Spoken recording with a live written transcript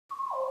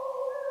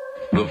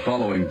The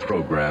following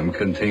program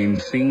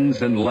contains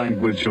scenes and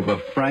language of a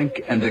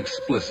frank and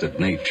explicit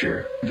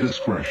nature.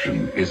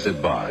 Discretion is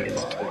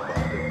advised.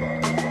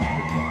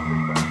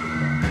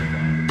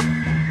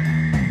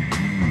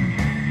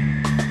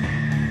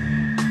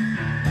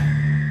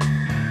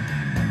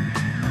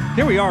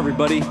 Here we are,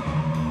 everybody.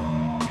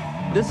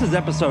 This is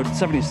episode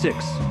 76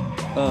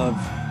 of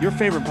your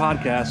favorite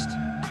podcast,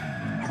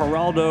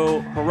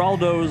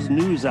 Geraldo's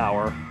News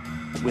Hour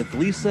with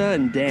Lisa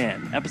and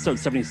Dan. Episode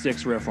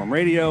 76, Reform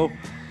Radio,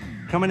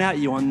 coming at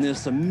you on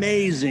this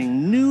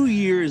amazing New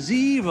Year's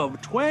Eve of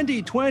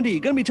 2020.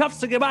 Gonna be tough to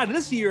say goodbye to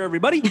this year,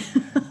 everybody.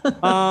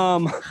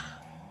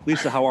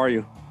 Lisa, how are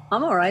you?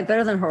 I'm all right.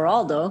 Better than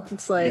Geraldo.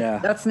 It's like,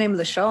 that's the name of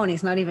the show, and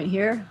he's not even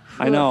here.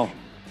 I know.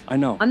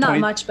 I'm not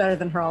much better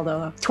than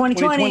Geraldo.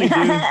 2020. 2020,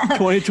 dude.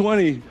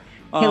 2020.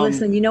 Hey,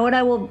 listen, you know what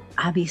I'll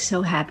be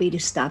so happy to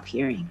stop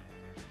hearing?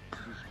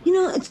 You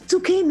know, it's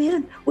okay,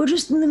 man. We're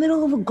just in the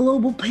middle of a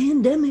global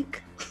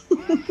pandemic.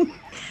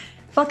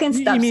 Fucking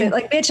stuff.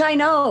 Like, bitch, I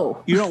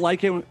know. You don't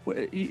like it?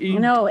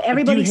 No,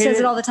 everybody says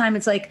it all the time.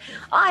 It's like,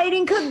 I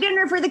didn't cook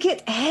dinner for the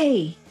kids.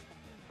 Hey,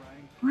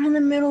 we're in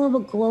the middle of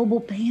a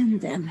global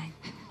pandemic.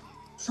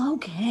 It's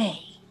okay.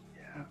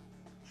 Yeah.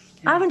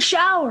 I haven't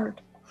showered.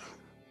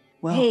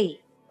 Well, hey.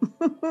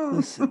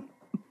 Listen,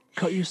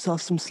 cut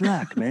yourself some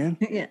slack, man.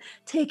 Yeah,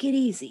 take it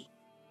easy.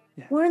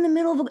 Yeah. We're in the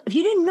middle of if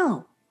you didn't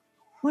know,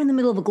 we're in the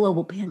middle of a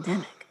global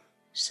pandemic.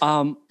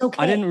 So,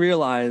 okay. I didn't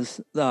realize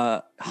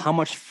how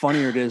much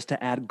funnier it is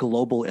to add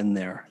global in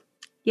there.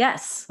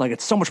 Yes. Like,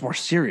 it's so much more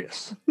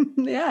serious.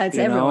 Yeah, it's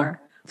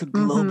everywhere. It's a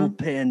global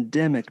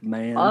pandemic,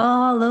 man.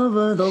 All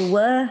over the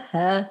world.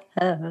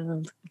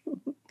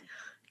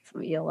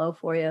 Some yellow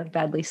for you,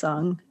 badly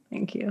sung.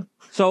 Thank you.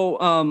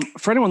 So,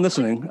 for anyone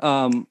listening,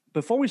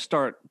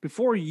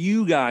 before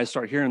you guys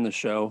start hearing the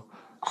show,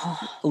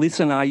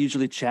 Lisa and I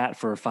usually chat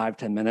for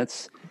 5-10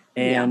 minutes,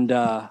 and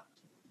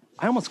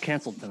I almost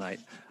canceled tonight.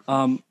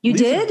 You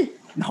did?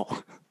 No.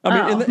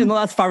 I mean, in the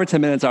last 5 or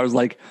 10 minutes, I was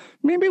like,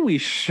 maybe we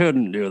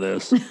shouldn't do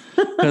this,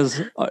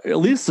 because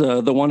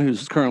Lisa, the one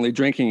who's currently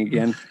drinking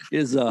again,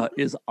 is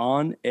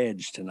on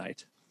edge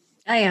tonight.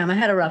 I am. I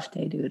had a rough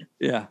day, dude.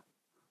 Yeah.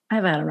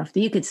 I've had a rough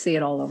day. You could see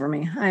it all over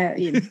me.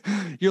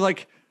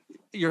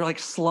 You're like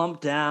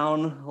slumped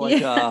down,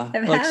 like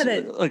I've had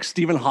it. Like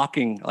Stephen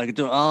Hawking. Like,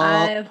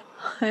 I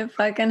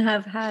fucking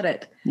have had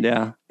it.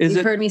 Yeah,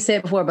 You've heard me say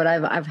it before, but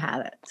I've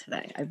had it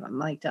today. I'm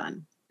like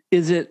done.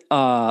 Is it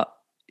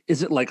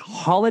like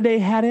holiday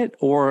had it,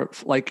 or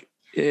like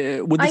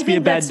would this be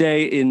a bad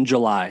day in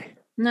July?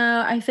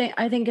 No, I think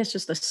it's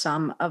just the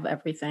sum of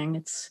everything.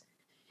 It's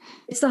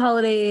the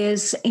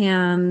holidays,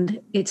 and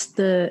it's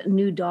the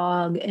new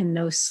dog and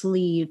no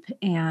sleep,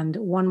 and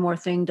one more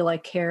thing to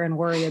like care and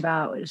worry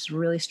about is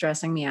really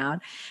stressing me out.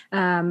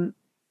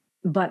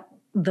 But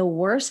the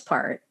worst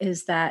part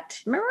is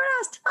that, remember when I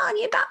was telling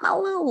you about my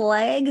little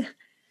leg?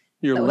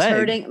 Your that leg? Was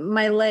hurting.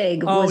 My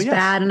leg was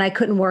bad, and I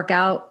couldn't work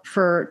out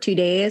for 2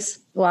 days.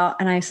 Well,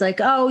 and I was like,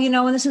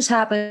 when this has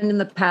happened in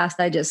the past,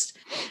 I just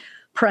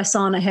press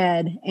on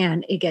ahead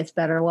and it gets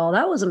better. Well,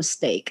 that was a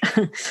mistake.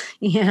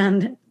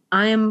 And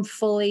I am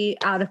fully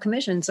out of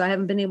commission. So I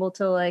haven't been able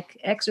to like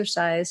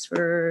exercise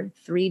for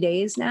 3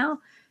 days now.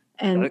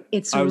 And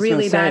it's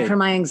really bad for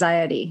my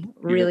anxiety.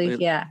 Really.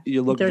 Yeah.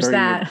 You look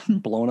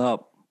blown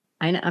up.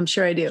 I'm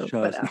sure I do.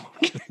 But,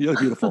 you look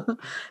beautiful.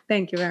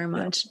 Thank you very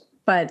much. Yeah.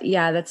 But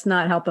yeah, that's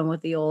not helping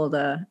with the old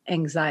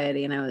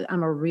anxiety. And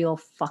I'm a real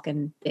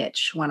fucking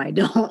bitch when I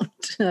don't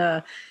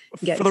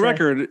get. For the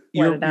record,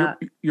 you're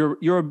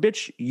a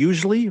bitch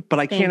usually, but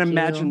I can't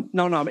imagine.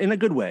 No, in a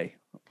good way.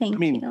 Thank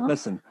you.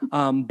 Listen,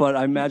 but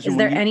I imagine. Is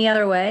there any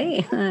other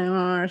way? I don't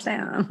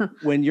understand.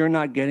 When you're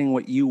not getting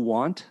what you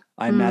want,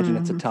 I imagine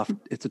it's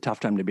a tough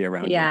time to be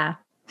around. Yeah.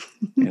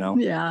 You know?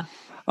 Yeah.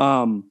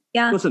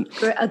 Yeah. Listen.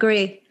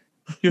 Agree.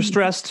 You're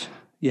stressed.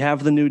 You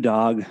have the new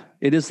dog.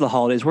 It is the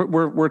holidays.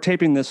 We're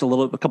taping this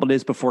a couple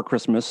days before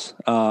Christmas.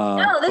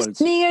 This is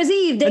New Year's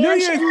Eve. New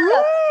Year's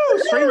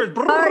Eve.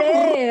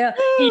 Party.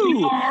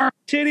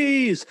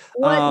 Titties.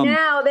 What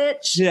now,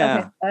 bitch?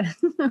 Yeah. Okay.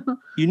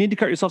 You need to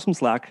cut yourself some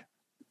slack.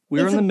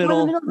 We're in the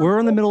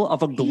middle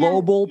of a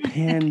global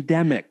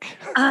pandemic.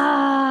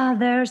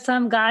 There's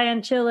some guy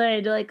in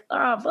Chile like,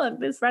 oh, fuck,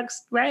 this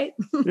sucks, right?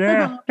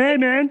 Yeah. Hey,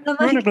 man,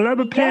 we're in a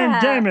global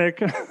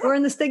pandemic. We're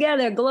in this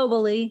together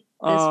globally,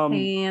 this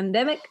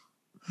pandemic.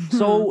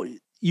 So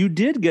you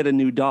did get a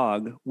new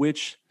dog,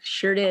 which...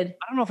 Sure did.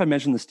 I don't know if I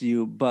mentioned this to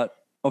you, but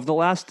over the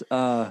last,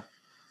 I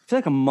feel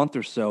like a month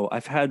or so,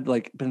 I've had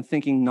been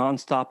thinking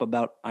nonstop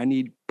about I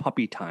need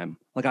puppy time.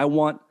 Like, I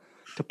want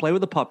to play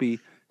with a puppy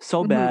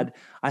so bad.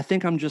 I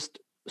think I'm just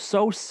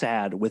so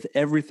sad with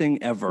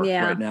everything ever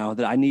right now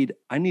that I need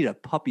a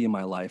puppy in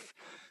my life.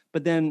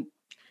 But then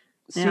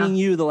seeing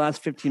you the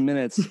last 15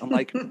 minutes, I'm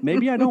like,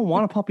 maybe I don't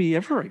want a puppy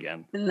ever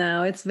again.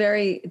 No, it's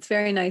very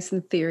nice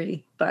in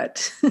theory,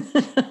 but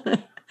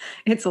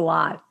it's a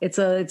lot. It's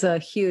a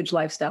huge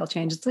lifestyle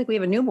change. It's like we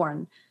have a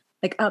newborn,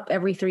 like up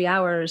every 3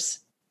 hours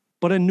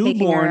But a taking her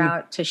newborn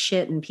out to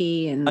shit and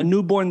pee and a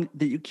newborn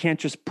that you can't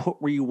just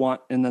put where you want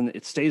and then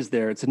it stays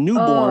there. It's a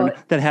newborn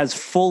that has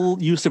full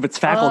use of its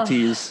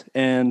faculties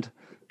and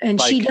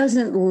she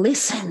doesn't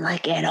listen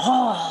like at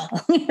all.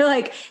 You're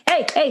like,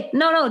 hey,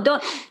 no,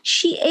 don't.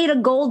 She ate a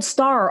gold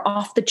star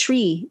off the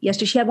tree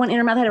yesterday. She had one in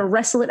her mouth. Had to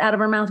wrestle it out of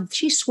her mouth. If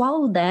she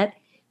swallowed that,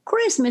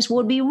 Christmas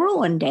would be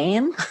ruined,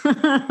 Dan.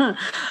 I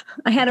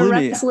had to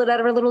wrestle it out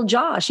of her little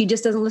jaw. She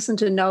just doesn't listen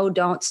to no,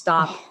 don't,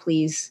 stop,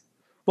 please.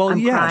 Well,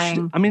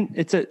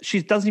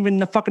 she doesn't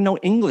even fucking know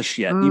English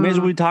yet. You may as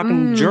well be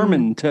talking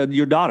German to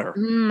your daughter.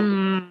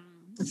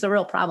 It's a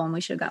real problem.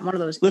 We should have gotten one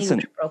of those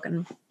English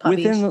broken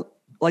puppies.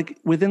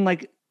 Within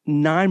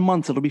 9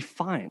 months, it'll be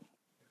fine.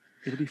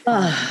 It'll be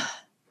fine.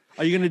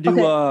 Are you going to do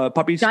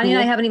puppy school? Johnny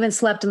and I haven't even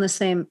slept in the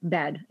same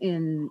bed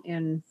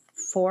in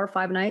 4 or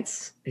 5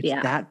 nights. It's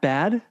that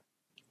bad?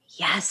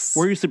 Yes.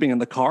 Were you sleeping in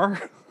the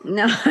car?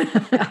 No,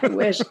 I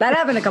wish. That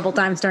happened a couple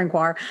times during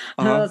choir.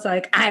 I was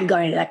like, I'm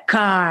going to the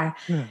car.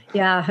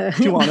 Yeah.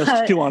 Too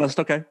honest.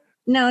 Okay.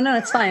 No,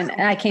 it's fine.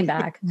 I came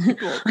back.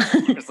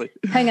 Seriously.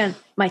 Hang on.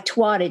 My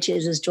twat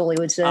itches, as Jolie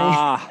would say.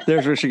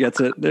 There's where she gets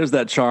it. There's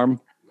that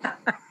charm.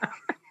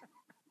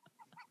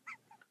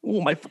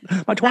 Oh, my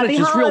twat itch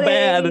is real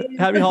bad.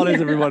 Happy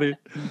holidays, everybody.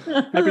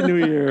 Happy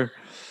New Year.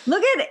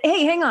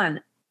 Hey, hang on.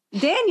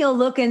 Daniel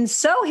looking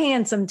so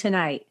handsome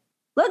tonight.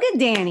 Look at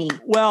Danny.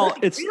 Well,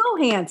 it's real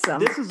handsome.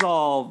 This is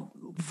all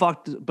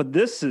fucked, but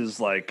this is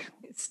like,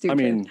 it's stupid. I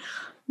mean,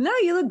 no,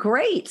 you look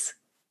great.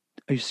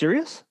 Are you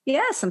serious?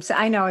 Yes,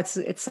 I know it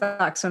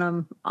sucks when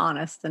I'm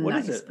honest and what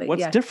nice. Is it?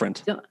 What's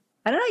different?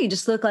 I don't know. You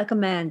just look like a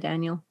man,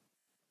 Daniel.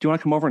 Do you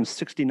want to come over and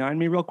 69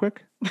 me real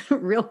quick?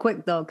 Real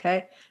quick though,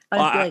 okay?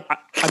 I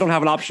don't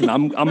have an option.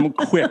 I'm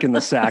quick in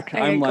the sack.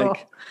 I'm like.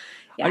 Cool.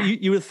 Yeah.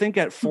 You would think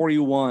at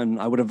 41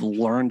 I would have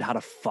learned how to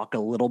fuck a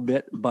little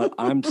bit, but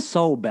I'm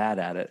so bad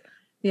at it.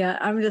 Yeah,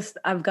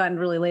 I've gotten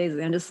really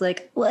lazy. I'm just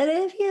like, what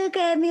if you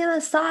gave me a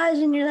massage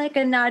and you're like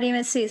a naughty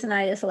masseuse and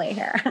I just lay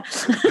here?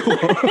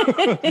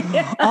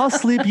 I'll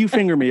sleep, you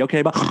finger me,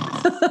 okay? But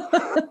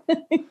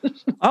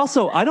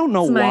also, I don't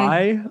know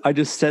why I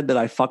just said that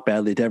I fuck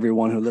badly to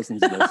everyone who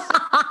listens to this.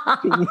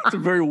 It's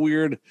very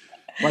weird.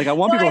 Like, I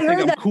want people to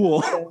think I'm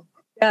cool.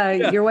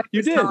 Yeah, your wife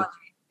you did.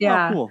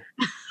 Yeah. Oh, cool.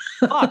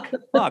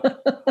 Fuck.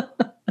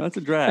 That's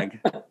a drag.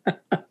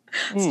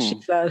 She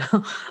said,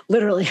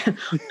 literally.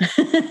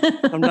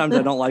 Sometimes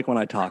I don't like when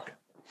I talk.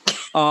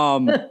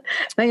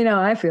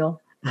 I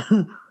feel.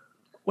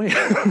 Wait,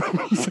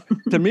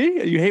 to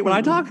me? You hate when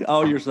I talk?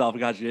 Oh, yourself.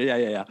 Gotcha.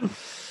 Yeah.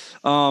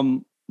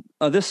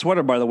 This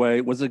sweater, by the way,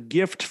 was a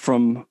gift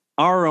from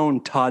our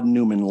own Todd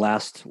Newman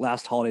last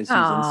holiday season.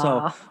 Aww.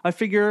 So I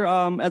figure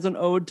as an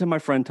ode to my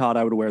friend Todd,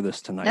 I would wear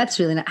this tonight. That's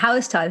really nice. How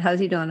is Todd? How's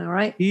he doing? All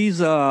right. He's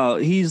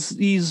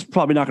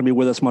probably not going to be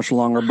with us much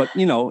longer, but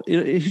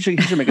he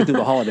should make it through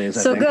the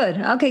holidays. So good.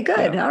 Okay,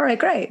 good. Yeah. All right,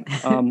 great.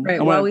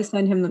 Great. Well, we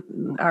send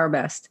him our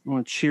best.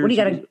 Cheers. What do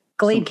you got? A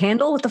Glade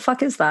candle? What the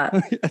fuck is that?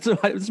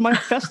 It's my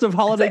festive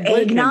holiday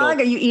Glade eggnog?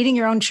 Candle. Are you eating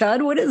your own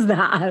chud? What is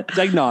that? It's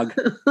eggnog.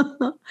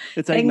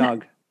 It's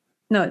eggnog.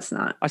 No, it's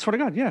not. I swear to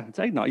God, yeah, it's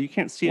eggnog. You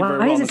can't see it very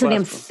well. Why is it so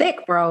damn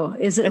thick, bro?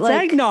 Is it it's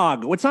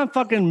eggnog. It's not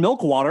fucking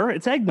milk water.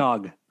 It's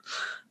eggnog.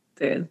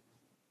 Dude.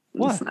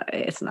 What?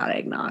 It's not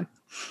eggnog.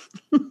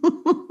 It's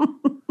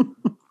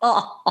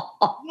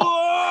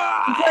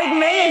like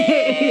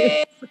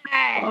mayonnaise.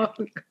 Oh,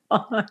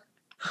 God.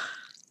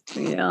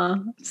 Yeah.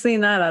 I've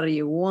seen that out of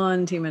you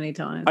one too many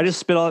times. I just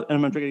spit out and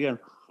I'm going to drink it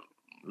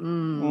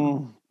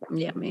again.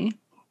 Yummy.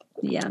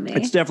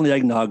 It's definitely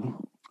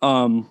eggnog.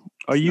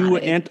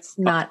 It's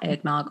not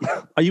eggnog.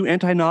 Are you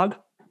anti-nog?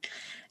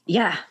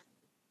 Yeah.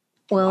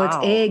 Well, It's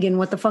egg, and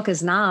what the fuck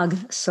is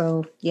nog?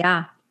 So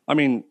yeah. I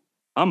mean,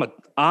 I'm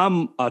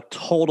a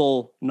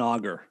total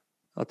nogger.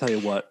 I'll tell you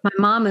what. My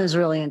mom is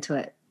really into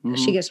it. Mm-hmm.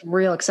 She gets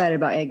real excited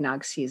about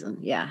eggnog season.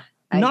 Yeah.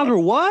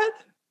 Nogger what?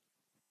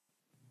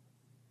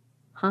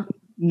 Huh?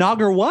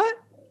 Nogger what?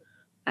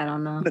 I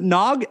don't know.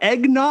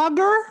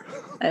 Eggnogger?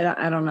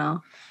 I don't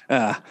know.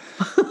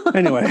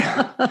 Anyway,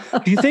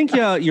 do you think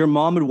your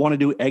mom would want to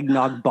do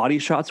eggnog body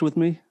shots with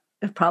me?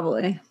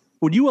 Probably.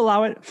 Would you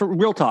allow it? For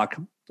real talk.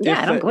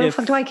 Yeah, what the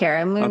fuck do I care?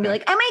 I'm going to be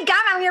like, oh my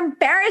God, you're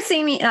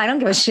embarrassing me. I don't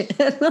give a shit.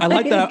 I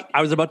like that.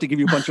 I was about to give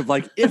you a bunch of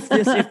like, if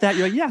this, if that.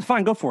 You're like, yeah,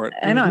 fine, go for it.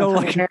 I know. No,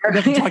 like,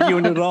 doesn't talk you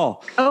into it at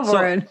all. Go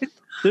for it.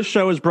 This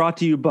show is brought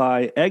to you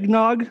by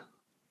eggnog,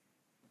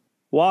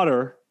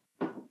 water,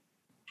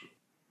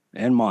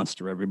 and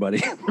Monster,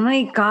 everybody. Oh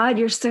my God,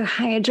 you're so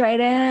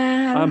hydrated.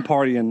 I'm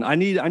partying. I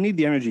need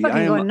the energy.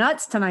 I am going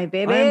nuts tonight,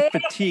 baby. I am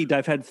fatigued.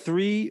 I've had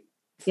three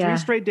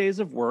straight days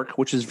of work,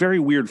 which is very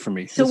weird for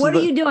me. So what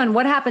are you doing?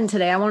 What happened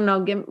today? I want to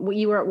know.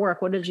 You were at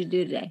work. What did you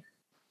do today?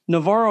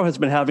 Navarro has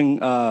been having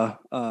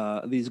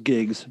these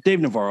gigs. Dave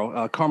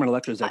Navarro, Carmen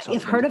Electra's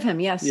ex-husband. I've heard of him.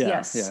 Yes.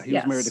 Yeah. He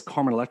was married to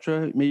Carmen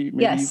Electra. Maybe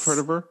you've heard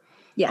of her.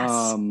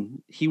 Yes.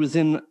 He was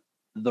in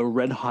the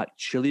Red Hot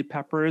Chili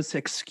Peppers.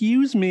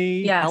 Excuse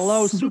me. Yes.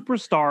 Hello,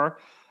 superstar.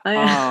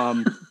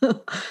 I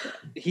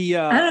He.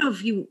 I don't know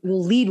if you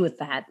will lead with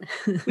that.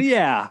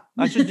 Yeah,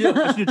 I should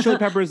do Chili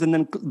Peppers, and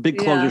then big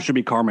closer should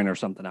be Carmen or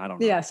something. I don't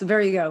know. Yeah, so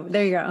there you go.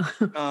 There you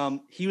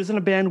go. He was in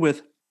a band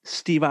with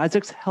Steve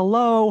Isaacs.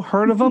 Hello,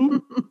 heard of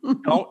him?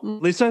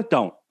 Don't, Lisa.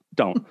 Don't.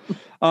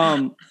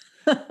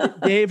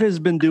 Dave has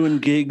been doing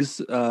gigs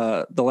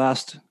the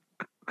last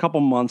couple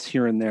months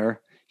here and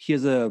there. He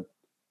has a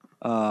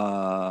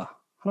how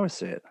do I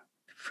say it?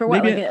 For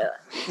what, maybe like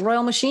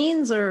Royal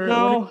Machines or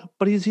no?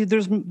 But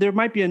there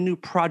might be a new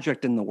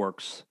project in the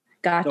works.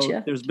 Gotcha.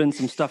 So there's been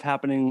some stuff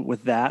happening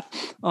with that.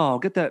 Oh,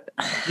 get that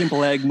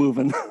dimple egg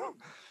moving.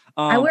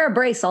 I wear a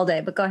brace all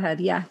day, but go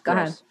ahead. Yeah, go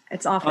ahead.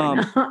 It's off right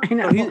now. I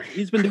know. So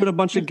he's been doing a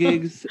bunch of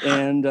gigs,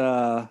 and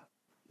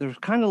there's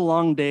kind of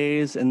long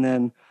days, and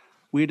then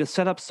we had to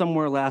set up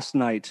somewhere last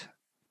night.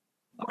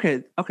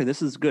 Okay,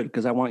 this is good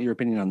because I want your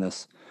opinion on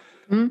this.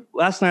 Mm-hmm.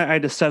 Last night I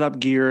had to set up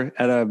gear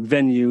at a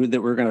venue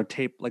that we're going to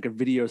tape like a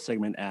video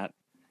segment at,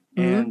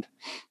 and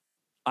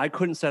I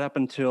couldn't set up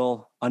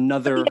until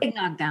another. Put the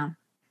eggnog down.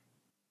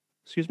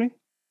 Excuse me?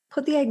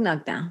 Put the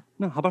eggnog down.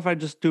 No, how about if I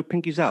just do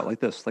pinkies out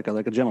like this, like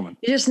a gentleman?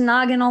 You're just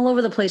nogging all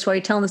over the place while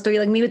you're telling the story.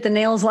 You're like me with the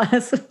nails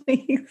last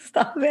week.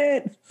 Stop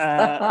it.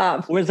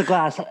 Stop. Where's the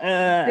glass?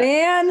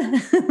 Dan,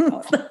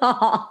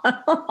 stop.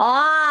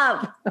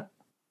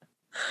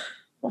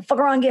 Well, fuck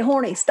around and get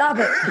horny. Stop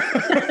it.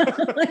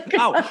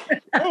 Ouch.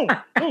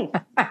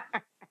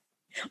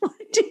 What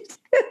did you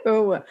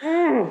do?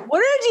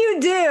 What did you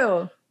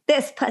do?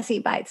 This pussy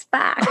bites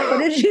back. What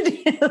did you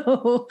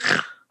do?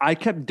 I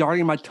kept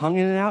darting my tongue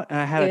in and out, and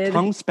I had a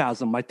tongue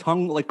spasm. My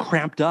tongue like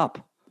cramped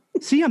up.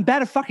 See, I'm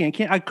bad at fucking.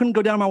 I couldn't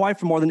go down on my wife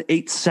for more than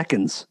 8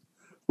 seconds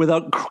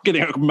without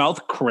getting a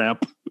mouth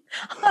cramp.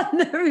 I've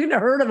never even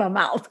heard of a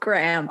mouth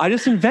cramp. I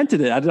just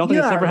invented it. I don't think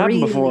it's ever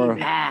happened before. You're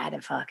bad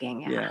at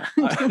fucking. Yeah,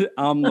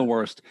 I'm the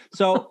worst.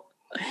 So,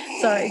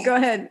 sorry. Go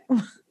ahead,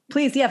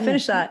 please. Yeah,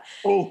 finish that.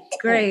 Oh,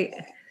 great.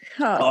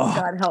 Oh,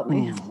 God help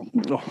me.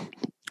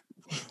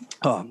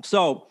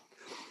 So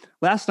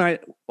last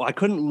night, I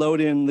couldn't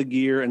load in the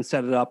gear and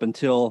set it up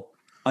until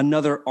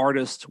another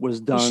artist was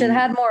done. You should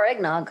have had more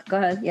eggnog. Go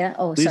ahead. Yeah.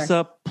 Oh, Lisa,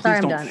 sorry.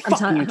 Please don't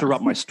fucking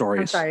interrupt my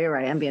stories. I'm sorry. You're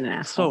right. I'm being an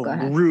asshole. So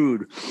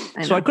rude.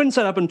 So I couldn't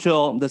set up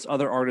until this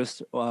other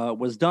artist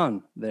was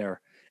done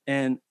there.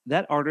 And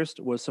that artist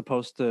was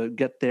supposed to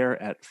get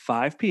there at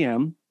 5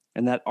 p.m.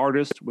 And that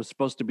artist was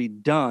supposed to be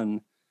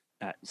done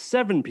at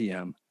 7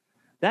 p.m.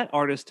 That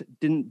artist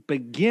didn't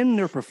begin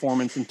their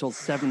performance until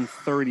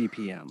 7:30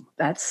 p.m.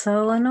 That's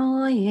so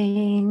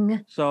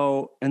annoying.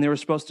 So, and they were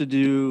supposed to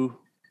do,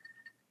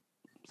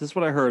 this is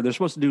what I heard, they're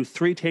supposed to do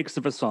 3 takes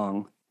of a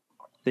song.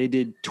 They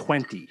did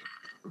 20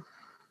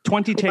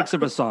 takes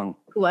of a song.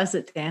 Who was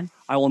it, Dan?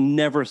 I will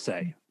never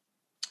say.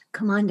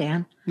 Come on,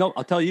 Dan. No,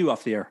 I'll tell you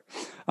off the air.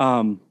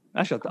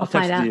 Actually, I'll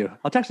text it to you.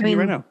 I'll text it to you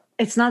right now.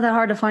 It's not that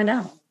hard to find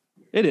out.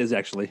 It is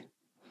actually.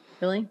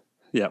 Really?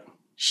 Yep.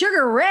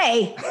 Sugar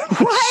Ray?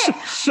 What?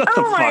 Shut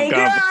the fuck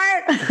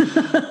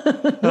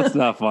up. God. That's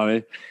not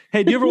funny.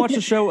 Hey, do you ever watch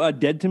the show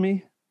Dead to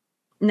Me?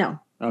 No.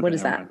 Okay, what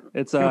is that?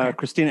 It's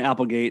Christina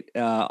Applegate,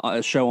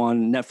 a show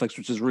on Netflix,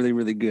 which is really,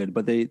 really good.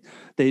 But they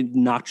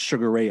knocked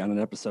Sugar Ray on an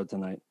episode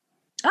tonight.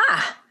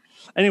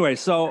 Anyway,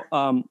 so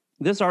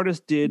this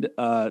artist did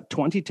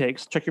 20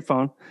 takes. Check your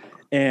phone.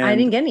 And I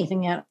didn't get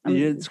anything yet.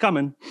 It's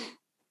coming.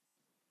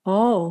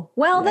 Oh,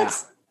 well,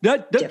 that's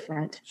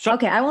different.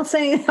 Okay, I won't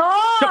say.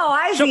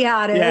 I see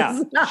how it is.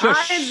 Yeah.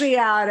 I see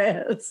how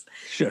it is.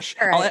 Shush.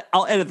 Right.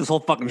 I'll edit this whole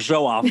fucking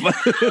show off.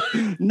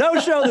 No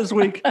show this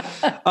week.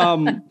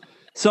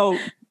 So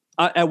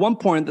at one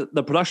point,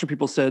 the production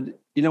people said,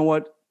 "You know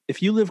what?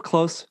 If you live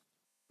close,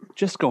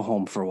 just go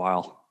home for a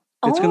while.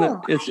 It's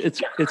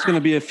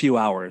gonna be a few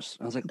hours."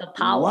 I was like,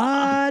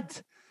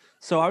 "What?"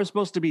 So I was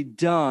supposed to be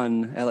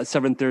done at like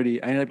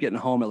 7:30. I ended up getting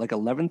home at like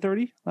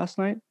 11:30 last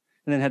night,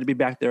 and then had to be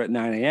back there at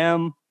 9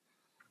 a.m.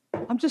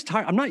 I'm just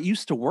tired. I'm not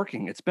used to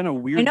working. It's been a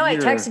weird year. I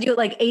texted you at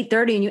like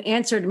 8:30 and you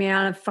answered me and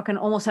I fucking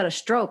almost had a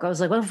stroke. I was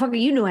like, what the fuck are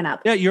you doing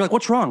up? Yeah, you're like,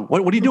 what's wrong?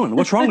 What are you doing?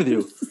 What's wrong with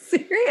you?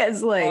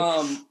 Seriously.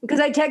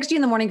 Because I text you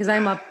in the morning because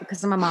I'm up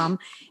because I'm a mom.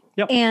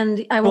 Yep.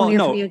 And I won't hear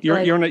from you.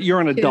 You're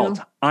an adult.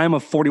 I'm a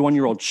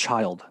 41-year-old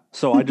child.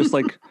 So I just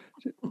like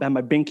have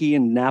my binky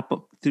and nap,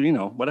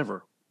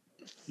 whatever.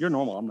 You're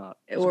normal. I'm not.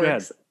 It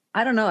works.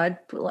 I don't know.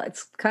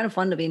 It's kind of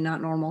fun to be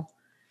not normal.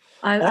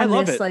 I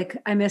love miss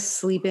it. I miss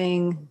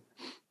sleeping.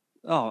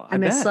 Oh, I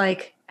miss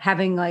like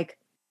having like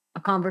a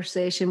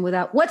conversation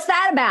without what's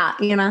that about,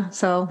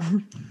 So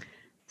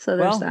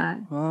there's that.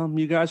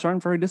 You guys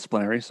aren't very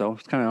disciplinary, so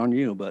it's kind of on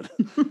you. But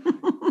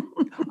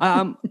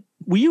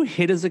were you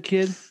hit as a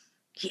kid?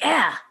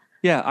 Yeah.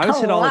 Yeah, I was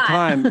hit all the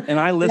time, and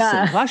I listened.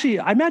 Yeah. Well, actually,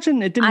 I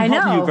imagine it didn't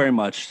help you very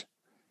much.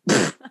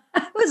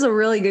 I was a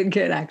really good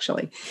kid,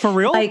 actually. For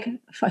real? Like,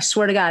 I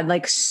swear to God,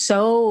 like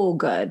so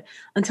good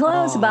until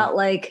I was about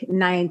like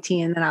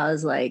 19. Then I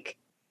was like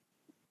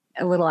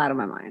a little out of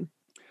my mind.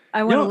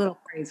 I went a little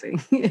crazy.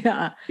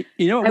 Yeah.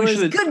 You know what? I was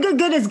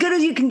good, as good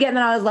as you can get. And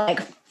then I was like,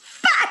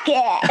 fuck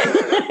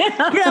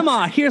it.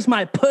 Grandma, here's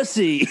my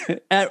pussy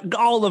at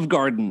Olive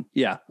Garden.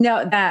 Yeah.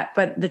 No,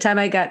 but the time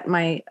I got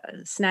my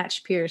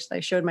snatch pierced, I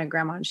showed my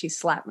grandma and she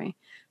slapped me.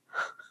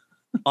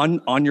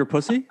 On your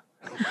pussy?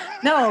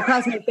 No,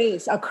 across my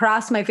face,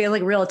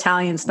 like real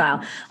Italian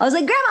style. I was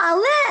like,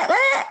 Grandma,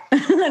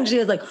 and she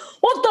was like,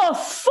 what the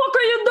fuck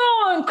are you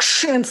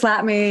doing? And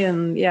slapped me.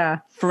 And yeah.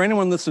 For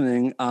anyone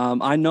listening,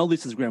 I know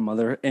Lisa's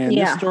grandmother, and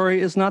this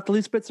story is not the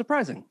least bit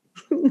surprising.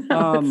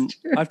 No,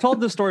 I've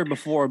told this story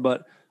before,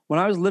 but when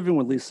I was living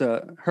with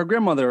Lisa, her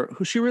grandmother,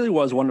 who she really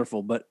was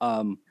wonderful, but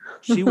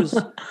she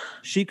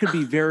could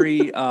be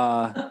very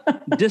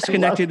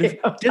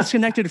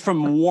disconnected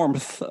from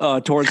warmth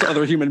towards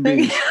other human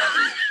beings.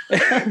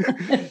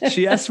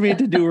 She asked me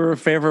to do her a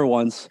favor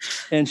once,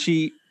 and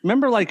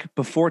remember like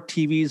before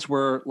TVs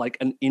were like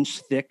an inch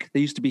thick, they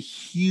used to be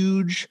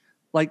huge,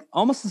 like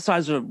almost the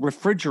size of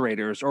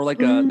refrigerators, or like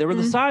they were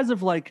the size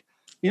of like,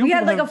 we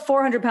had like a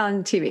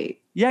 400-pound TV.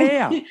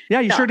 Yeah.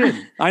 You sure did.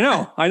 I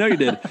know you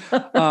did.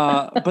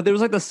 But there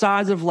was like the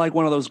size of like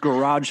one of those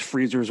garage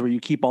freezers where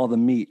you keep all the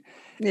meat.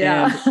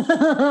 Yeah.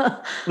 And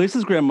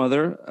Lisa's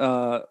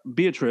grandmother,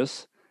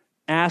 Beatrice,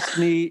 asked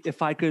me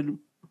if I could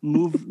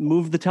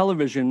move the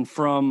television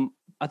from,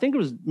 I think it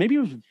was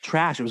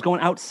trash. It was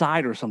going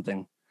outside or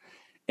something.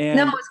 And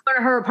no, it was going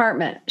to her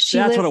apartment.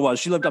 That's what it was.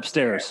 She lived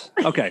upstairs.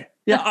 Okay.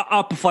 Yeah,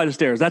 up a flight of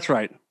stairs. That's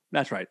right.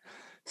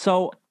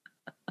 So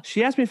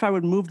she asked me if I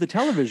would move the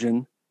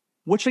television,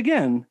 which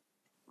again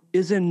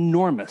is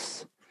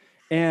enormous.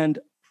 And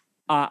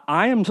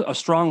I am a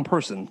strong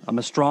person. I'm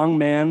a strong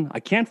man.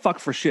 I can't fuck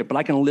for shit, but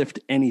I can lift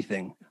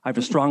anything. I have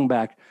a strong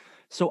back.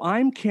 So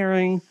I'm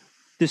carrying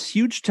this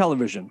huge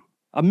television,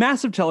 a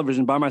massive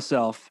television by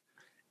myself.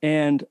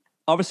 And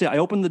obviously I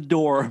opened the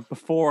door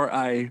before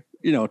I,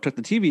 took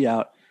the TV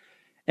out.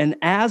 And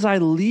as I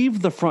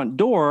leave the front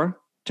door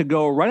to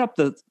go right up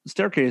the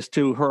staircase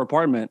to her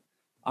apartment,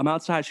 I'm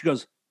outside. She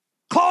goes,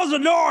 "Close the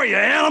door, you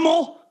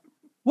animal.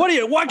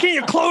 Why can't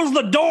you close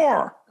the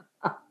door?"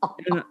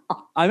 And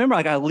I remember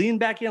I leaned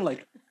back in,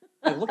 like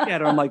I looked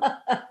at her. I'm like,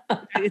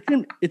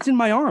 it's in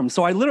my arms.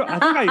 So I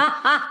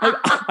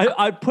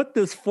put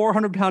this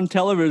 400-pound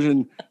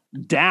television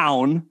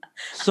down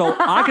so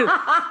I could,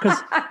 because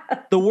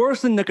the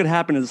worst thing that could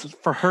happen is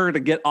for her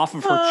to get off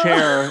of her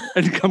chair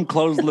and come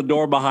close the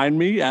door behind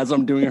me as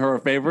I'm doing her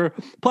a favor.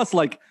 Plus,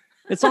 like,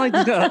 it's not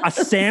like there's a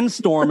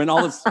sandstorm and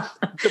all this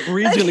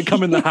debris is going to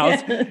come in the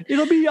house.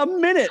 It'll be a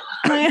minute.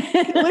 Leave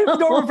the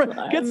door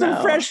get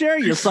some fresh air,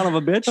 you son of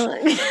a bitch.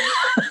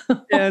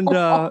 And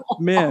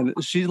man,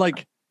 she's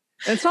like,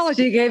 it's not like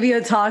she gave you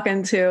a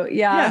talking to.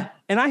 Yeah.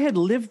 And I had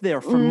lived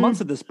there for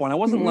months at this point. I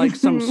wasn't like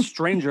some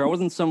stranger. I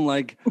wasn't some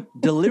like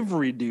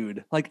delivery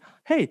dude. Like,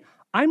 hey,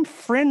 I'm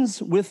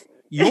friends with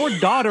your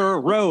daughter,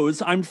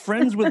 Rose. I'm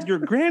friends with your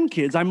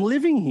grandkids. I'm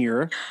living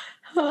here.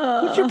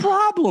 What's your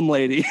problem,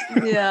 lady?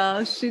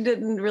 Yeah, she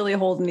didn't really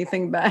hold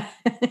anything back.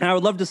 And I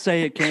would love to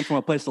say it came from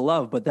a place of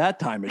love, but that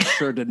time it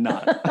sure did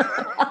not.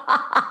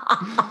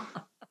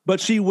 But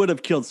she would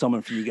have killed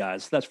someone for you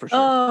guys. That's for sure.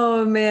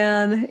 Oh,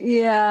 man.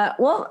 Yeah.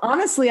 Well,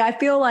 honestly, I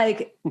feel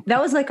like that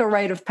was like a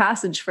rite of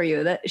passage for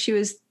you, that she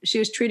was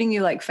treating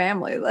you like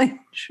family. Like,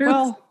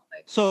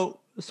 so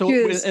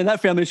in that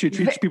family, she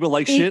treats people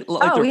like shit,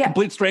 like they're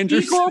complete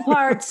strangers. Equal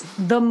parts,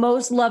 the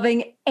most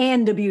loving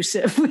and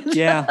abusive.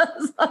 Yeah.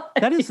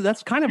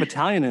 That's kind of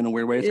Italian in a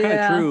weird way. It's kind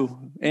of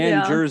true.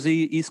 And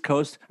Jersey, East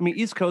Coast. I mean,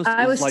 East Coast when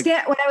I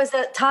was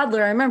a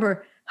toddler, I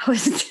remember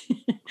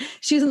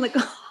she was in the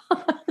car.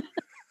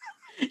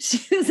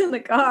 She was in the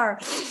car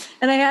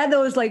and I had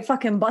those like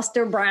fucking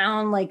Buster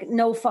Brown, like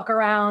no fuck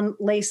around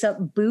lace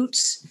up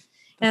boots.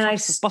 And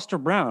Buster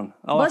Brown.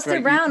 Oh,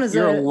 Buster Brown is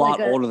you're a lot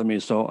older than me.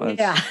 So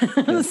yeah.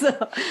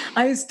 So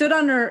I stood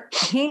on her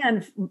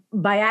hand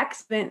by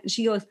accident.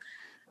 She goes,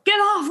 "Get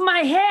off my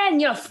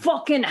hand, you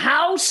fucking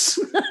house."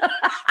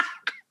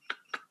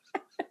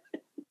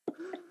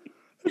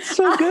 It's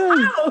so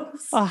good.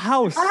 A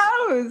house.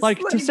 Like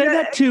to say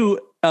that to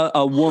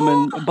a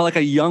woman, but like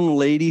a young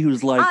lady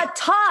who's like a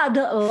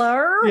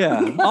toddler.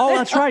 Yeah. Oh,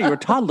 that's right. You're a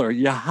toddler.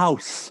 Your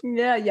house.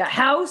 Yeah, your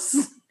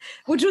house.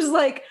 Which was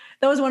like,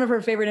 that was one of her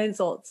favorite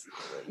insults.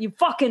 You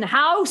fucking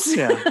house.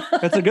 Yeah.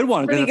 That's a good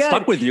one because it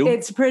stuck with you.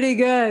 It's pretty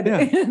good. Yeah.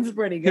 It's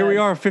pretty good. Here we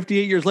are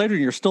 58 years later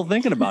and you're still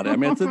thinking about it. I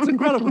mean, it's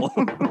incredible.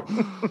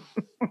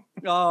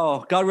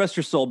 Oh, God rest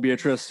your soul,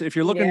 Beatrice. If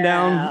you're looking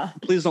down,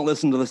 please don't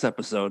listen to this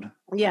episode.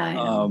 Yeah, I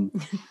know.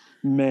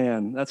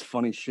 Man, that's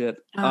funny shit.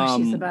 Oh,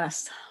 she's the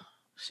best.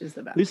 She's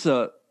the best.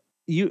 Lisa,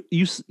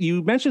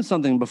 you mentioned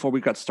something before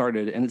we got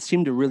started, and it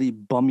seemed to really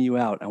bum you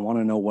out. I want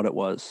to know what it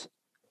was.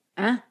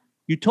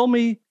 You told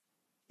me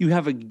you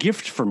have a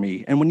gift for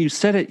me, and when you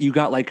said it, you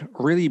got like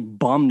really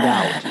bummed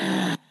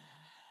out.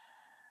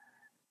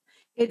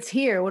 It's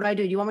here. What do?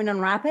 Do you want me to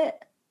unwrap it?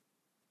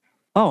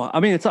 Oh, I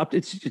mean,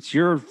 it's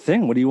your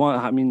thing. What do you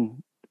want? I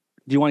mean,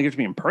 do you want to give it to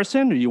me in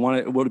person, or do you want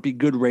it? Would it be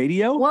good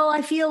radio? Well,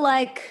 I feel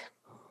like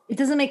it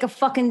doesn't make a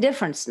fucking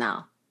difference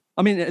now.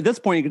 I mean, at this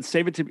point, you could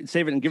save it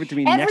and give it to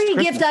me next Every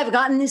Christmas. gift I've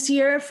gotten this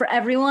year for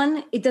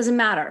everyone, it doesn't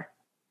matter.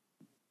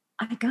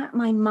 I got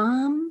my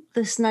mom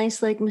this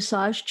nice like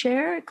massage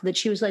chair that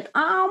she was like,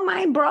 oh,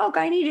 mine broke.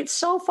 I need it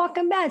so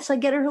fucking bad. So I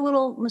get her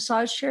little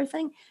massage chair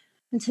thing.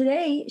 And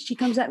today she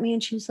comes at me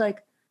and she's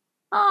like,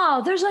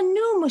 oh, there's a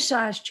new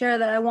massage chair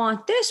that I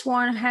want. This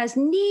one has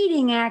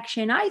kneading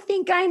action. I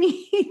think I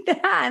need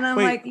that. And I'm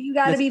like, you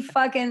got to be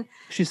fucking.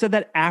 She said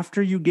that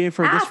after you gave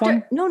her this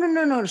one?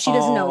 No. She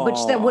doesn't know,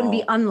 but that wouldn't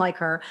be unlike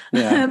her.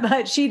 Yeah.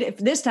 But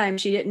this time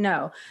she didn't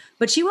know,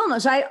 but she will know.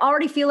 So I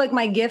already feel like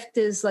my gift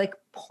is like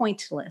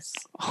pointless.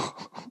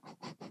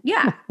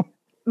 Yeah.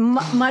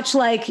 Much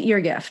like your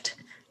gift.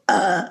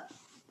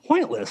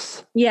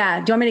 Pointless.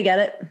 Yeah. Do you want me to get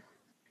it?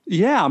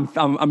 Yeah.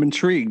 I'm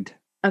intrigued.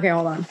 Okay,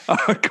 hold on.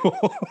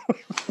 Cool.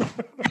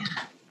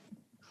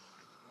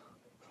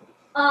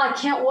 I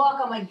can't walk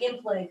on my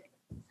gimp leg.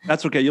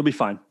 That's okay. You'll be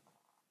fine.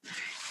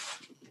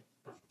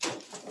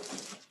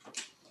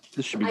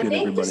 This should be good,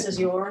 everybody. I think this is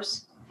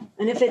yours.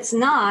 And if it's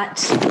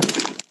not,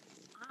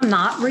 I'm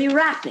not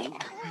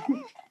rewrapping.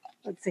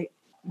 Let's see.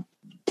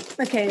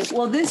 Okay,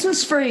 well, this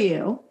was for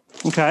you.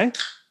 Okay.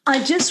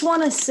 I just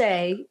want to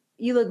say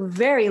you look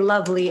very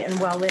lovely and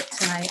well lit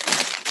tonight.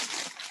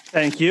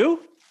 Thank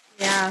you.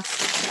 Yeah.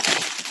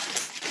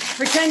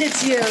 Pretend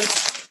it's you.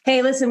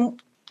 Hey, listen,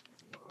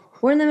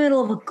 we're in the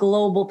middle of a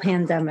global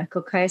pandemic,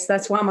 okay? So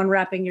that's why I'm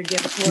unwrapping your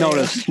gift for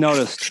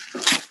Noticed.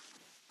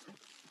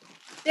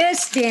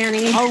 This,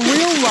 Danny. A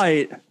real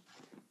light.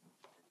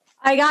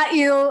 I got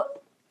you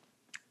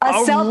a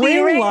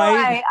selfie ring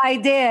light. I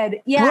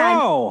did. Yeah.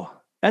 Bro,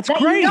 that's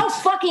great. You don't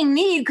fucking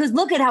need, because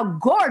look at how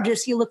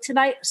gorgeous you look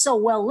tonight. So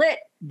well lit.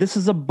 This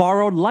is a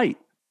borrowed light.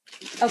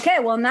 Okay,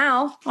 well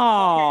now. Oh.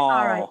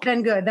 All right,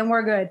 then good. Then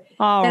we're good.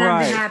 All then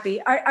right. I'm happy.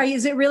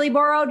 Is it really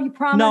borrowed? You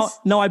promise?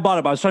 No, I bought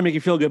it. But I was trying to make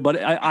you feel good,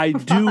 but I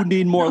do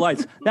need more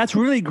lights. That's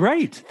really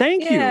great.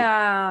 Thank you.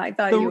 Yeah, I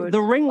thought you would.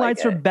 The ring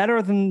lights are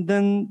better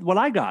than what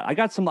I got. I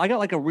got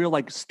like a real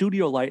like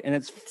studio light, and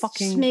it's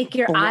fucking just make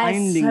your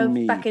eyes so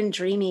me. Fucking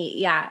dreamy.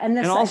 Yeah, and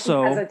this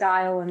also has a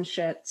dial and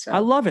shit. So. I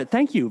love it.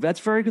 Thank you. That's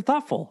very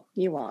thoughtful.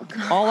 You're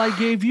welcome. All I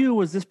gave you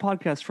was this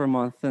podcast for a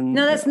month, and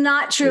no, that's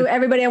not true.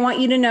 Everybody, I want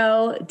you to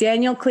know,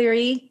 Daniel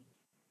Cleary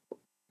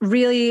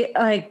really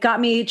got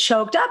me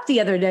choked up the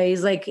other day.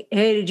 He's like,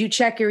 hey, did you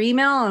check your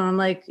email? And I'm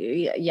like,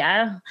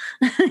 yeah.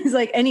 He's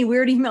like, any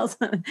weird emails?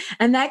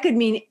 And that could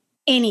mean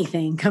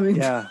anything coming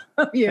from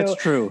you. That's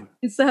true.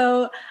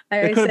 So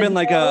it could have been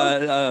like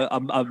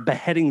a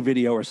beheading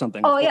video or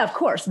something. Oh yeah, of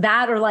course.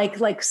 That or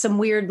like some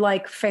weird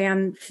like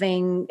fan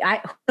thing.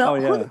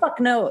 Who the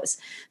fuck knows?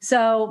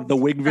 So the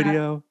wig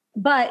video.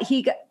 But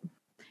he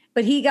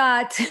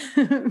got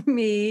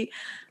me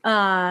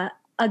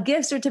a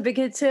gift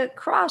certificate to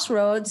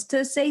Crossroads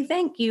to say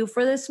thank you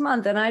for this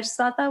month. And I just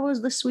thought that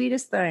was the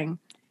sweetest thing.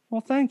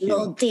 Well, thank you.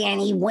 Little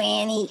Danny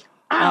Wanny.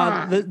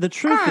 The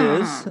truth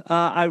is,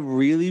 I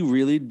really,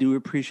 really do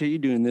appreciate you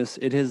doing this.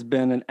 It has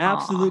been an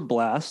absolute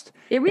blast.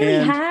 It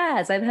really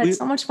has. I've had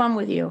so much fun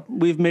with you.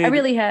 I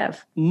really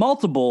have.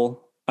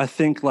 Multiple, I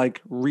think,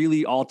 like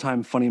really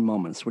all-time funny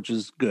moments, which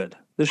is good.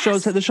 The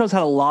show's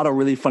had a lot of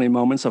really funny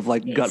moments of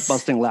like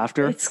gut-busting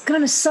laughter. It's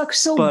gonna suck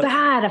so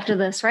bad after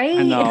this, right?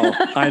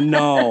 I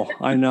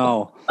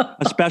know.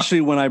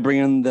 Especially when I bring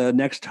in the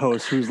next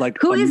host, who's like,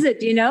 who is it?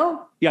 Do you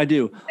know? Yeah, I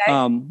do.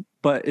 Okay.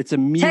 But it's a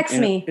mute. Text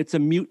me. It's a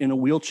mute in a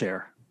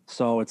wheelchair,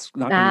 so it's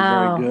not going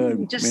to be very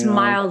good. Just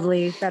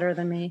mildly better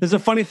than me. There's a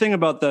funny thing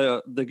about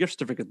the gift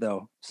certificate,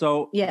 though.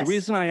 So the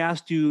reason I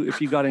asked you if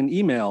you got an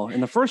email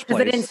in the first place,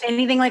 because I didn't say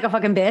anything like a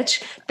fucking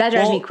bitch. That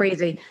drives me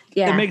crazy.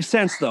 Yeah, it makes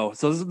sense though.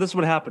 So this is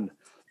what happened.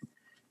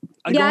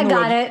 I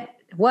got it.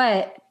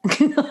 What?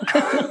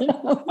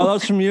 Oh, that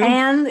was from you.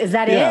 And is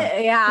that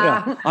it?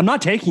 Yeah. I'm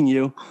not taking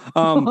you.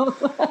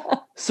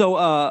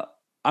 So.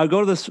 I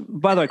go to this,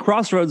 by the way,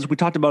 Crossroads, we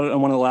talked about it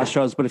on one of the last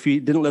shows, but if you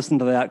didn't listen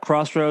to that,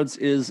 Crossroads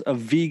is a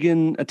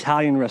vegan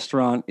Italian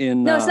restaurant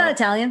in... No, it's not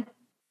Italian.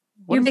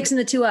 You're mixing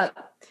the two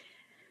up.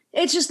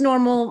 It's just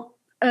normal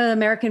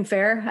American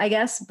fare, I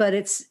guess, but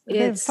it's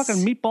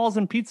fucking meatballs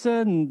and pizza.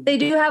 And they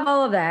do have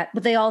all of that,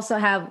 but they also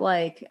have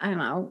I don't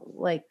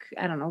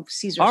know,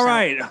 Caesar All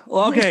salad. right.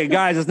 Okay,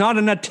 guys, it's not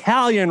an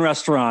Italian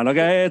restaurant,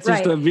 okay? It's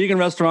just a vegan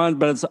restaurant,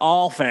 but it's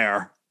all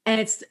fare. And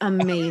it's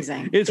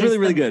amazing. It's really,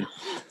 really good.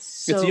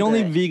 So it's the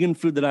only vegan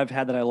food that I've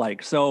had that I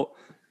like. So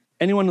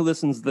anyone who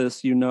listens to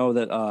this, you know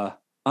that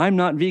I'm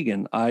not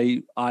vegan.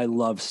 I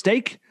love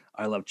steak.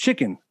 I love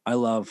chicken. I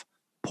love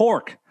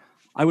pork.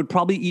 I would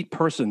probably eat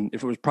person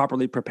if it was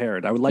properly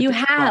prepared. I would like You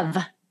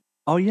have.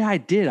 Oh, yeah, I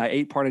did. I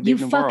ate part of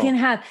Dave Navarro. You fucking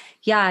have.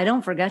 Yeah, I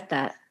don't forget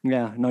that.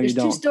 Yeah, no, There's you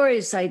don't. There's two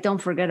stories I don't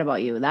forget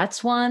about you.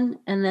 That's one.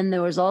 And then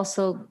there was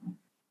also...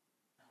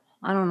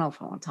 I don't know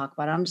if I want to talk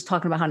about it. I'm just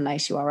talking about how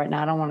nice you are right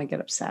now. I don't want to get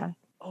upset.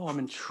 Oh, I'm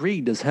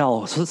intrigued as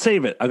hell. So let's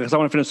save it because I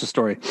want to finish the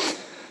story.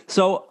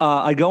 So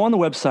I go on the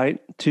website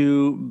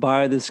to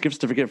buy this gift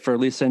certificate for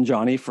Lisa and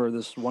Johnny for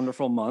this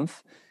wonderful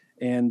month.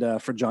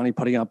 and for Johnny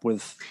putting up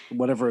with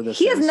whatever this is.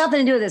 He has nothing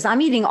to do with this.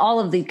 I'm eating all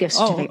of the gift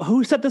certificates.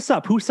 Who set this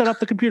up? Who set up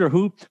the computer?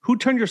 Who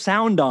turned your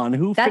sound on?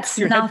 Who fixed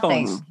your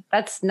headphones?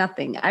 That's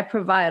nothing. I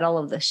provide all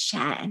of the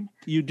shine.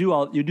 You do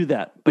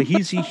that. But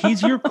he's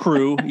your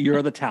crew.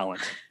 You're the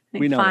talent.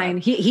 We know fine.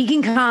 That. He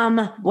can come,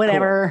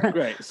 whatever. Cool.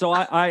 Great. So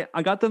I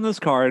got them this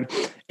card,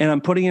 and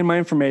I'm putting in my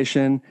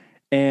information,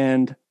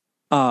 and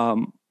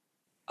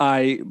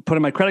I put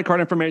in my credit card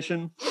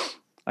information.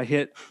 I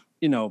hit,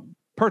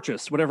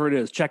 purchase, whatever it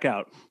is,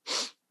 checkout.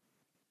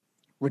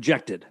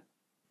 Rejected.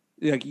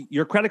 Like,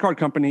 your credit card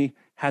company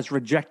has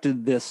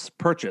rejected this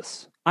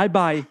purchase. I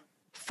buy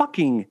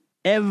fucking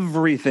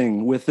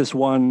everything with this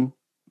one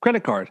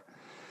credit card.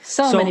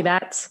 So many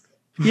bats.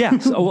 Yeah.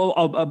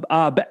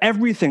 But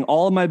everything,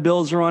 all of my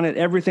bills are on it.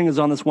 Everything is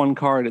on this one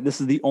card. This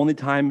is the only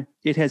time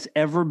it has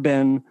ever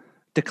been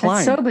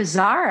declined. That's so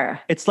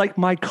bizarre. It's like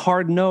my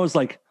card knows,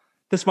 like,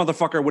 this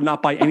motherfucker would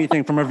not buy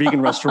anything from a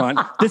vegan restaurant.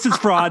 This is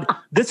fraud.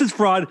 This is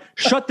fraud.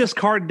 Shut this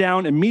card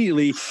down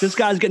immediately. This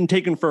guy's getting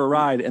taken for a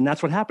ride. And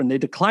that's what happened. They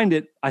declined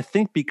it, I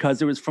think,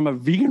 because it was from a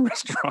vegan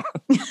restaurant.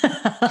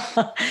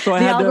 So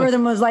the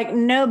algorithm was like,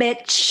 no,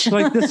 bitch.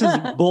 Like, this is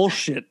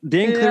bullshit.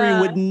 Dan Cleary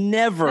would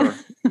never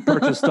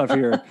purchase stuff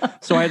here.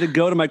 So I had to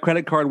go to my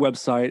credit card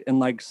website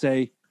and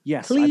say,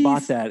 yes, please. I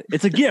bought that.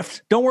 It's a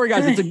gift. Don't worry,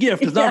 guys. It's a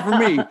gift. It's not for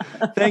me.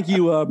 Thank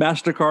you,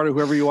 MasterCard or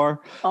whoever you are.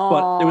 Aww.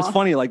 But it was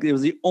funny. Like, it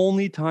was the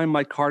only time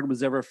my card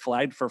was ever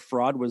flagged for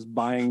fraud was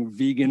buying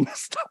vegan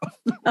stuff.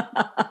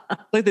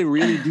 Like, they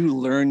really do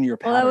learn your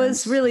patterns. Well, that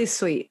was really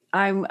sweet.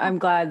 I'm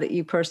glad that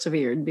you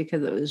persevered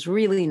because it was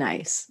really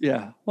nice.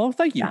 Yeah. Well,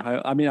 thank you.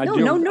 Yeah. I mean, I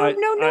do. No.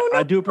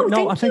 I do.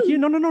 No, thank you.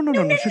 No.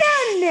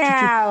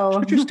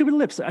 Shut your stupid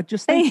lips. I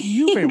just thank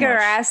you very much.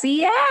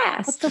 Grassy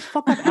ass. What the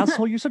fuck up,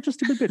 asshole? You're such a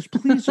stupid bitch.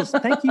 Please just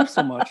thank you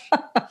so much.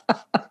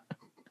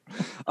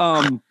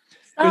 It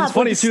was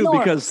funny too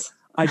because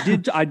I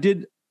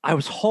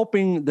was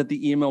hoping that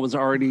the email was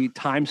already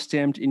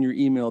timestamped in your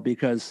email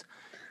because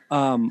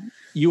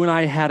you and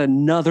I had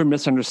another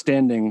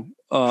misunderstanding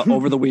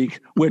over the week,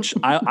 which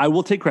I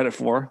will take credit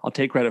for. I'll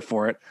take credit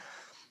for it.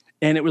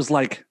 And it was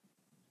like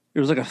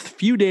a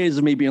few days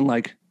of me being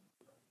like,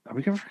 are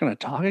we ever going to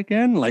talk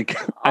again? Like,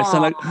 I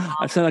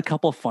sent a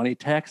couple funny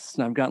texts,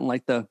 and I've gotten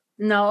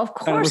no, of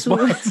course we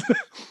would.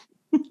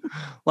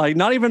 like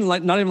not even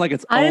like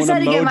it's I own just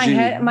had emoji. to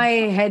get my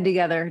head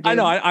together. Dude. I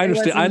know. I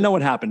understand. I know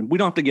what happened. We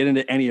don't have to get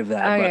into any of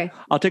that. Okay.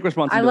 But I'll take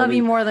responsibility. I love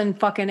you more than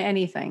fucking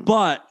anything.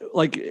 But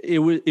it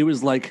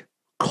was like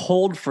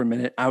cold for a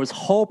minute. I was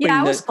hoping.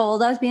 Yeah, I was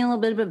cold. I was being a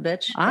little bit of a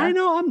bitch. I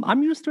know.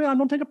 I'm used to it. I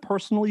don't take it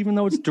personal, even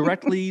though it's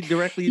directly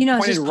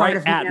pointed right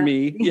at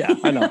me. Yeah,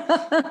 I know.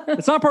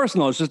 It's not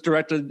personal. It's just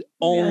directed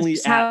only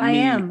at how me. I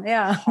am.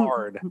 Yeah.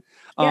 Hard.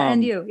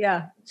 And you.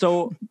 Yeah.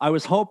 So I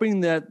was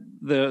hoping that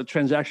the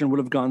transaction would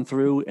have gone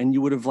through, and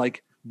you would have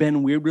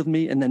been weird with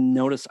me, and then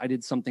notice I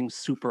did something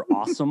super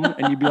awesome,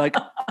 and you'd be like,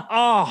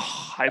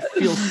 "Oh, I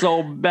feel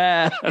so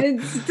bad."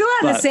 It still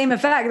had the same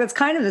effect. That's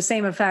kind of the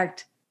same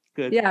effect.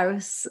 Good. Yeah,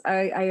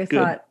 I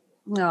thought,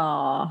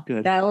 oh,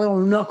 that little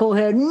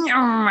knucklehead.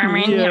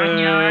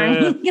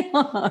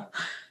 Yeah.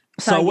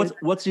 So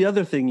what's the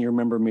other thing you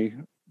remember me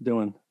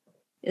doing?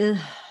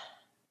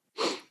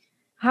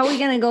 How are we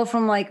going to go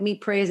from me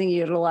praising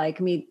you to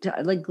me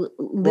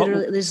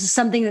literally? This is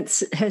something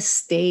that has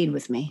stayed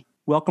with me.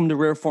 Welcome to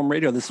Rare Form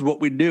Radio. This is what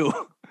we do.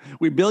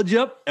 We build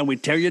you up and we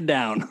tear you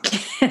down.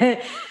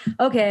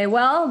 Okay,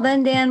 well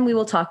then, Dan, we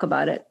will talk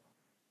about it.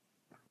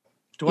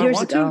 Do I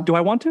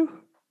want to?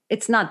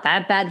 It's not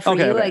that bad for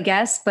you, I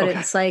guess, but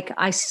it's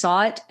I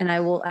saw it and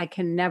I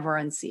can never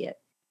unsee it.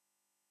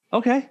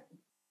 Okay.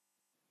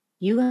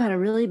 You got a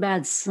really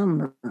bad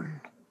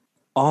sunburn.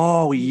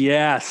 Oh,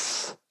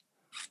 yes.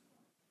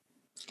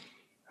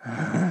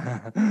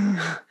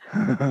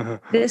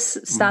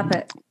 Stop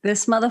it.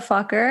 This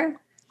motherfucker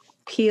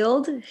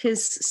peeled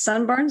his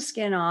sunburned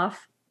skin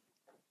off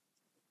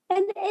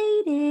and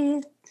ate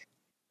it.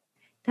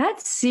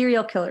 That's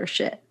serial killer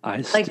shit.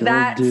 I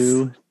still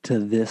do to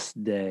this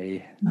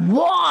day.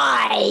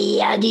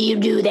 Why do you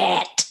do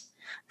that?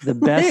 The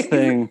best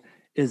thing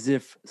is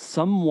if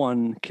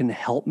someone can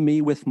help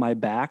me with my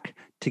back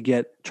to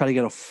try to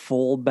get a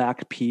full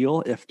back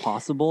peel if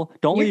possible.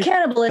 Don't leave. You're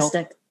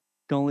cannibalistic.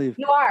 Don't leave.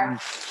 You are.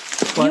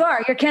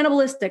 You're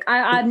cannibalistic.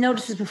 I've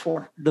noticed this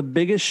before. The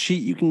biggest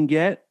sheet you can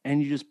get,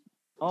 and you just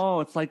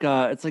it's like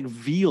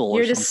veal.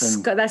 You're or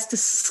something. That's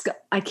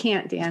disgusting. I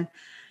can't, Dan.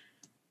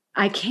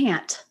 I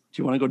can't.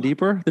 Do you want to go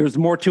deeper? There's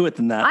more to it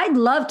than that. I'd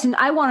love to.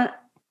 I want to.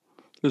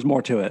 There's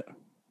more to it.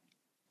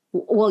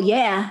 Well,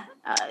 yeah.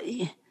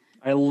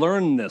 I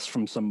learned this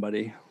from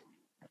somebody.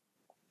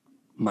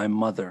 My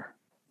mother.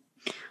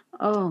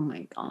 Oh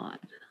my God.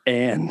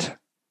 And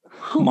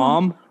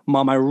mom,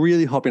 I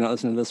really hope you're not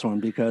listening to this one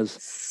because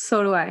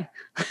so do I.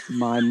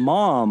 My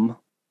mom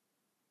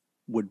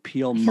would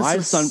peel my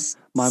son.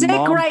 My sick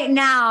mom right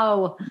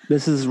now.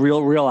 This is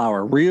real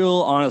hour,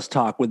 real honest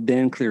talk with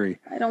Dan Cleary.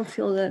 I don't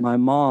feel good. My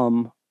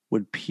mom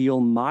would peel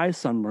my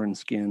sunburned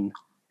skin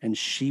and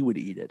she would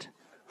eat it.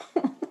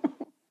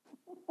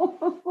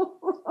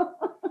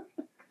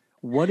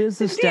 What is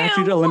the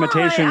statute of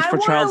limitations for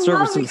child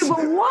services? But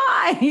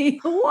why?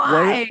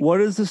 Why? What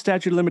is the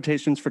statute of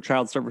limitations for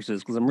child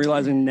services? Because I'm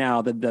realizing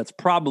now that that's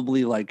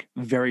probably like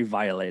very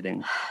violating.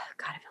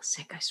 God, I feel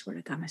sick. I swear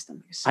to God, my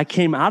stomach is sick. I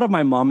came out of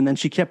my mom and then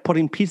she kept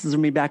putting pieces of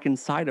me back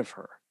inside of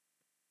her.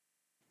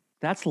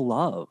 That's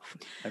love,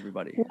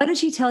 everybody. What did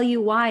she tell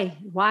you? Why?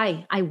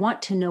 Why? I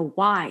want to know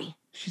why.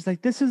 She's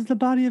like, this is the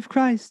body of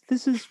Christ.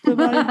 This is the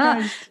body of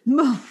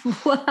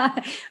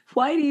Christ.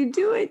 Why do you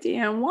do it,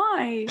 Dan?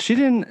 Why? She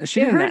didn't.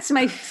 It hurts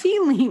my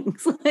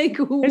feelings. Like,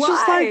 why? It's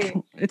just like,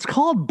 it's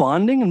called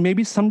bonding, and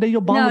maybe someday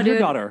you'll bond with your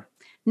daughter.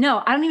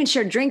 No, I don't even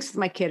share drinks with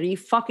my kid. Are you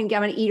fucking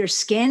going to eat her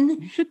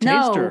skin? You should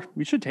taste her.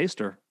 You should taste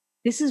her.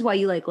 This is why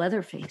you like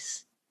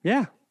Leatherface.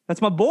 Yeah.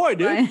 That's my boy,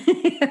 dude.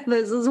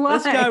 This is why.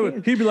 This guy,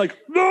 he'd be like,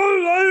 no,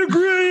 I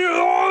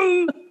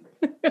agree.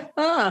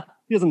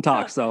 He doesn't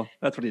talk, so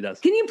that's what he does.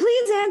 Can you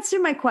please answer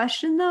my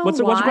question, though? What's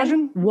your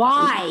question?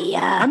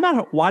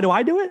 Why? Why do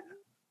I do it?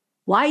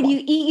 Why do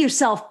you eat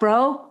yourself,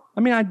 bro? I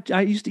mean,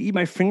 I used to eat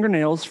my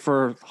fingernails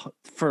for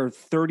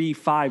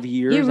 35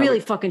 years. You're really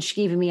fucking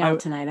skeeving me out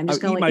tonight. I'm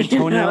just going to eat my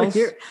toenails.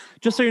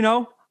 Just so you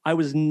know, I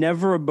was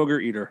never a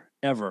booger eater,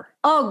 ever.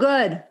 Oh,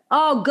 good.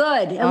 Oh,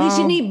 good. At least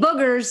you didn't eat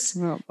boogers.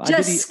 No,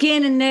 just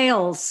skin and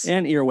nails.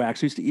 And earwax.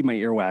 I used to eat my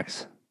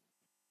earwax.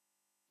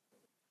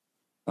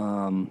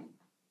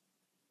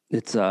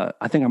 It's I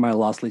think I might have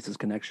lost Lisa's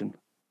connection.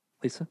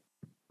 Lisa,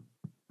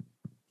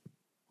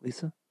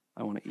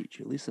 I want to eat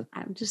you, Lisa.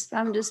 I'm just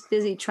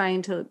busy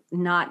trying to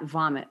not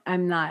vomit.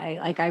 I'm not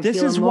I this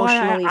feel is why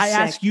emotionally I sick.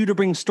 ask you to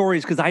bring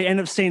stories, because I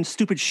end up saying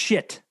stupid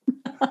shit.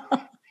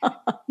 I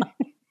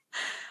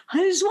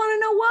just want to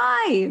know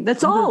why.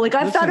 That's all. Like,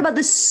 I've thought about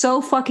this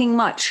so fucking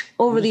much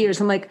over the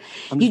years. I'm like,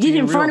 you did it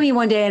in front of me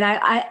one day, and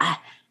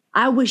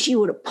I wish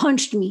you would have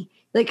punched me.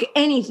 Like,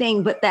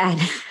 anything but that.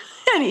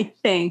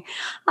 Anything.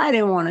 I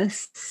didn't want to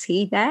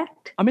see that.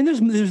 I mean,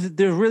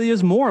 there really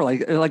is more.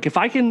 Like if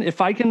I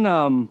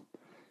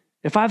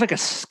have like a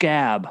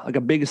scab, like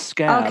a big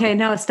scab. Okay,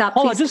 no, stop.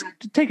 Hold on, just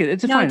take it.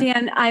 It's fine. No,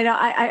 Dan,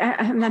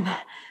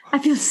 I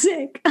feel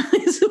sick.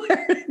 I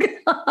swear to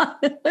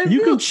God.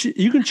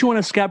 You can chew on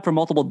a scab for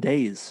multiple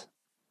days.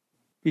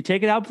 You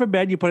take it out for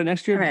bed. You put it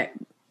next to your. All right.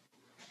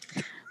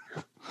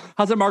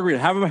 How's that margarita?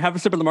 Have a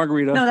sip of the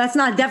margarita. No, that's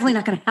definitely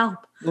not going to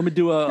help. Let me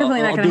do a.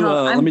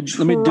 Let me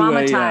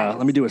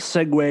do a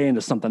segue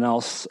into something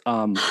else.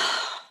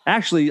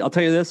 Actually, I'll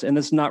tell you this, and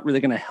it's not really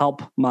going to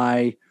help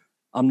my.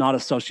 I'm not a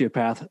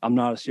sociopath. I'm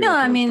not a serial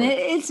killer. No,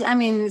 it's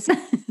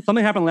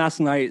something happened last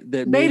night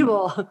that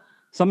debatable.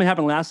 Something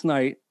happened last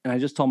night, and I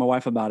just told my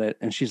wife about it,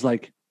 and she's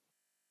like,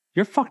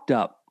 "You're fucked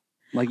up.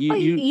 Like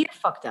you're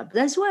fucked up.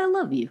 That's why I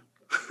love you."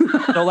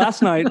 So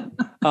last night,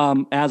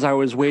 as I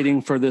was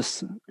waiting for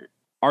this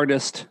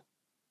artist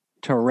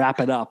to wrap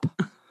it up,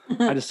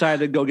 I decided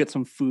to go get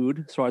some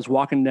food. So I was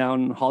walking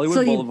down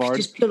Hollywood Boulevard.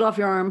 You just peeled off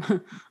your arm.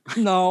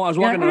 No, I was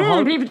walking down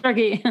Hollywood.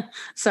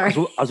 Sorry.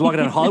 I was walking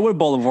down Hollywood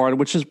Boulevard,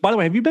 which is, by the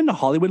way, have you been to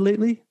Hollywood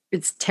lately?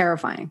 It's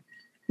terrifying.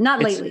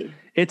 Not lately.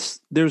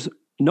 There's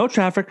no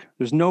traffic.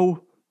 There's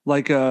no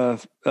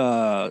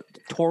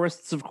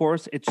tourists, of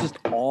course. It's just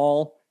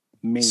all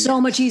maniacs. So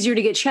much easier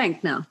to get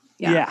shanked now.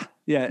 Yeah.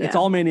 It's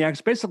all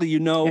maniacs. Basically,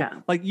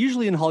 like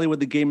usually in Hollywood,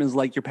 the game is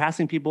like you're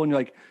passing people and you're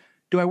like,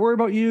 do I worry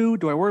about you?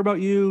 Do I worry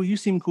about you? You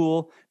seem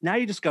cool. Now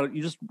you just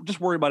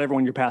worry about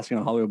everyone you're passing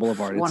on Hollywood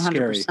Boulevard. It's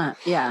 100%, scary.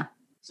 Yeah.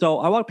 So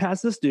I walk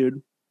past this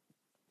dude,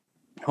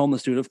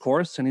 homeless dude, of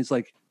course, and he's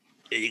like,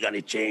 "Hey, you got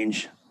any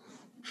change?"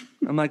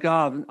 I'm like,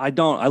 "Oh, I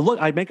don't."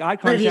 I make eye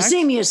contact. But if you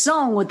sing me a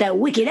song with that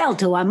wicked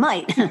alto, I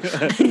might.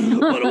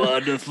 What a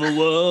wonderful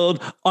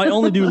world. I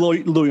only do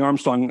Louis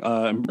Armstrong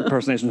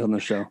impersonations on the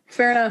show.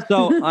 Fair enough.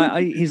 So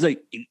he's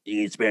like, "You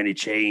can spare any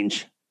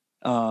change?"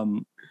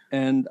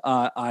 And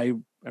I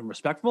am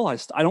respectful. I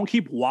don't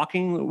keep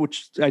walking,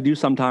 which I do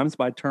sometimes.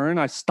 But I turn,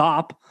 I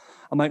stop.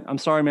 I'm like, "I'm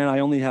sorry, man. I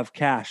only have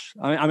cash.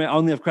 I mean, I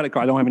only have credit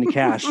card. I don't have any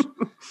cash.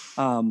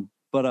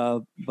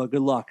 But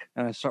good luck."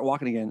 And I start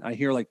walking again. I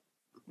hear like,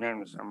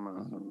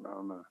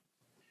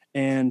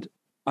 and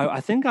I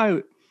think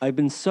I've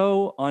been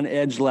so on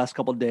edge the last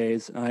couple of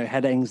days. I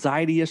had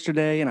anxiety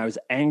yesterday, and I was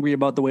angry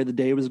about the way the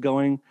day was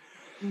going.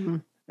 Mm-hmm.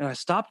 And I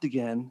stopped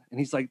again, and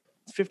he's like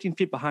 15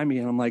 feet behind me,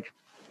 and I'm like,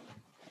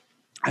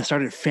 I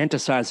started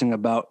fantasizing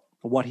about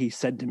what he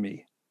said to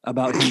me,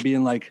 about him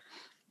being like,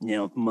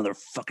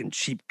 motherfucking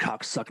cheap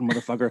cocksucking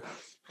motherfucker.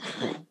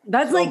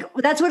 That's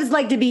what it's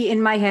like to be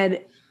in my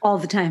head all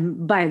the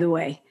time, by the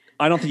way.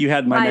 I don't think you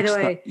had my next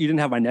thought. You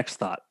didn't have my next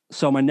thought.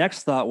 So my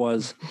next thought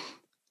was,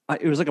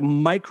 it was like a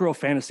micro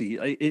fantasy.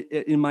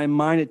 In my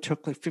mind, it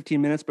took like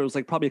 15 minutes, but it was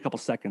like probably a couple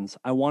seconds.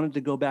 I wanted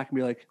to go back and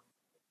be like,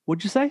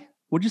 "What'd you say?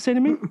 What'd you say to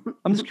me?"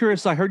 I'm just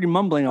curious. I heard you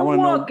mumbling. I want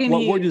to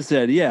know what you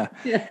said. Yeah.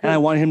 And I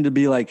wanted him to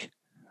be like,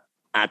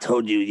 "I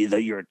told you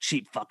that you're a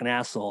cheap fucking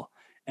asshole."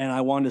 And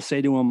I wanted to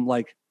say to him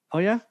like, "Oh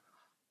yeah?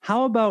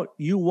 How about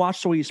you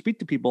watch the way you speak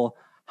to people?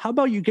 How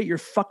about you get your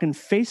fucking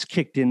face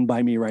kicked in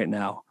by me right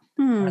now?"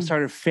 I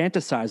started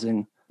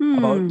fantasizing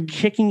about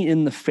kicking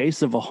in the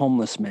face of a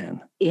homeless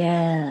man.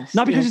 Yes.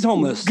 Not because he's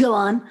homeless. Go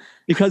on.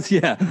 Because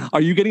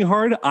are you getting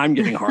hard? I'm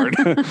getting hard.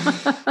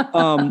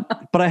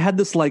 But I had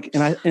this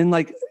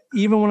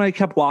even when I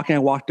kept walking, I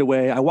walked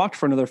away. I walked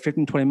for another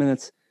 15, 20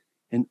 minutes,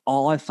 and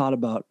all I thought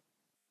about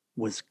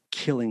was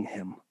killing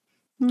him.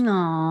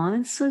 No,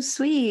 that's so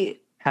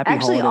sweet. Happy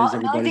holidays,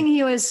 everybody. The only thing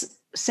he was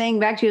saying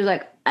back to you was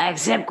like, I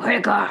accept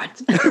credit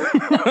cards.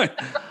 I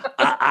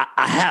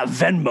have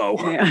Venmo.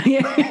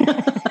 Yeah.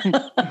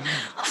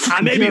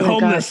 I may be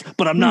homeless,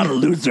 but I'm not a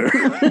loser.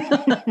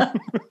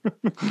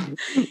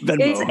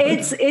 Venmo.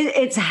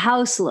 It's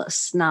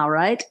houseless now,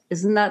 right?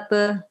 Isn't that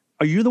the...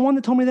 Are you the one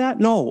that told me that?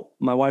 No,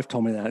 my wife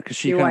told me that because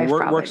she kind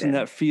of works in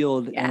that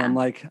field. Yeah. And I'm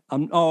like,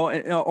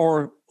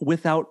 or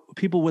without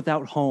people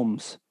without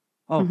homes.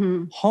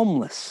 Oh,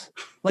 homeless.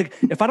 Like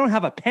if I don't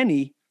have a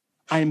penny,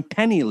 I'm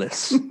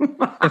penniless.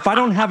 If I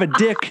don't have a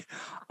dick,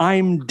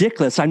 I'm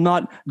dickless. I'm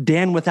not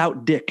Dan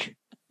without dick.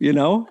 You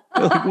know,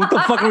 like, what the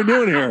fuck are we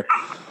doing here?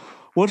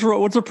 What's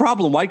the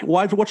problem?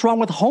 What's wrong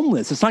with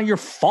homeless? It's not your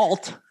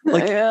fault.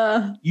 Like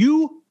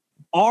you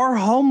are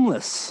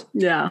homeless.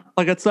 Yeah.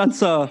 Like that's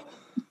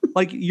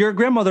like your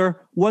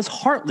grandmother was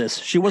heartless.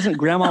 She wasn't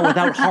grandma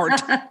without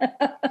heart.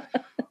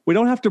 We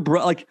don't have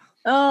to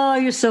oh,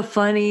 you're so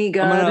funny.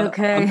 God,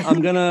 okay.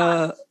 I'm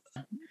gonna.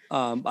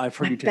 I've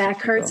heard my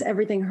back hurts.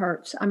 Everything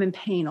hurts. I'm in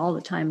pain all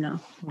the time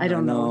now. I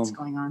don't know what's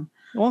going on.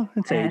 Well,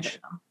 it's age.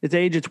 It's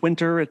age. It's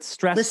winter. It's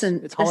stress.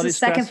 Listen, it's holiday this is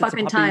the second stress,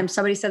 fucking time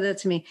somebody said that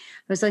to me. I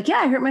was like, yeah,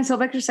 I hurt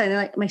myself exercising.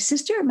 They're like, my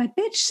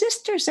bitch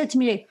sister said to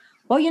me,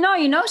 well, you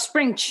know,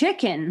 spring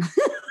chicken.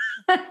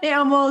 They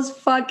almost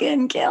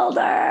fucking killed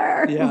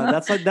her. Yeah,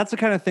 that's the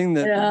kind of thing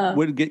that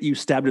would get you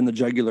stabbed in the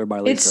jugular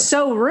by Lisa. It's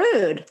so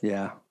rude.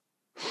 Yeah.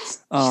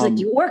 She's like,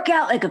 you work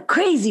out like a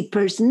crazy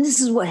person. This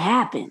is what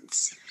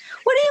happens.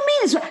 What do you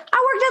mean? I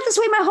worked out this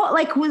way my whole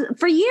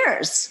for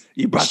years.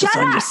 You brought this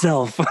on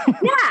yourself.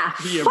 Yeah,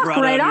 you fuck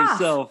brought right on off.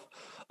 yourself.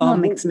 That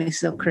makes me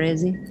so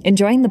crazy.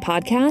 Enjoying the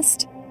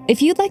podcast?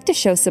 If you'd like to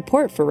show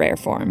support for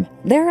Rareform,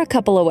 there are a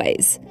couple of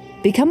ways.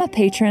 Become a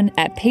patron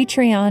at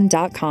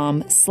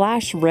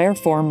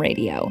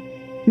patreon.com/rareformradio.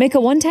 Make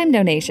a one-time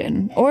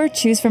donation or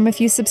choose from a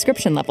few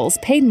subscription levels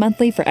paid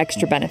monthly for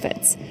extra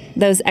benefits.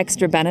 Those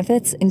extra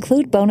benefits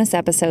include bonus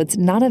episodes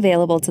not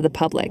available to the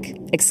public,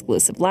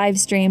 exclusive live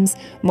streams,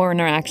 more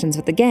interactions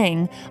with the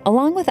gang,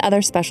 along with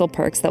other special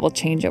perks that will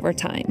change over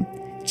time.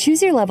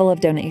 Choose your level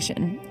of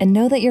donation and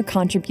know that your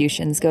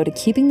contributions go to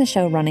keeping the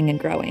show running and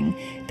growing,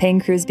 paying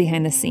crews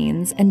behind the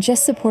scenes, and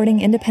just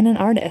supporting independent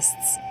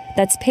artists.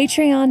 That's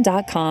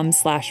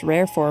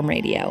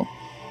patreon.com/rareformradio.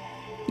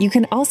 You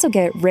can also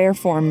get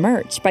Rareform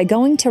merch by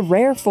going to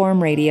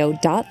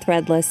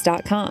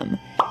rareformradio.threadless.com.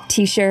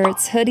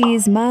 T-shirts,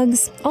 hoodies,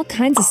 mugs, all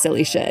kinds of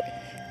silly shit.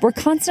 We're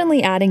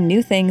constantly adding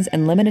new things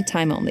and limited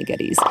time only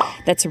goodies.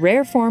 That's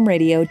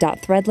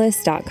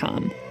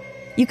rareformradio.threadless.com.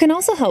 You can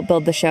also help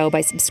build the show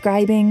by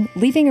subscribing,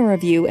 leaving a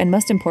review, and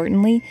most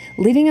importantly,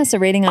 leaving us a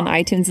rating on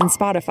iTunes and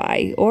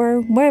Spotify,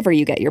 or wherever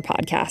you get your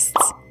podcasts.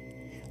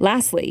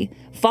 Lastly,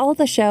 follow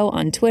the show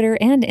on Twitter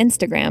and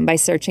Instagram by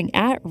searching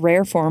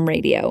 @Rareform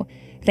Radio.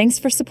 Thanks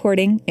for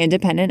supporting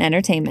independent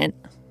entertainment.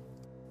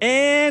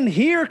 And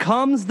here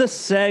comes the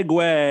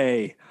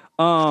segue.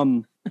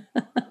 I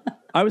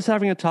was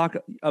having a talk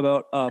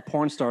about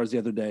porn stars the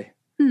other day,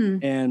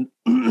 and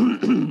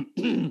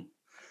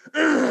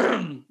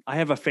I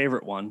have a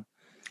favorite one.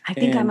 I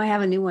think I might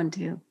have a new one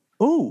too.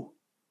 Ooh,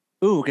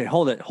 okay,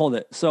 hold it.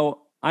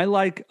 So I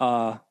like,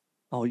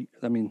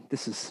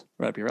 this is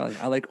right up your alley.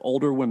 I like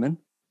older women.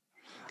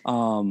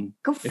 Go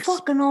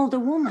fuck an older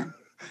woman.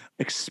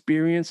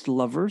 Experienced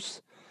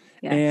lovers.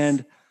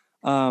 Yes.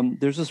 And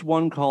there's this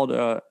one called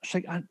I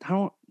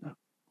don't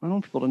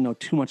want people to know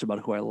too much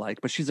about who I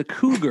like, but she's a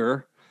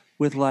cougar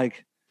with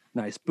like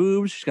nice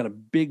boobs. She's got a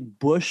big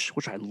bush,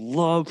 which I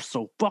love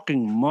so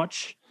fucking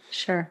much.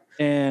 Sure.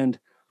 And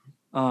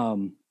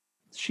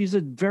she's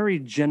a very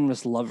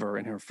generous lover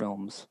in her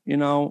films. You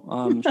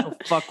know, she'll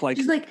fuck like.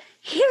 She's like,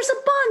 here's a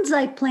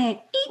bonsai plant.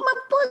 Eat my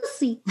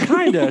pussy.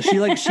 Kinda. She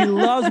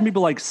loves when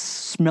people like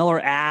smell her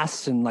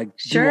ass and like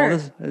do all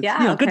this.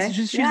 Yeah. Good. Okay.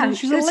 She's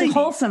a lady.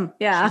 Wholesome.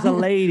 Yeah. She's a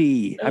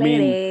lady. I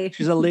mean,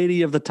 she's a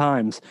lady of the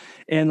times.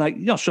 And like,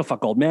 she'll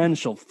fuck old men.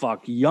 She'll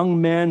fuck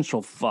young men.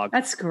 She'll fuck.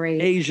 That's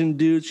great. Asian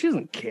dudes. She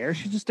doesn't care.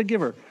 She's just a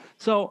giver.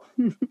 So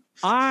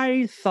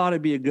I thought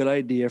it'd be a good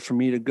idea for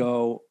me to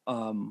go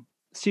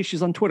see if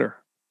she's on Twitter.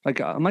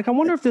 Like, I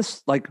wonder if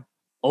this like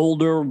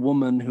older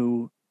woman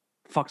who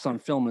fucks on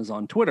film is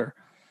on Twitter.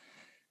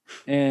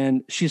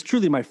 And she's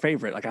truly my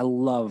favorite. Like, I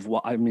love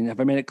have I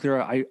made it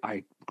clear?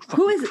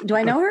 Who is it? Do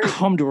I know her?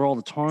 Come to her all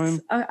the time.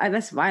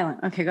 That's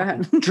violent. Okay, go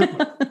ahead.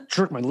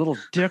 jerk my little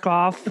dick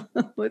off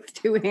with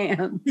two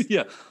hands.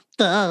 Yeah.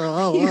 You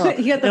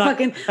got the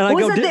fucking. What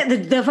was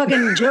that? The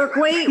fucking jerk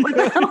weight. What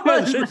the hell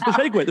was that? The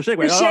shake weight. The shake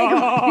weight.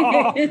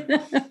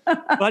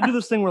 But I do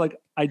this thing where like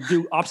I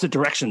do opposite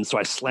directions, so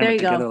I slam it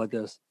together like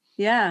this.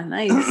 Yeah,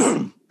 nice.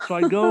 So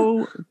I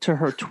go to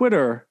her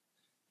Twitter,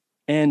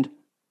 and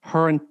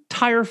her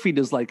entire feed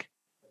is like,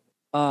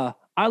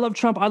 I love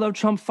Trump.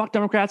 Fuck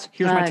Democrats.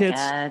 Here's my tits.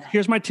 God.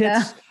 Here's my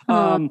tits.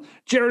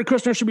 Jared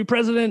Kushner should be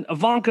president.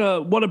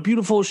 Ivanka, what a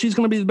beautiful, she's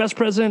going to be the best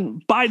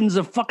president. Biden's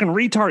a fucking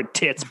retard.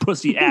 Tits,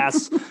 pussy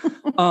ass.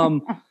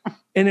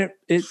 And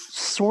it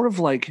sort of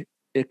like,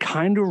 it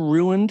kind of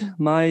ruined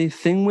my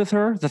thing with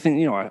her. The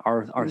thing,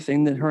 our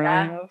thing that her and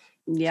I have.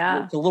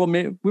 Yeah. It's a little,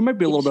 we might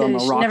be a little bit on the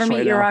rocks never meet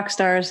right your now. rock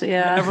stars.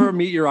 Yeah. Never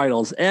meet your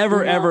idols.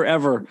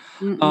 Ever.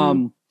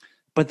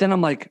 But then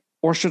I'm like,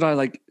 or should I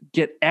like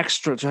get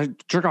extra? Should I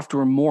jerk off to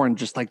her more and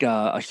just like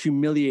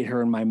humiliate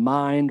her in my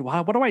mind?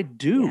 What do I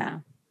do? Yeah.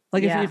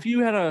 Like if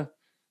you had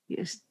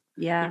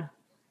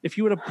if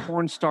you had a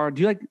porn star,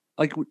 do you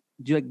like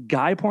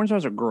guy porn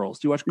stars or girls?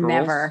 Do you watch girls?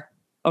 Never.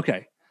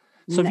 Okay.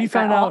 So if you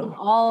found out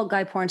all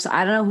guy porn stars,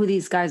 I don't know who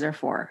these guys are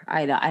for.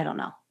 I don't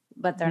know,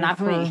 but they're not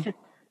for me.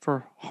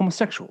 For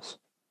homosexuals.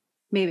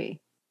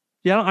 Maybe.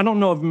 Yeah, I don't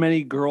know of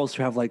many girls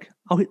who have like,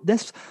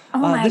 this. Oh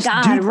my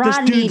God, dude,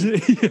 Rodney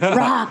this dude,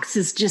 Rocks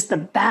is just the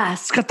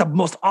best. It's got the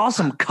most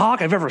awesome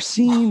cock I've ever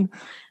seen.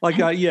 Like,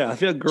 I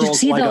feel like girls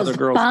see like those other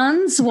girls.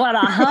 buns? What a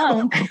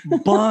hunk.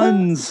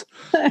 Buns.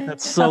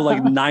 That's so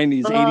like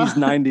 90s, 80s,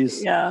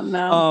 90s. Yeah,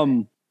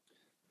 no.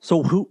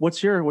 So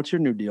what's your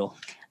new deal?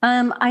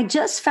 I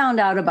just found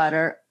out about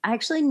her. I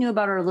actually knew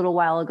about her a little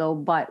while ago,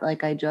 but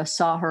like I just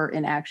saw her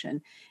in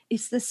action.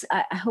 It's this,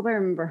 I hope I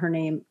remember her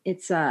name.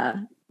 It's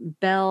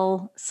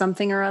Belle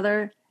something or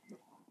other.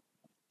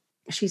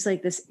 She's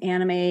like this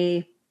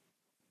anime.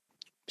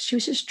 She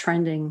was just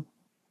trending.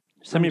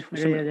 Tell me her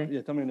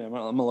name. I'm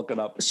gonna look it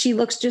up. She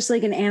looks just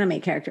like an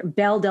anime character.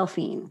 Belle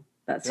Delphine.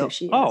 That's who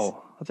she is.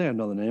 Oh, I think I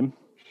know the name.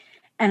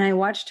 And I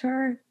watched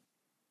her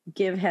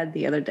give head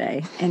the other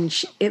day,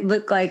 and it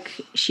looked like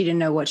she didn't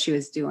know what she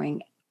was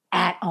doing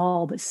at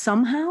all, but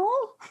somehow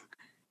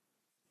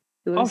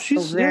it was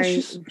she's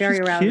very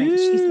arousing.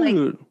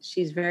 Cute.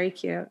 She's very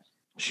cute.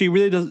 She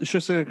really does. It's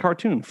just like a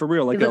cartoon for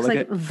real. Like it looks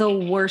like the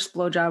worst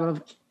blowjob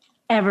I've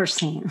ever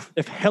seen.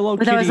 If Hello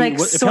Kitty was a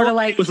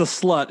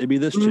slut, it'd be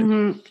this chick.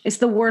 Mm-hmm. It's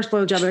the worst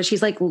blowjob.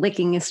 She's like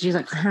licking. She's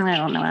like, I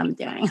don't know what I'm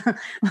doing.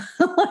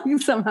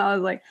 Like, somehow I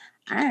was like,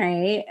 all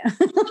right.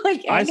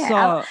 Like, okay,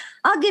 I'll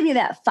give you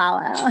that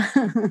follow.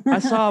 I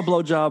saw a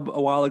blowjob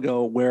a while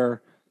ago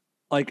where,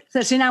 like,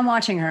 so now I'm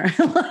watching her.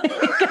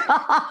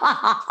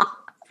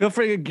 Feel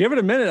free to give it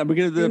a minute. I'm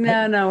beginning to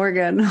no, we're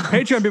good.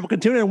 Patreon people can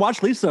tune in and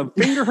watch Lisa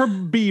finger her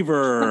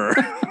beaver.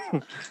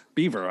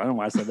 Beaver. I don't know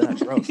why I said that.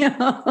 Gross.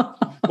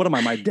 What am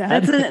I, my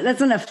dad?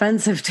 That's an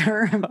offensive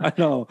term. I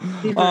know.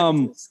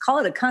 Call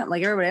it a cunt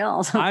like everybody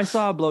else. I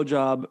saw a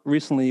blowjob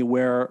recently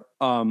where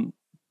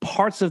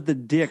parts of the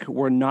dick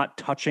were not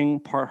touching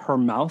her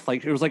mouth.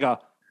 Like it was like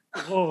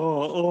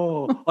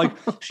like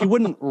she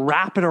wouldn't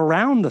wrap it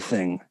around the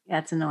thing.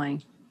 That's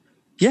annoying.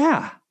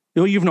 Yeah.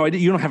 You have no idea.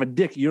 You don't have a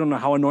dick. You don't know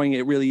how annoying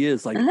it really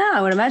is. Like, no,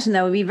 I would imagine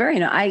that would be very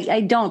annoying.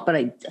 I don't, but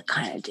I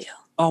kind of do.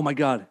 Oh my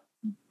God.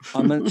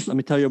 Let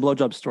me tell you a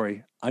blowjob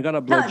story. I got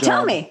a blowjob. No,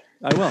 tell me.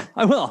 I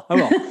will.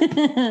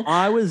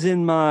 I was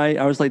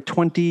like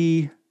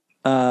 22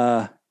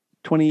 or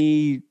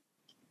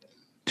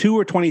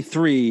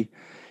 23.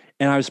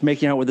 And I was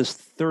making out with this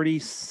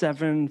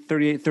 37,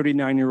 38,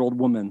 39-year-old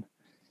woman.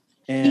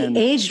 And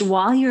he aged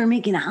while you were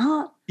making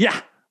out? Yeah.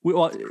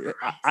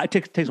 It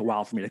takes a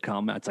while for me to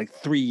come. It's like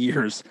 3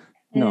 years.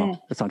 No,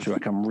 that's not true. I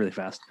come really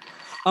fast.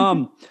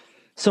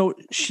 So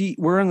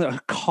we're in the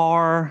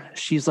car.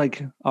 She's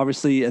like,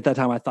 obviously at that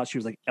time, I thought she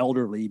was like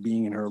elderly,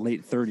 being in her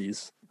late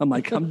 30s. I'm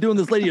like, I'm doing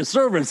this lady a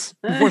service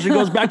before she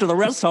goes back to the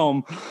rest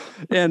home.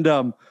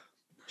 And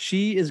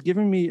she is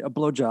giving me a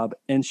blowjob,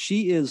 and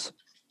she is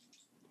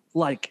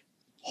like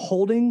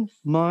holding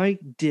my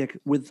dick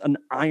with an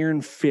iron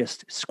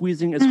fist,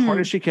 squeezing as hard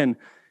as she can.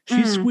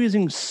 She's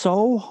squeezing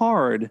so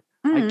hard,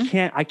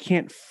 I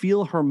can't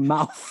feel her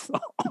mouth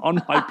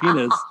on my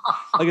penis.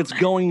 Like it's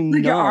going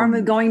numb. Your arm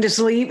is going to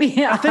sleep.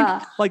 Yeah. I think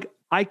like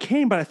I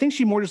came, but I think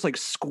she more just like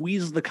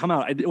squeezed the cum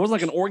out. It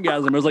wasn't like an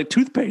orgasm. It was like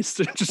toothpaste.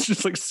 It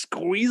just like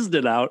squeezed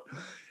it out.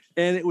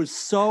 And it was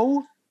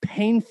so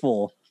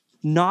painful,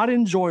 not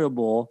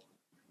enjoyable.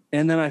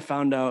 And then I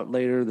found out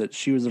later that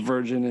she was a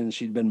virgin and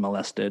she'd been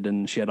molested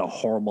and she had a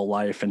horrible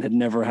life and had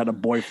never had a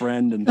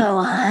boyfriend. And go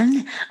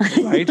on.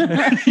 Right?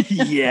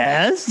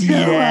 Yes.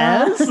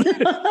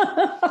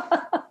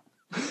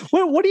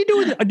 What do you do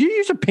with it? Do you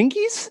use your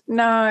pinkies?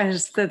 No,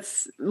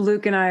 that's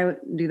Luke and I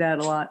do that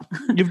a lot.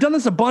 You've done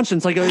this a bunch,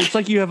 and it's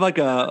like you have like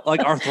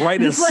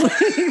arthritis.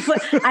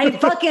 I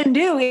fucking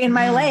do in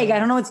my leg. I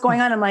don't know what's going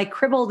on. I'm like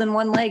crippled in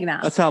one leg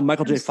now. That's how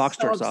Michael J. Fox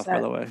jerks off,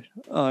 by the way.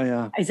 Oh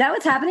yeah. Is that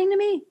what's happening to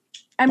me?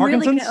 I'm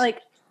Parkinson's? really like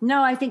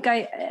no. I think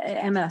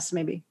MS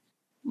maybe.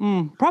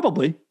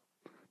 Probably.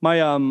 My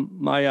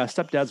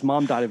stepdad's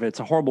mom died of it. It's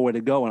a horrible way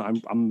to go,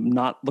 and I'm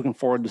not looking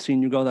forward to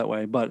seeing you go that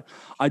way. But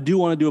I do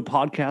want to do a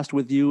podcast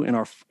with you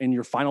in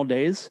your final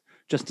days,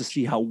 just to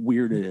see how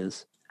weird it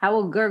is. I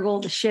will gurgle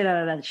the shit out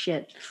of that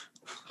shit.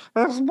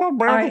 That's my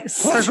bad.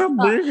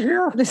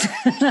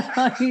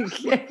 You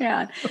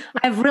can't.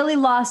 I've really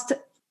lost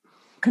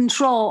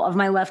control of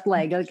my left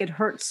leg. Like it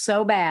hurts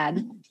so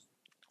bad.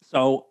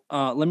 So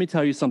let me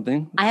tell you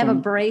something. I have a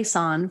brace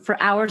on for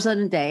hours on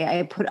a day.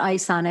 I put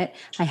ice on it.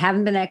 I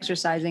haven't been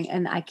exercising,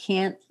 and I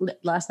can't.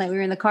 Last night we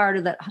were in the car.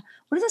 What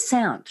does that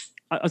sound?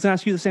 I was going to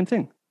ask you the same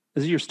thing.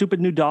 Is it your stupid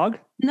new dog?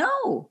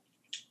 No.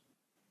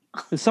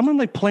 Is someone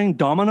like playing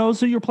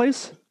dominoes at your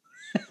place?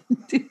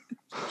 Dude,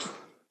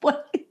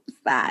 what is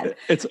that?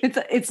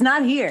 It's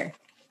not here.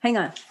 Hang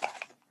on.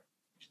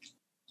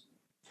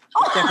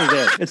 It's definitely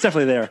there. It's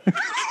definitely there.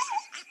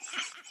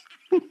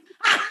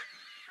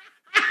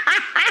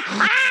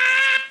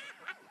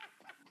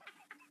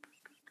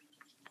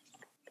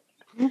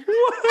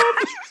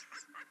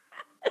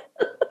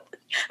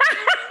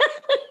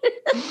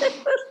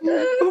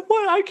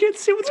 What? I can't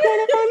see what's going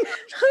on.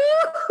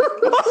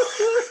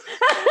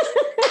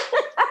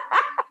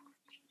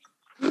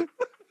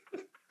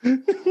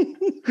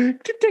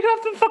 Take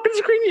off the fucking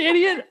screen, you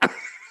idiot.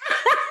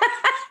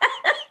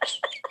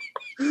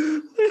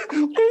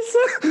 Lisa,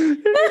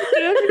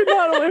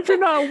 if you're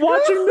not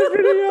watching the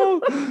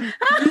video,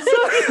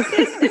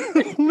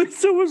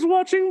 Lisa was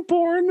watching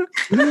porn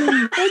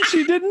and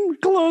she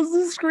didn't close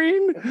the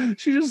screen.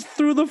 She just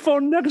threw the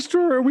phone next to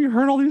her and we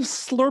heard all these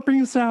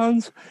slurping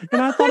sounds. And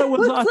I thought it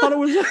was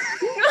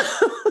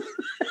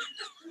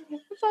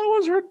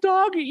her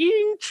dog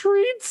eating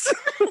treats.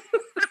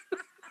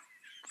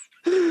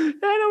 And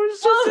it was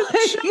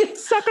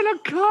just sucking a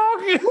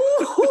cock.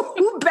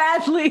 Ooh,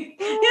 badly.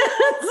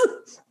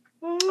 Yes.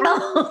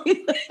 Oh,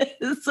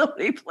 yes.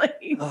 Somebody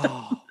playing.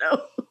 Oh.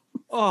 No.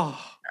 Oh.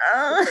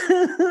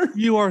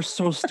 You are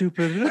so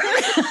stupid.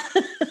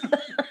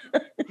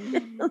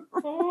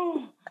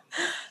 Oh.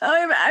 I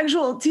have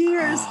actual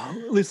tears.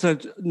 Lisa,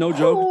 no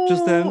joke.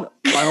 Just then,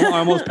 I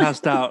almost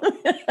passed out.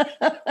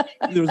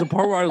 There was a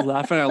part where I was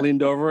laughing. I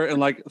leaned over and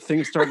like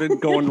things started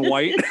going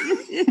white.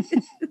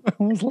 I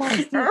was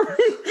lost.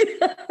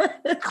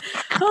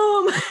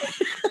 Oh my.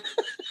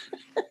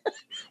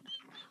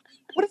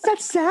 What is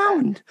that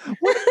sound?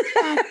 What is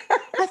that?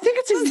 I think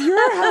it's in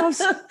your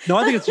house. No,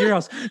 I think it's your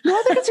house. No,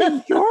 I think it's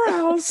in your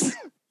house.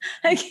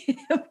 I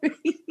can't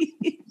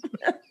breathe.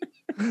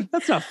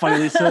 That's not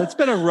funny, Lisa. It's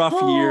been a rough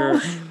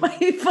year. My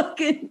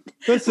fucking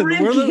Listen,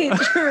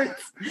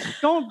 hurts.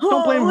 Don't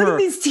blame her. Look at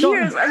these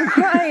tears. I'm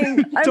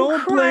crying.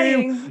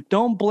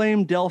 Don't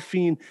blame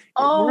Delphine.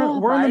 Oh,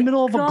 we're in the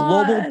middle of a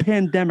global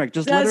pandemic.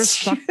 Just let her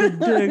suck the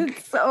dick.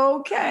 It's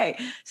okay.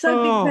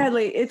 Something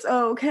badly. It's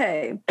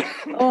okay.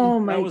 Oh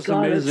my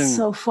God, amazing. It's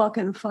so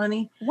fucking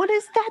funny. What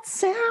is that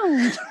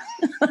sound?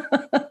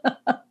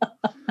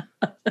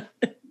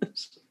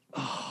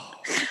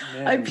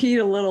 I peed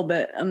a little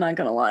bit. I'm not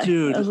gonna lie,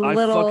 dude. You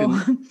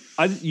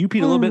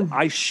peed a little bit.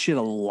 I shit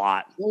a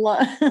lot. Full.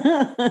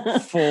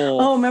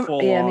 Oh, remember?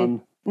 Full yeah,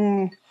 on.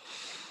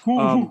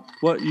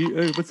 What?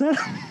 What's that?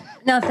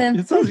 Nothing.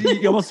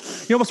 You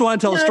almost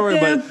want to tell a story,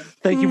 but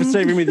thank you for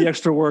saving me the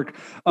extra work.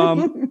 Oh,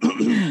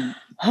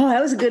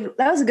 that was a good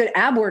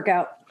ab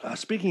workout.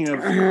 Speaking of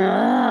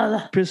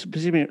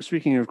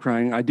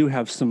crying, I do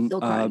have some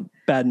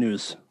bad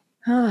news.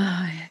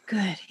 Oh,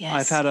 good. Yes.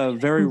 I've had a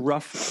very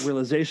rough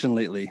realization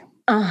lately.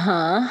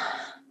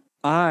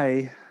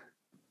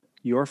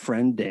 Your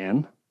friend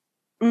Dan,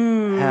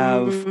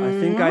 I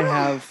think I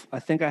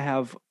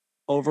have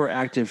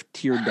overactive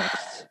tear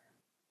ducts.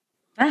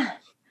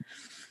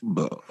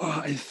 But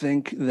I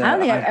think that I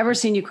don't think I've ever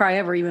seen you cry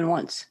ever, even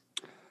once.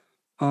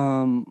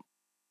 I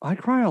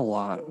cry a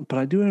lot, but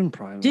I do it in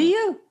private. Do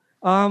you?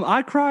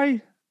 I cry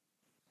a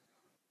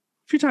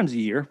few times a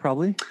year,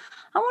 probably.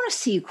 I want to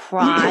see you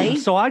cry.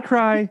 So I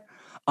cry.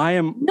 I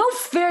am no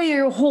fear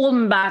you're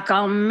holding back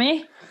on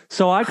me.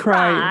 So I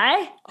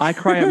cry. I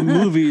cry at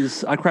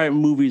movies. I cry at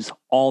movies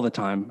all the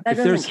time. That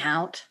doesn't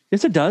count.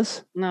 Yes, it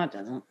does. No, it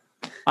doesn't.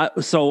 I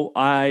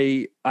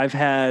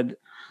had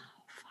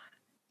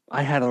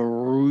a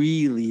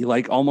really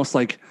almost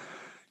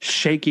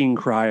shaking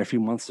cry a few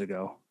months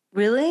ago.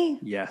 Really?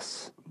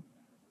 Yes.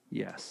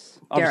 Dare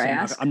I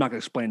ask? I'm not going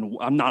to explain.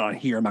 I'm not on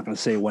here. I'm not going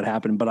to say what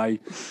happened, but I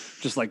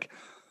just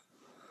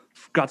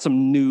got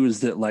some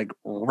news that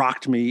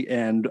rocked me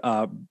and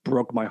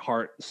broke my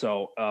heart.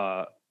 So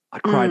I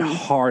cried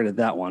hard at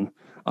that one.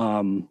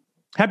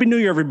 Happy New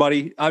Year,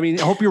 everybody. I mean,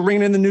 I hope you're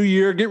ringing in the new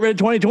year. Get ready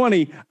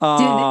 2020. Dude,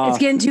 it's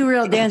getting too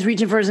real. Dan's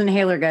reaching for his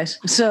inhaler, guys.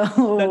 So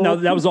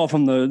that was all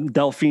from the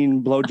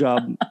Delphine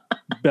blowjob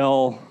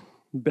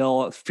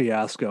Bell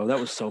fiasco. That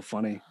was so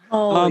funny.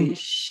 Holy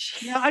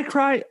shit. Yeah, I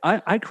cry.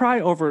 I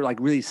cry over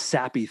really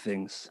sappy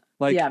things.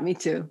 Yeah, me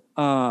too.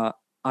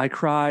 I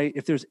cry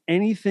if there's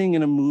anything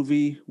in a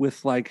movie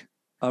with a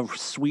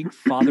sweet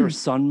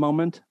father-son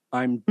moment.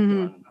 I'm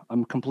done.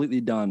 I'm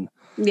completely done.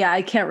 Yeah,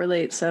 I can't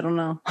relate, so I don't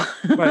know.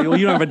 Right, well,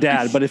 you don't have a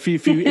dad, but if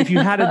you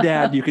had a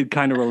dad, you could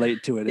kind of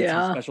relate to it. It's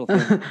a special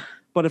thing.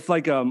 But if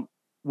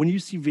when you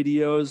see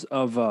videos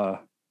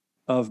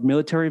of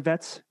military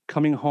vets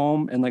coming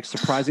home and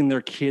surprising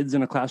their kids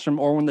in a classroom,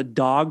 or when the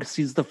dog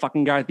sees the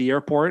fucking guy at the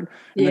airport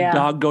and the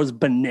dog goes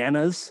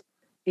bananas,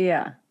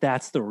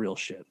 that's the real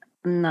shit.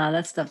 No,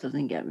 that stuff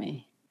doesn't get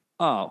me.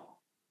 Oh,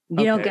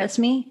 you know what gets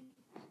me?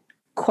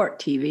 Court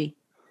TV.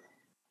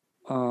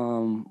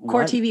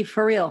 Court TV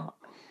for real.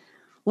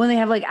 when they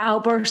have like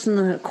outbursts in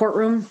the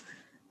courtroom.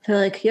 They're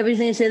like, you have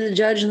anything to say to the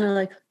judge? And they're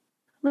like,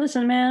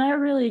 listen, man, I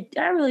really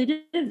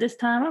did it this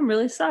time. I'm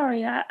really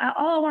sorry. All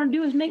I want to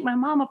do is make my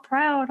mama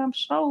proud. I'm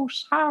so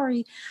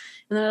sorry.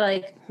 And they're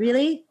like,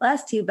 really? Well,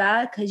 that's too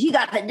bad because you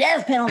got the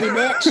death penalty,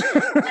 bitch.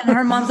 And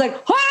her mom's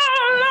like,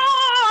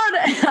 oh,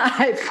 Lord. And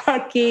I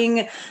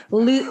fucking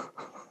the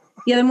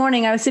other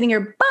morning, I was sitting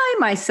here by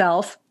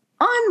myself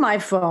on my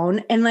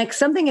phone, and like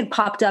something had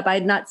popped up. I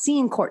had not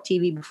seen court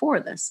TV before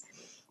this.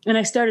 And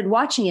I started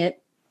watching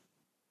it,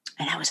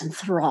 and I was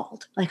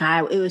enthralled. Like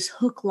it was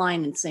hook,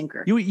 line, and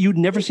sinker. You'd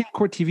never seen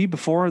court TV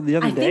before the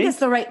other day? I think it's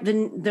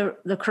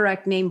the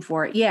correct name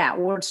for it. Yeah,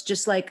 or it's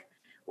just like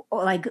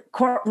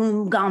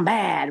courtroom gone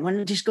bad, when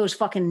it just goes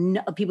fucking,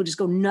 people just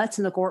go nuts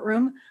in the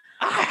courtroom.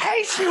 I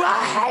hate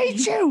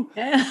you.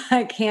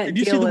 I can't. Did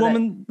you see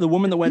the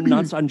woman that went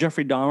nuts on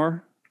Jeffrey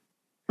Dahmer?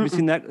 Have you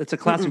seen that? It's a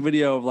classic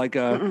video of like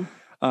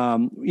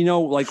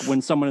like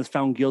when someone is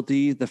found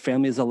guilty, the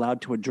family is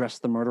allowed to address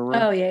the murderer.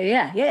 Oh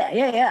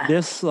yeah.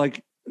 This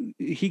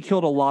he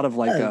killed a lot of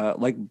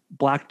like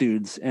black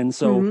dudes, and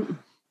so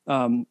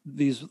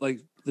this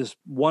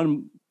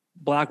one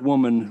black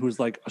woman who's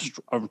like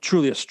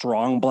truly a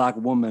strong black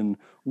woman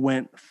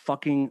went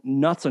fucking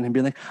nuts on him,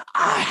 being like,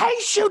 I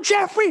hate you,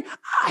 Jeffrey.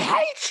 I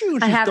hate you.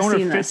 She's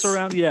throwing her fists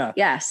around. Yeah.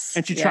 Yes.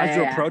 And she tries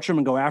to approach him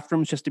and go after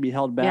him just to be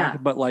held back. Yeah.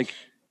 But like,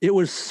 it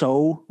was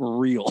so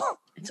real.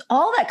 It's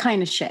all that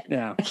kind of shit.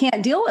 Yeah. I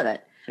can't deal with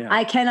it. Yeah.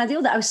 I cannot deal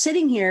with it. I was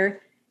sitting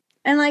here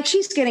and like,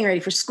 she's getting ready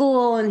for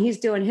school and he's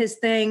doing his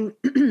thing.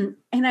 And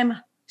I'm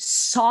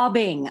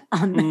sobbing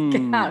on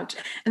the couch.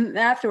 And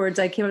afterwards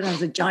I came up and I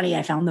was like, Johnny,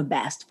 I found the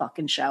best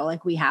fucking show.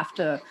 Like he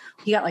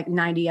got like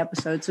 90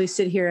 episodes. So we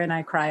sit here and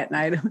I cry at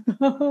night.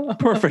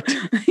 Perfect.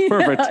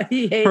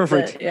 He hates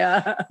it.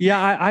 Yeah.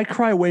 Yeah. I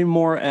cry way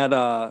more at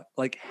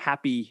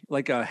happy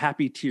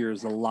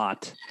tears a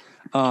lot.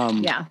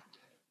 Yeah.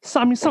 So,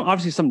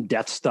 obviously some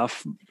death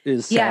stuff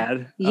is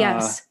sad.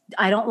 Yes.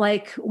 I don't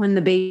like when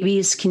the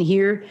babies can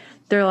hear,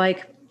 they're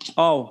like,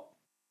 come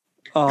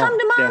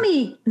to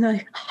mommy. Yeah. And they're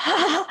like,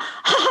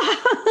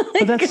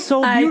 but that's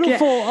so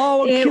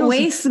beautiful. It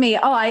wastes me.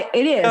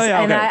 It is.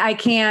 And I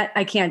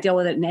can't deal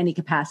with it in any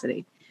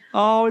capacity.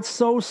 Oh, it's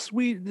so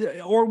sweet.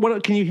 Or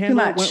what can you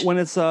handle it when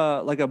it's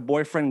like a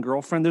boyfriend,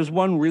 girlfriend? There's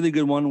one really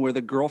good one where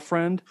the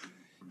girlfriend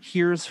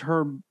hears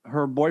her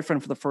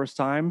boyfriend for the first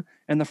time,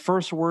 and the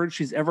first word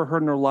she's ever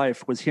heard in her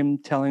life was him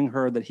telling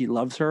her that he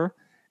loves her.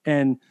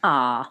 And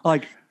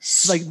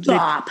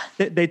stop.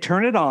 They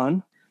turn it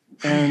on,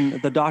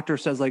 and the doctor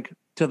says like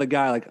to the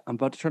guy, like, I'm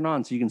about to turn it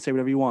on so you can say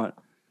whatever you want.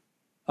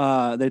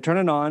 They turn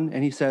it on,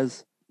 and he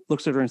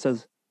looks at her and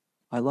says,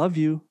 I love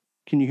you.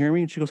 Can you hear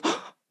me? And she goes,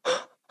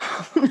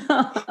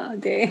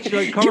 she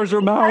like covers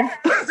her mouth.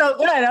 So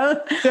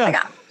good.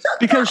 Yeah.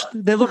 Because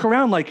they look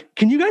around like,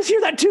 can you guys hear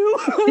that too?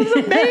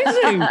 It's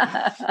amazing.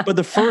 But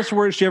the first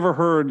word she ever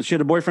heard, she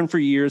had a boyfriend for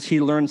years.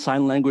 He learned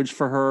sign language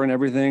for her and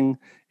everything.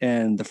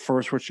 And the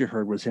first word she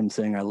heard was him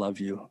saying, I love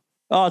you.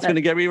 Oh, it's going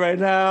to get me right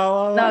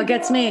now. No, it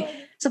gets me.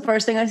 It's the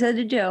first thing I said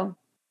to Joe.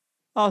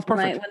 Oh, it's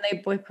perfect. When they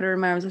put her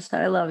in my arms, I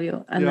said, I love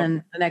you. And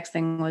then the next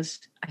thing was,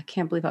 I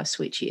can't believe how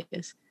sweet she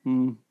is.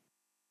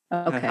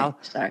 Okay,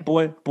 sorry.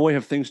 Boy,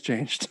 have things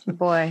changed.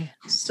 Boy,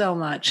 so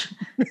much.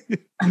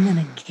 I'm going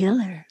to kill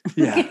her.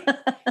 Yeah.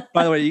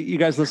 By the way, you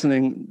guys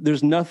listening,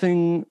 there's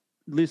nothing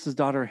Lisa's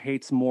daughter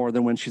hates more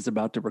than when she's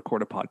about to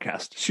record a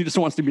podcast. She just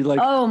wants to be like,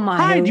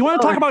 hi, do you want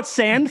to talk about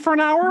sand for an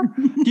hour?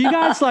 Do you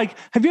guys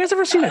have you guys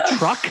ever seen a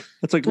truck?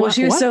 It's like, well,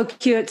 she was so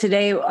cute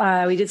today.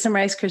 We did some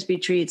Rice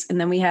Krispie treats, and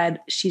then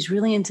she's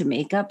really into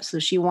makeup. So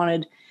she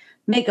wanted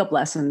makeup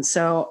lessons.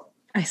 So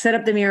I set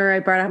up the mirror, I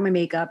brought out my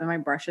makeup and my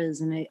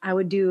brushes, and I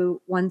would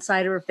do one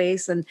side of her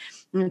face and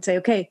I'd say,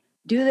 okay,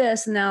 do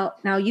this. And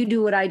now you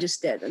do what I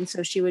just did. And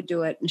so she would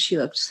do it, and she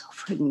looked so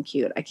freaking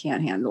cute. I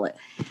can't handle it.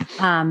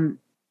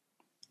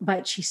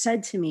 But she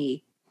said to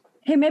me,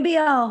 hey, maybe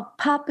I'll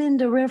pop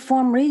into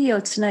Rareform Radio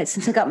tonight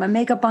since I got my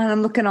makeup on.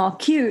 I'm looking all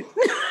cute.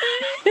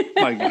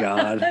 My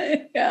God.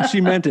 Yeah.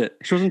 She meant it.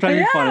 She wasn't trying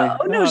to be funny.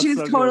 Oh, no, she's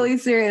so totally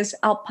serious.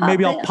 I'll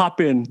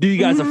pop in. Do you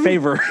guys a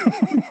favor.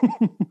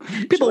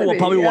 People will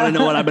probably want to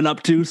know what I've been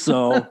up to.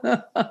 So,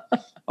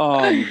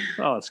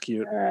 it's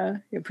cute.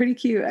 You're pretty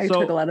cute. I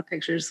took a lot of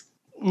pictures.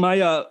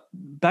 My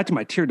back to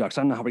my tear ducts.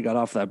 I don't know how we got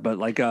off that, but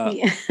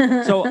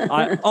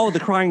the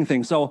crying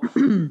thing. So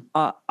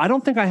I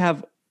don't think I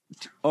have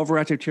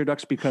overactive tear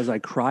ducts because I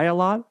cry a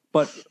lot.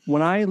 But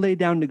when I lay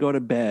down to go to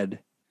bed,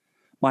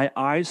 my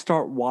eyes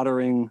start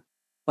watering.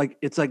 Like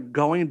it's like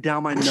going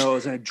down my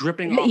nose and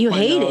dripping off my nose. You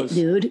hate it,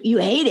 dude. You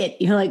hate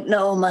it. You're like,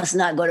 no, must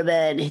not go to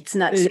bed. It's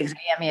not 6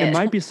 a.m. yet. It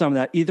might be some of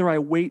that. Either I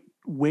wait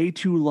way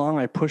too long,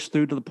 I push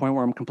through to the point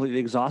where I'm completely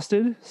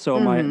exhausted. So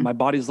my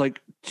body's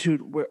like,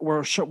 dude,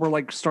 we're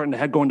like starting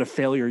to go into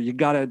failure. You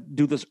got to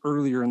do this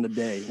earlier in the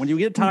day. When you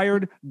get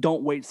tired,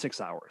 don't wait 6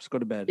 hours. Go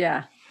to bed.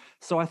 Yeah.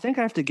 So I think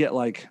I have to get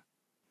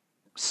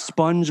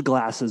sponge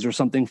glasses or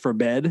something for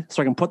bed,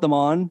 so I can put them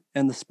on,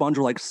 and the sponge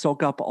will like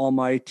soak up all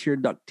my tear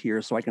duct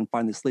tears, so I can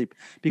finally sleep.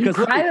 Because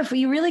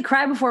you really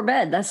cry before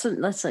bed. That's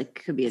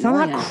like could be annoying.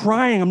 I'm not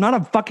crying. I'm not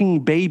a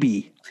fucking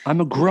baby. I'm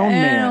a grown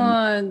man. I don't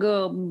want to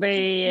go to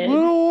bed.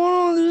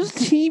 Oh, there's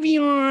TV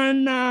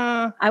on.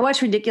 I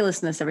watch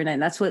Ridiculousness every night.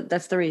 And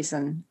that's the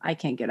reason I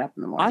can't get up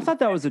in the morning. I thought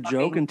that was a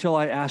joke until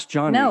I asked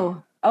Johnny.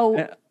 No.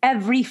 Oh,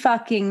 every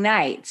fucking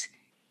night.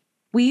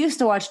 We used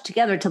to watch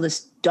together till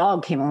this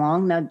dog came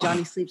along. Now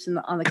Johnny sleeps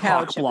on the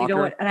couch, and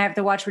I have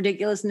to watch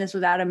Ridiculousness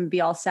without him and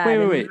be all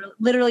sad. Wait.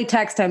 Literally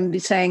text him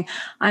saying,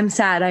 "I'm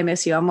sad. I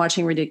miss you. I'm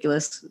watching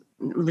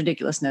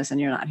Ridiculousness,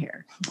 and you're not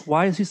here."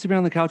 Why is he sleeping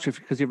on the couch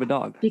because you have a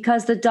dog?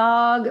 Because the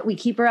dog, we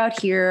keep her out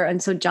here,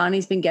 and so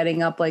Johnny's been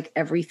getting up like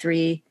every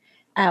 3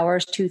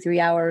 hours, 2-3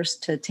 hours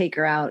to take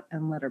her out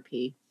and let her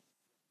pee.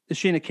 Is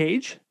she in a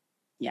cage?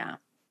 Yeah,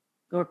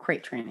 or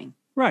crate training.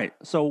 Right.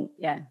 So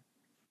yeah.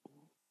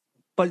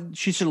 But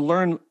she should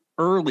learn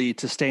early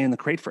to stay in the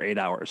crate for 8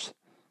 hours.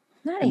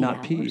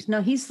 Not pee.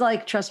 No, he's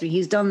like, trust me,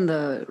 he's done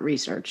the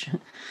research.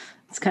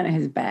 It's kind of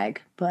his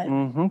bag. But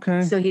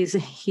okay. So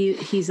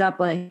he's up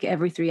like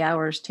every 3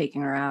 hours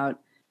taking her out.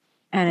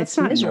 And That's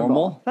not miserable.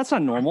 normal. That's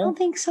not normal. I don't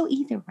think so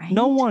either, right?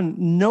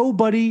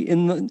 Nobody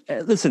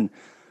listen,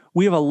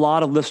 we have a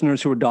lot of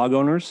listeners who are dog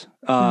owners.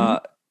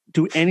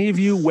 Do any of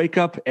you wake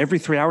up every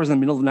 3 hours in the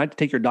middle of the night to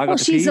take your dog out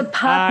to pee? She's a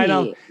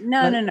puppy.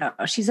 No.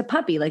 She's a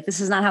puppy. Like, this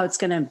is not how it's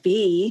going to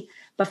be.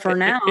 But for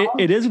now.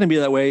 It is going to be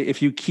that way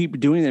if you keep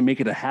doing it and make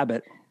it a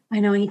habit. I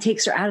know. And he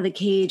takes her out of the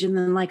cage. And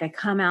then, like, I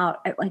come out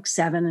at like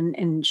 7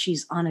 and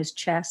she's on his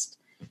chest.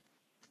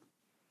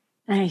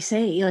 And I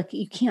say, like,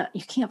 you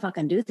can't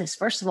fucking do this.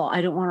 First of all,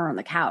 I don't want her on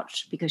the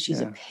couch because she's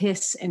a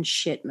piss and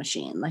shit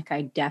machine. Like,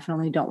 I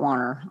definitely don't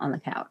want her on the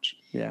couch.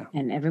 Yeah.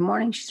 And every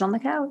morning she's on the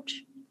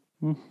couch.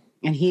 Hmm.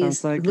 And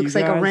looks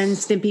like a Ren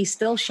Stimpy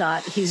still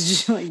shot. He's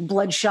just like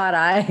bloodshot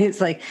eyes.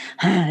 Like,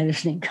 I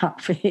just need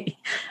coffee.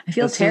 I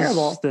feel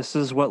terrible. This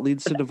is what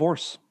leads to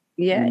divorce.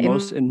 Yeah.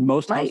 In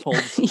most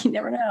households. You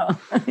never know.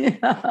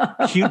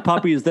 Cute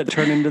puppies that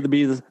turn into the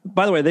bees.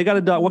 By the way, they got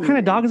a dog. What kind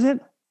of dog is it?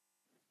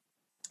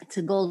 It's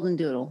a golden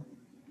doodle.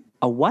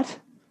 A what?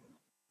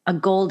 A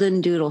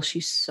golden doodle.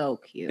 She's so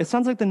cute. It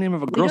sounds like the name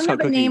of a Girl Scout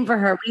cookie. We don't have a name for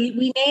her.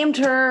 We named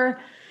her.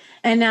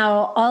 And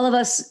now all of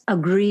us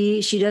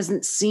agree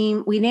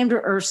we named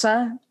her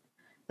Ursa,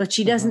 but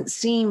she doesn't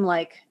seem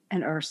like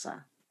an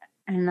Ursa.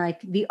 And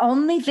like the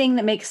only thing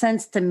that makes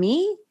sense to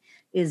me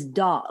is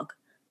dog.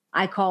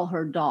 I call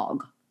her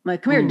dog. I'm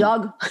like, come here,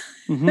 dog.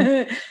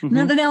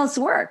 Nothing else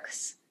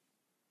works.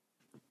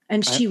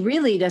 And she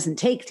really doesn't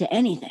take to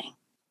anything.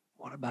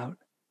 What about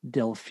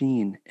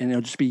Delphine? And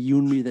it'll just be you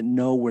and me that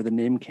know where the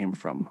name came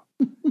from.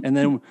 And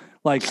then,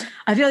 like,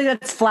 I feel like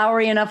that's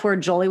flowery enough where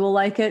Jolie will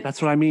like it.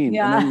 That's what I mean.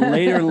 Yeah. And then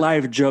later in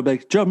life, Joe,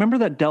 remember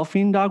that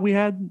Delphine dog we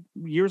had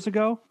years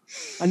ago?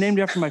 I named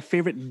it after my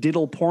favorite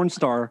diddle porn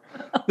star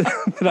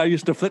that I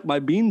used to flick my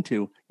bean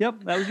to.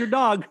 Yep, that was your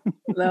dog.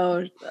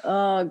 No,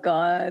 oh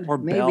God. Or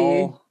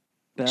maybe.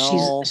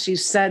 Belle. She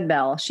said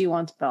Belle. She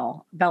wants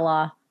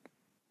Bella.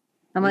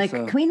 I'm Lisa.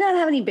 Like, can we not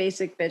have any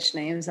basic bitch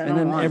names? And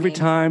then every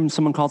time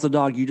someone calls a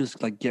dog, you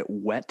just like get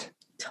wet.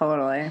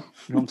 Totally. You know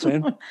what I'm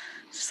saying?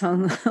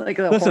 Sound like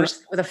a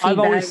horse with a feed I've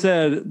bag. always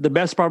said the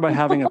best part about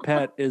having a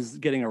pet is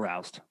getting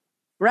aroused.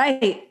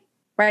 Right.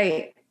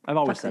 I've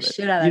always said it.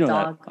 Shit out of that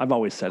dog. That. I've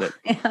always said it.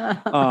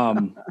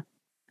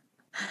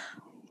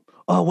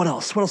 What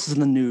else? What else is in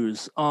the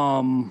news?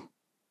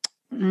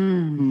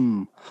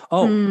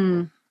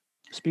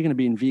 Speaking of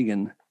being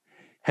vegan,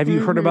 have you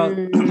heard about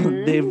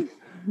they've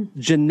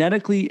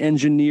genetically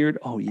engineered?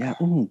 Oh yeah.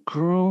 Oh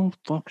girl,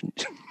 fucking.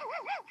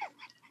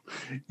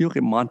 You look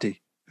at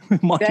Monty.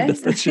 Monty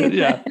does that shit.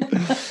 Yeah.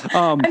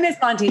 I miss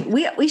Monty.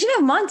 We should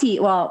have Monty.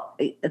 Well,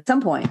 at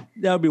some point.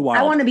 That would be wild.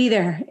 I want to be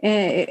there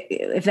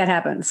if that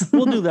happens.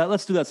 We'll do that.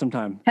 Let's do that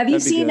sometime. Have you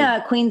seen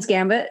Queen's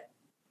Gambit?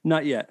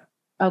 Not yet.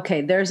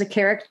 Okay, there's a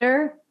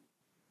character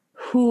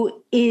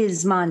who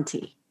is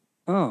Monty.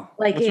 Oh,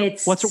 like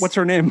what's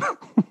her name?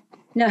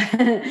 No,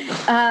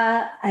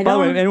 I don't. By the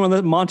way, anyone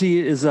that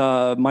Monty is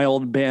my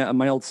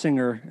old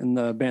singer in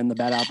the band The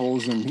Bad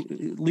Apples,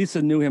 and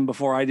Lisa knew him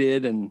before I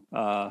did. And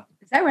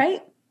is that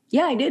right?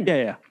 Yeah, I did.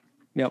 Yeah.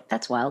 Yep.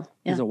 That's wild.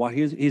 Yeah.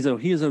 He's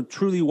a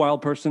truly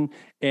wild person,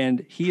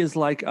 and he is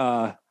like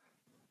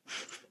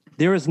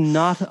there is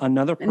not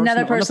another person on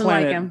the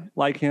planet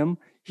like him.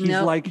 He's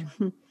like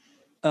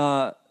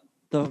the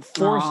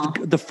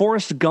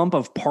Forrest Gump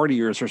of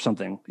partiers or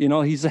something. You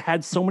know, he's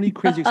had so many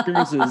crazy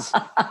experiences.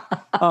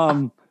 You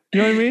know what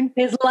I mean?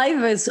 His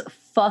life is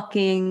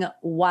fucking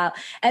wild.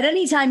 At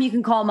any time you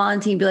can call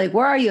Monty and be like,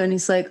 where are you? And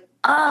he's like,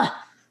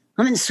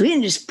 I'm in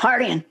Sweden just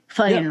partying,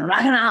 fucking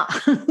rocking out.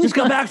 Just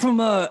got back from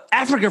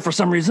Africa for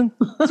some reason.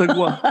 It's like,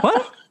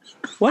 what?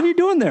 What are you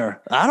doing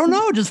there? I don't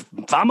know. Just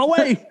found my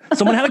way.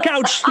 Someone had a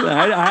couch.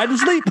 I had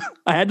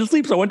to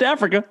sleep. So I went to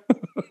Africa.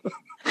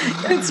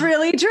 It's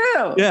really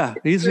true. Yeah.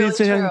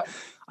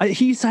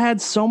 He's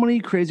had so many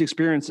crazy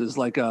experiences.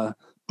 Like,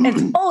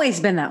 it's always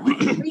been that way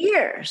for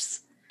years.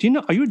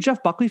 Are you a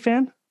Jeff Buckley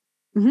fan?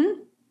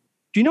 Mm-hmm.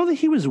 Do you know that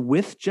he was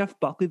with Jeff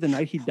Buckley the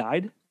night he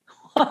died?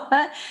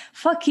 What?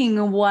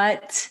 Fucking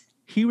what?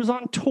 He was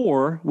on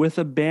tour with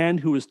a band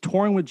who was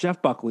touring with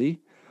Jeff Buckley,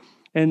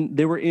 and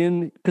they were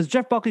because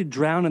Jeff Buckley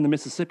drowned in the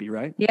Mississippi,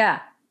 right? Yeah.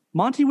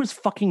 Monty was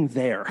fucking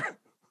there.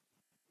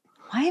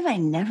 Why have I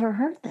never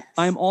heard this?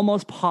 I'm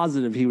almost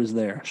positive he was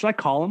there. Should I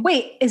call him?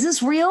 Wait, is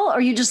this real? Or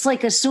are you just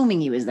like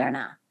assuming he was there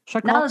now? Should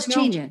I call Now him it's now?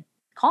 changing.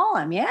 Call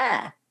him,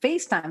 yeah.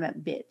 FaceTime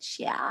that bitch,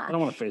 yeah. I don't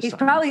want to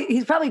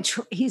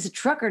FaceTime. He's a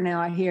trucker now,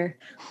 I hear.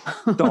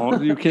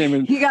 Don't. You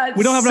can't even.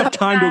 We don't have enough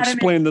time to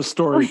explain this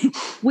story.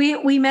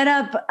 We met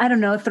up, I don't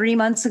know, 3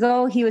 months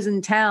ago. He was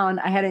in town.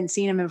 I hadn't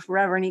seen him in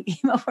forever, and he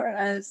came over,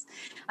 and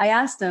I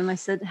asked him, I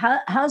said,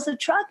 how's the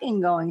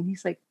trucking going? And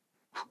he's like,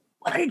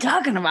 what are you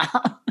talking about?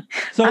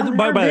 So,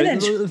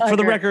 for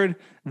the record,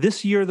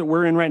 this year that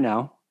we're in right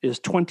now is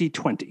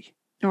 2020.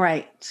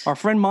 Right. Our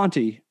friend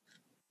Monty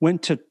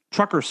went to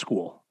trucker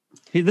school.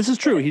 This is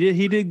true.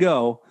 He did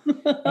go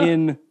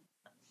in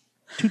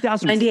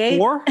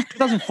 2004.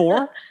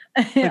 2004,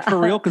 like for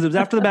real, because it was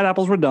after the Bad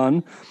Apples were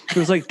done. It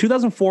was like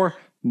 2004,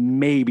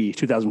 maybe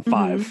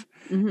 2005.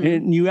 Mm-hmm.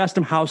 And you asked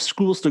him how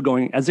school's still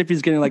going, as if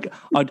he's getting like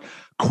a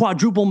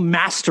quadruple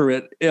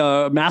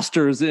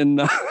masters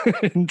in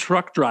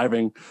truck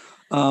driving.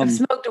 I've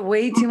smoked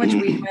way too much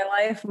weed in my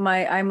life.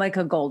 I'm like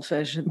a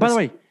goldfish. By the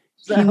way,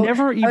 he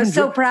never even. I was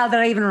so proud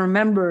that I even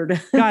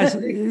remembered. Guys,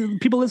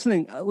 people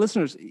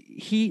listeners,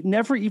 he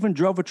never even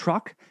drove a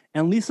truck,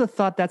 and Lisa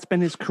thought that's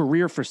been his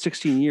career for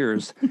 16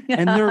 years.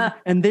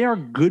 And they are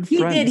good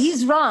friends. He did.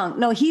 He's wrong.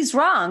 No, he's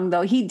wrong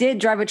though. He did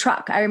drive a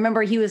truck. I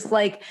remember he was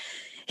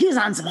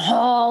on some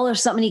haul or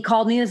something. He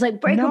called me. He was like,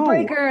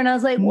 breaker. And I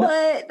was like,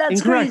 what? That's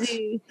incorrect.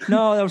 Crazy.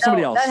 No, that was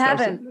somebody else. That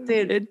happened,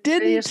 dude. It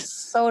didn't. You're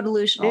so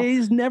delusional.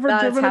 He's never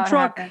driven a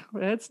truck.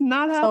 It's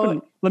not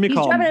happening. Let me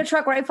call him. He's driving a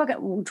truck, right?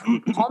 Fucking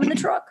call him in the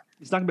truck.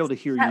 He's not going to be able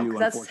to hear you,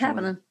 that's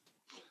happening.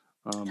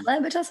 Hello,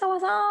 bitch. That's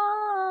what's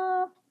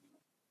up.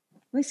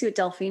 Let me see what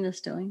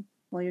Delphina's doing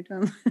while you're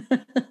doing. I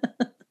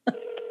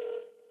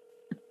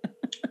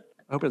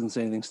hope he doesn't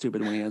say anything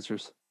stupid when he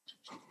answers.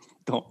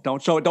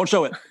 Don't show it. Don't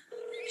show it.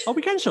 Oh,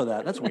 we can show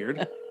that. That's weird.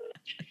 Can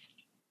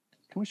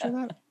we show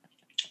that?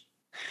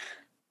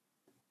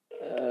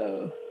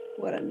 Oh,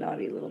 what a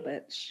naughty little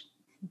bitch.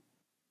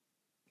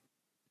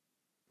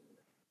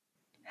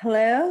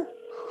 Hello?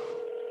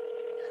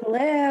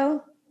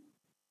 Hello?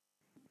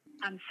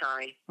 I'm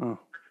sorry.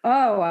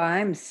 Oh,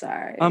 I'm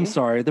sorry. I'm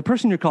sorry. The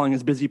person you're calling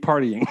is busy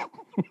partying.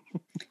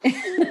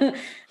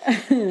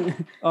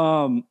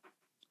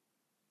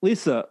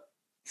 Lisa.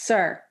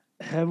 Sir.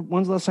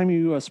 When's the last time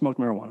you smoked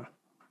marijuana?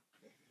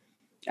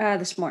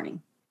 This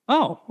morning.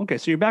 Oh, okay.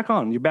 So you're back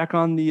on. You're back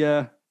on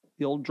the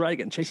old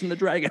dragon, chasing the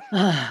dragon.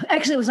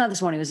 Actually, it was not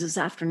this morning. It was this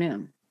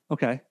afternoon.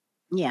 Okay.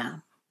 Yeah.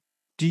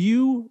 Do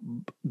you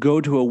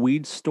go to a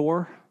weed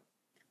store?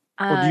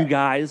 Or do you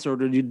guys, or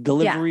do you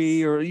delivery,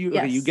 yes. or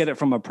you you get it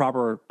from a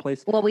proper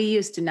place? Well, we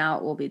used to. Now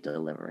it will be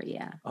delivery.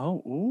 Yeah. Oh,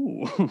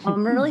 ooh.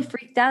 I'm really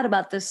freaked out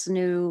about this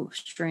new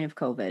strain of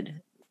COVID.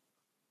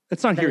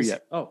 It's not here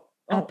yet. Oh,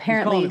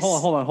 apparently.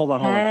 Hold on.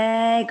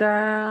 Hey,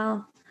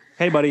 girl.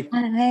 Hey, buddy.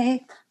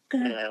 Hey,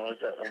 girl. Yeah,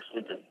 what's up? I'm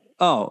sleeping.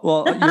 Oh,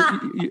 well,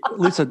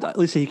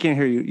 Lisa, he can't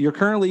hear you. You're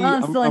currently.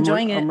 I'm still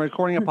enjoying it. I'm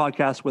recording a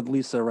podcast with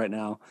Lisa right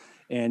now,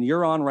 and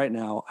you're on right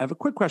now. I have a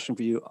quick question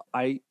for you.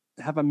 I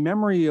have a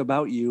memory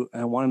about you,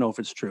 and I want to know if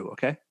it's true.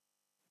 Okay.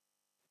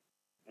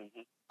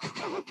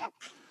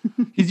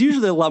 Mm-hmm. He's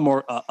usually a lot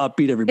more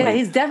upbeat. Everybody. Yeah,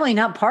 he's definitely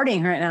not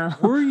partying right now.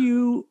 Were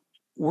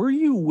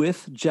you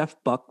with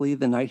Jeff Buckley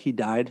the night he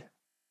died?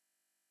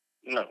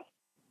 No.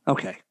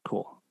 Okay,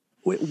 cool.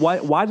 Wait,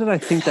 why did I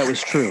think that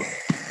was true?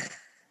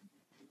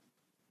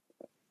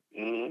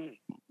 Mm-hmm.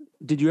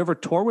 Did you ever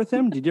tour with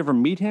him? Did you ever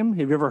meet him?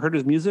 Have you ever heard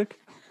his music?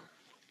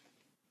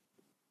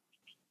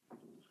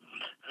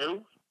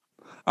 Who?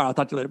 All right, I'll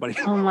talk to you later, buddy.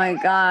 Oh my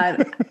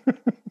God.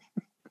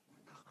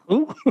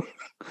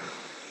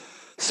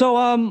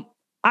 So,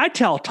 I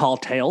tell tall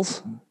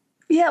tales.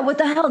 Yeah, what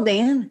the hell,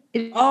 Dan?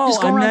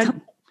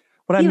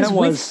 What I meant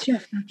was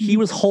he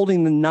was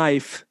holding the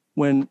knife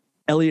when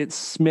Elliott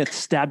Smith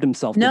stabbed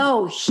himself.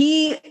 No,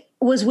 he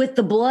was with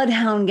the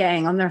Bloodhound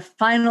Gang on their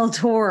final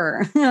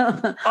tour.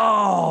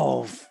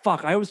 Oh,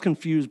 fuck. I always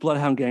confuse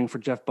Bloodhound Gang for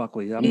Jeff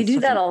Buckley. You do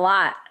that a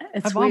lot.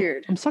 It's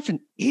weird. I'm such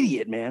an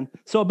idiot, man.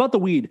 So about the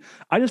weed,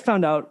 I just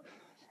found out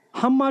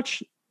how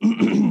much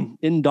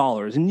in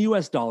dollars, in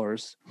US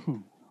dollars.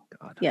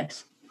 God.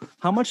 Yes.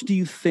 How much do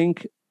you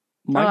think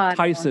Mike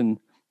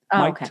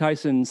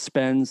Tyson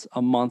spends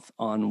a month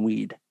on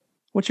weed?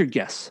 What's your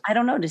guess? I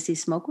don't know. Does he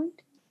smoke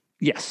weed?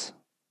 Yes.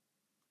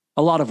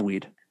 A lot of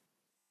weed.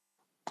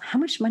 How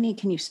much money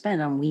can you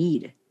spend on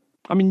weed?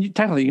 I mean,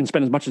 technically, you can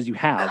spend as much as you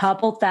have. A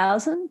couple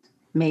thousand,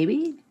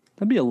 maybe.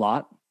 That'd be a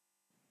lot.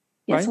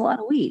 Yeah, it's a lot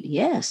of weed.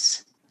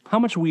 Yes. How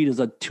much weed is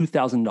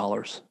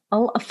 $2,000?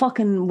 A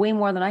fucking way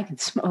more than I can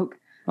smoke.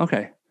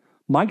 Okay.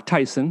 Mike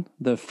Tyson,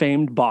 the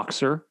famed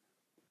boxer.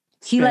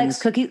 He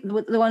likes cookies.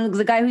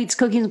 The guy who eats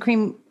cookies and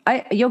cream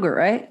yogurt,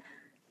 right?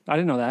 I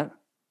didn't know that.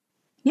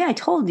 Yeah, I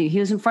told you. He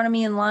was in front of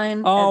me in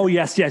line. Oh,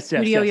 yes.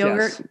 Studio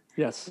yogurt.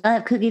 Yes. I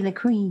have cookies and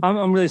cream.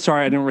 I'm really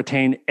sorry I didn't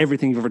retain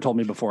everything you've ever told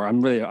me before. I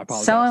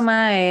apologize. So am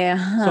I.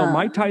 So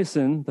Mike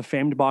Tyson, the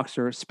famed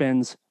boxer,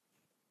 spends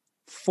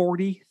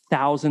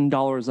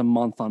 $40,000 a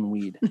month on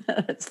weed.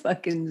 That's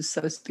fucking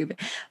so stupid.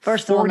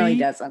 First of all, no, he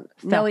doesn't.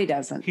 No, he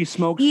doesn't. He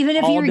smokes even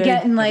if all you were day,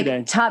 getting every like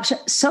day. top.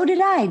 So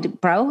did I,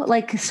 bro.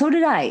 Like so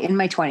did I in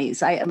my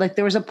 20s. I like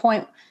there was a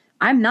point.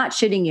 I'm not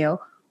shitting you,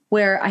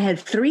 where I had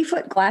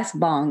 3-foot glass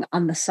bong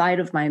on the side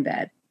of my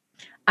bed.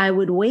 I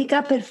would wake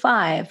up at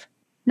 5,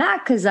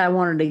 not because I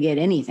wanted to get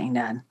anything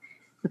done,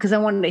 because I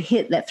wanted to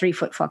hit that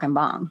 3-foot fucking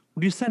bong.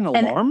 Would you set an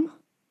alarm?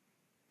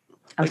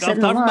 I was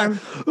setting an alarm.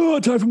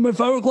 Time for my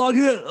 5 o'clock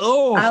hit.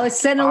 Oh, I was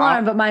setting an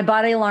alarm, but my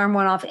body alarm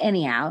went off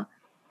anyhow.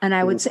 And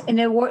I would say, and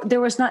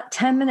there was not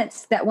 10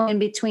 minutes that went in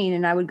between,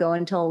 and I would go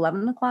until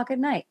 11 o'clock at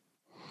night,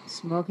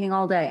 smoking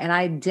all day. And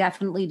I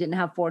definitely didn't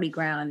have 40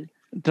 grand.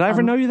 Did I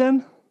ever know you then?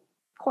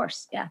 Of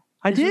course, yeah.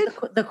 I did?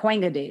 The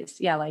Quanga days.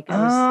 Yeah, like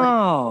I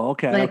was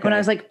okay. when I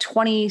was like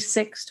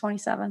 26,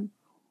 27.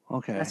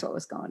 Okay. That's what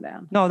was going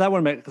down. No, that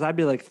wouldn't make, because I'd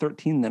be like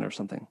 13 then or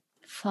something.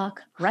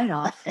 Fuck, right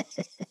off.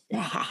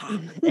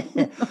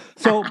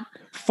 So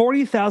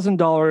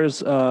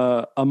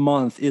 $40,000 a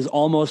month is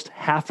almost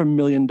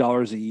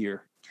 $500,000 a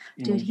year.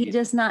 Dude, he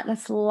does not.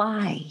 That's a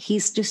lie.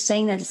 He's just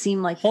saying that to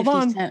seem like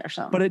 50 cent or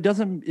something. But it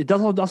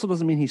also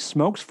doesn't mean he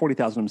smokes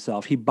 40,000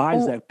 himself. He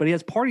buys that, but he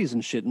has parties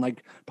and shit, and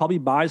like probably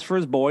buys for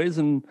his boys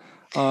and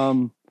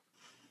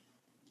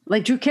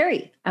like Drew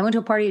Carey. I went to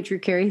a party at Drew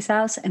Carey's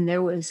house, and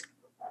there was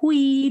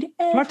weed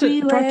everywhere.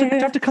 Do I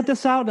have to cut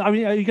this out? I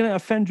mean, are you going to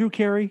offend Drew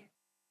Carey?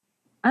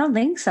 I don't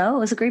think so. It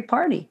was a great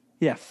party.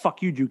 Yeah,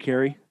 fuck you, Drew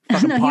Carey. No,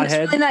 Fucking he was pothead.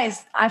 really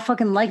nice. I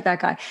fucking like that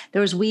guy.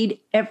 There was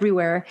weed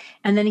everywhere,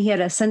 and then he had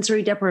a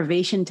sensory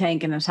deprivation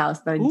tank in his house.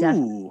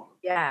 Ooh.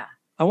 Yeah.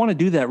 I want to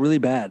do that really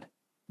bad.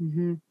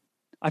 Mm-hmm.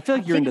 I feel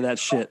like you're into that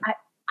shit.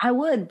 I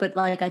would, but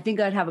like I think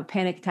I'd have a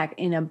panic attack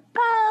in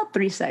about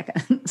 3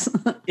 seconds.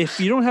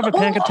 If you don't have a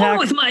panic attack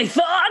with my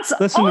thoughts.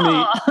 Listen to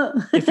me.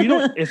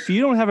 If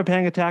you don't have a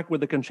panic attack with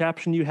the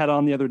contraption you had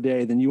on the other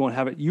day, then you won't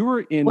have it. You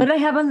were in. What did I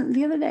have on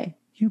the other day?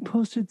 You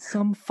posted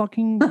some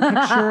fucking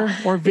picture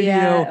or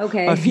video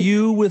of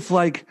you with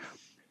like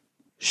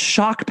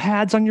shock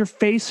pads on your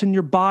face and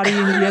your body,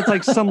 and you had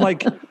like some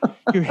like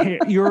your hair,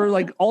 your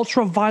like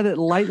ultraviolet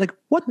light. Like,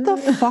 what the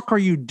fuck are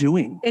you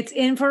doing? It's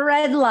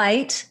infrared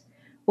light,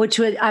 which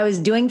I was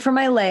doing for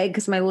my leg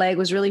because my leg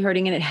was really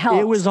hurting, and it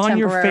helped. It was on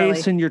your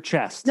face and your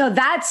chest. No,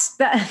 that's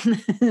that.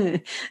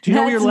 Do you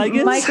know where your leg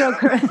is?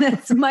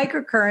 That's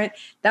microcurrent.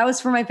 That was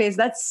for my face.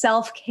 That's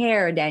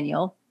self-care,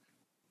 Daniel.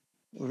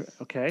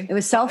 Okay. It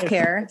was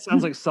self-care. It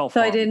sounds like self.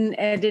 So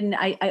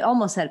I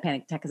almost had a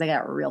panic attack because I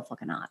got real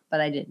fucking hot,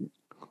 but I didn't.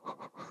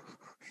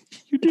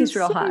 You do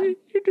real hot.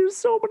 You do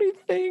so many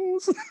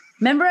things.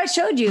 Remember I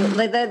showed you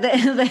like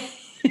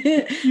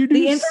you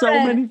do so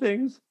many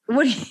things.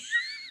 What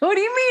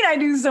do you mean I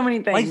do so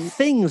many things? Like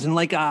things and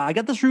like I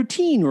got this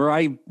routine where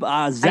I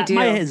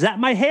zap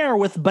my hair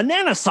with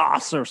banana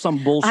sauce or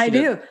some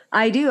bullshit.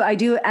 I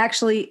do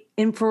actually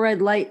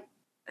infrared light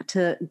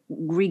to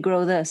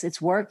regrow this.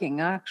 It's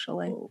working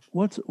actually.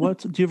 What's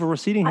do you have a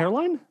receding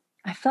hairline?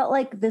 I felt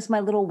like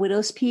my little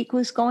widow's peak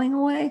was going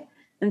away.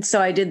 And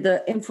so I did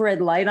the infrared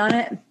light on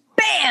it.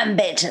 Bam,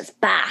 bitch, it's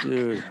back.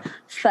 Dude.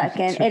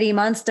 Fucking Eddie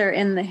Munster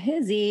in the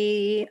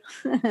hizzy.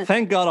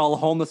 Thank God all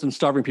homeless and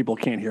starving people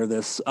can't hear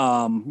this.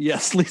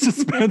 Yes, Lisa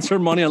spends her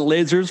money on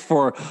lasers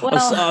for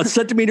a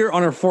centimeter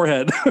on her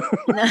forehead.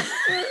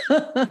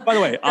 By the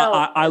way,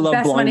 I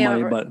love blowing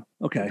money, but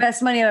okay.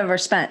 Best money I've ever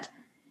spent.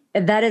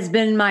 That has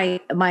been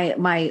my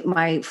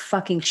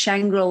fucking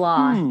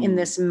Shangri-La in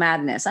this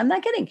madness. I'm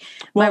not kidding.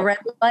 My red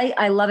light,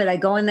 I love it. I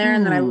go in there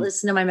and then I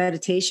listen to my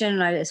meditation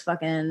and I just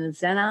fucking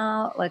zen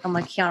out. Like I'm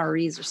like Keanu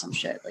Reeves or some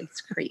shit. Like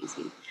it's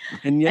crazy.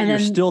 And yet you're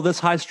still this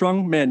high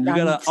strung? Man, you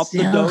got to up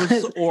the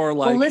dose or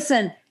like. Well,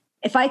 listen,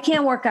 if I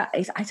can't work out,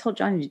 I told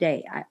Johnny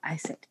today, I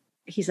said,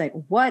 he's like,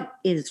 what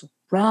is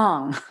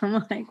wrong?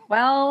 I'm like,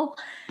 well,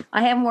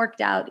 I haven't worked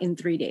out in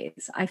 3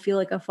 days. I feel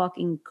like a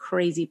fucking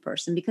crazy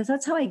person because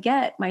that's how I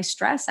get my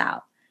stress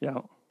out. Yeah.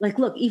 Like,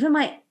 look, even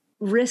my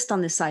wrist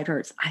on this side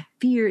hurts. I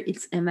fear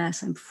it's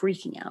MS. I'm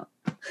freaking out.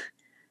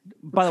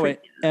 By the way,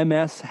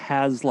 MS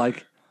has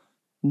like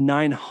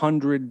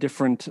 900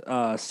 different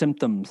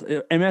symptoms.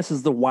 MS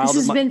is the wildest.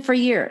 This has been for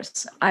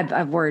years.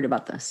 I've worried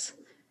about this.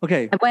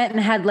 Okay. I went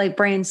and had like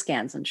brain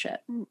scans and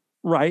shit.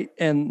 Right,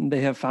 and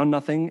they have found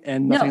nothing,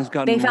 and nothing's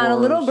gotten worse. They found a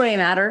little gray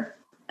matter,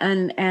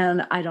 and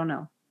I don't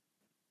know.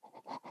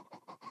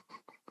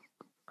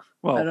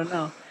 Well, I don't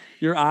know.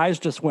 Your eyes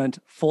just went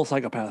full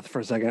psychopath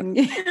for a second.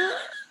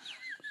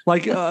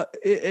 Like,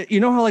 you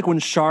know how like when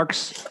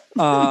sharks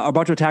are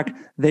about to attack,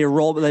 they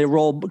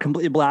roll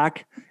completely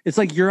black. It's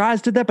like your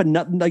eyes did that, but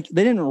not like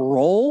they didn't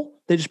roll.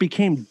 They just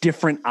became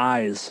different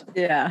eyes.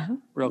 Yeah.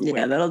 Real quick.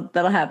 Yeah,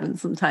 that'll happen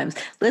sometimes.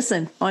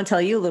 Listen, I want to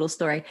tell you a little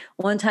story.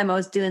 One time I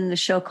was doing the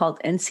show called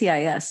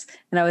NCIS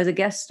and I was a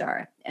guest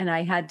star and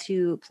I had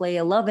to play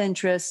a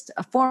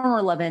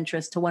former love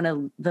interest to one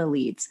of the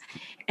leads.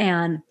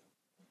 And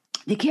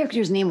the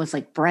character's name was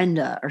like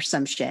Brenda or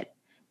some shit.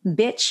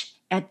 Bitch,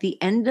 at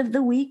the end of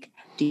the week,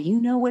 do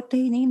you know what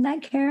they named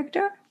that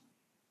character?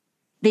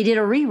 They did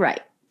a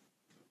rewrite.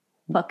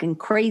 Fucking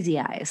Crazy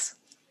Eyes.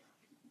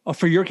 Oh,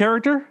 for your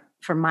character?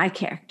 For my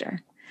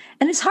character.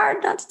 And it's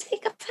hard not to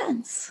take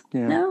offense.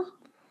 Yeah. No?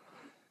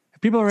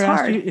 People ever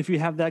asked you if you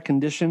have that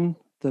condition,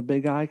 the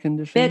big eye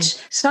condition?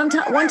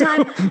 Bitch, one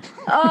time,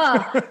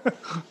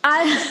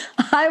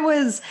 I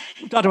was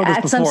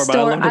at some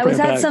store. I was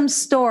at some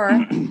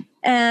store,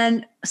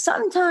 and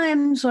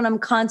sometimes when I'm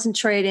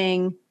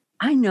concentrating,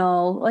 I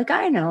know,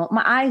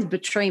 my eyes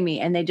betray me,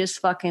 and they just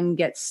fucking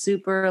get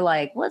super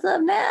like, what's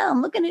up now?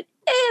 I'm looking at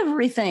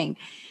everything.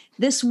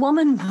 This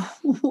woman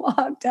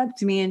walked up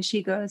to me and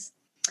she goes,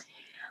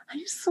 I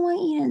just want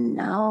you to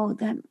know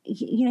that,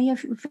 you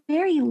have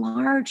very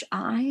large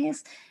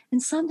eyes,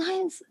 and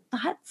sometimes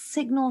that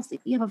signals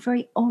that you have a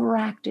very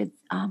overactive,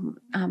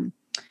 what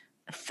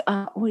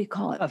do you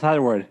call it? A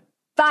thyroid.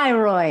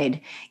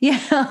 Thyroid.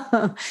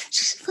 Yeah.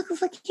 She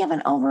looks like you have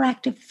an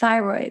overactive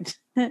thyroid.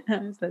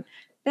 I said,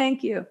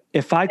 thank you.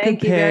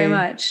 Thank you very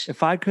much.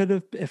 If I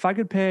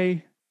could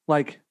pay,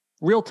 like,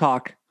 real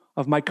talk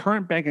of my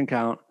current bank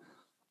account,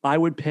 I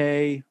would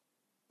pay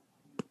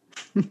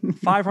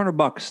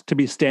 $500 to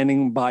be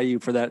standing by you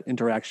for that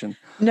interaction.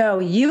 No,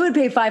 you would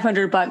pay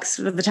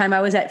 $500 for the time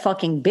I was at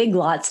fucking Big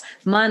Lots,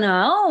 minding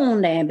my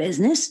own damn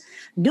business,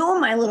 doing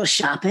my little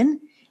shopping.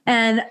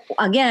 And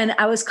again,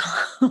 I was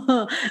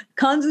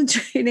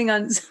concentrating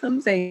on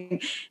something.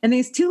 And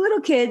these two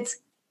little kids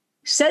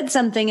said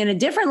something in a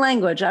different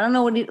language. I don't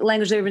know what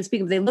language they were even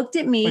speaking, but they looked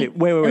at me.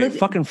 Wait.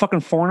 Fucking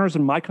foreigners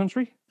in my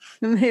country?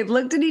 And they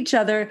looked at each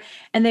other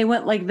and they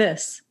went like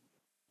this.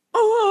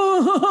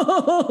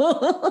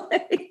 Oh,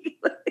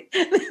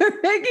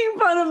 they're making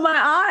fun of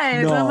my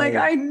eyes. No. I'm like,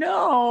 I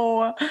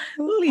know.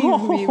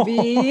 Leave me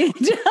be.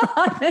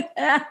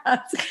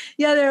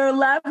 Yeah, they were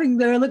laughing.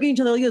 They were looking at each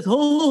other like this.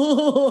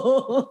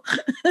 Oh,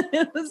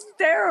 it was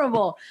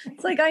terrible.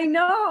 It's like, I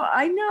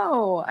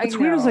know. It's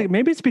weird. It's like,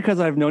 maybe it's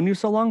because I've known you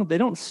so long. They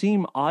don't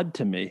seem odd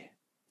to me.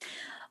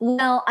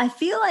 Well, I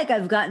feel like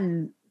I've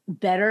gotten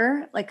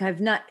better. Like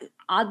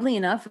oddly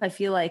enough, I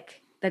feel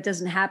like that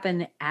doesn't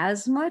happen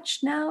as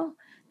much now.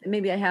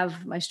 Maybe I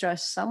have my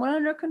stress somewhat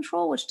under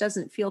control, which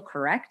doesn't feel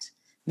correct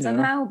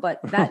somehow, but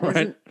that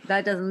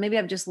doesn't, maybe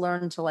I've just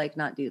learned to like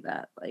not do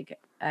that. Like,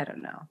 I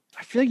don't know.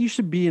 I feel like you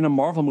should be in a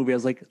Marvel movie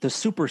as like the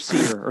super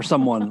seer or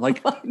someone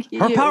like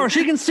her power.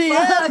 She can see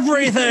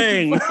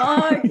everything.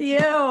 Fuck you.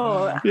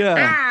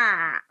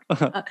 Yeah.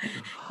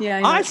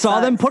 Yeah. I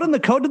saw them put in the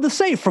code to the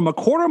safe from a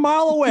quarter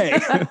mile away.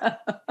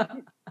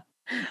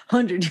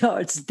 100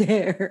 yards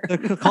there. They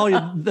call you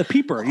the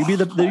peeper. You'd be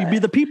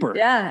the peeper.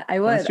 Yeah, I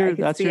would. I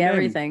could see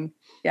everything. Name.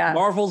 Yeah.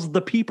 Marvel's the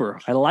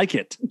peeper. I like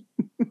it.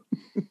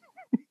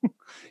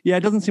 Yeah, it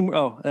doesn't seem.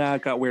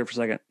 It got weird for a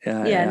second.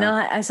 Yeah. No,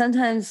 I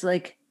sometimes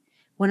like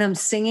when I'm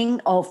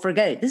singing. Oh,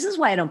 forget it. This is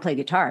why I don't play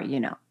guitar.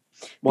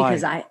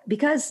 Why?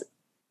 Because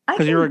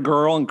you're a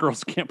girl and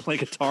girls can't play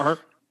guitar.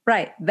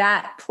 Right.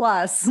 That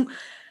plus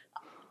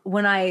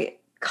when I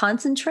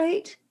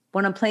concentrate.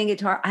 When I'm playing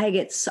guitar, I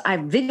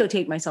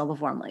videotaped myself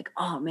before. I'm like,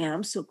 oh man,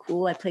 I'm so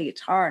cool. I play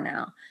guitar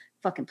now.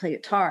 Fucking play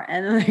guitar.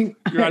 And then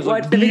I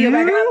watch the video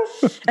back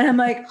up and I'm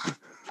like,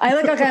 I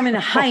look like I'm in a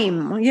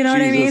Haim. You know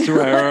what I mean?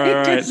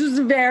 Right. This is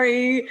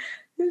very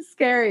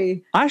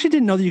scary. I actually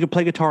didn't know that you could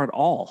play guitar at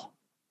all.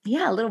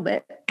 Yeah, a little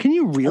bit. Can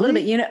you really? A little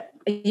bit. You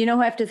know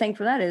who I have to thank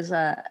for that is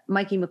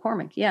Mikey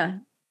McCormick. Yeah.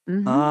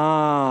 Mm-hmm.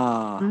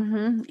 Ah.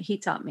 Mm-hmm. He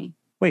taught me.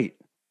 Wait.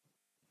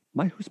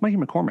 Who's Mikey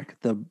McCormick?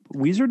 The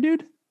Weezer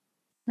dude?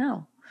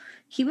 No,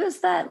 he was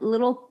that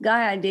little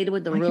guy I dated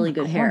with the really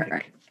good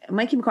hair.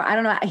 Mikey McCormick. I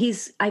don't know.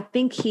 I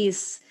think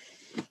he's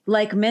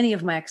like many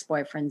of my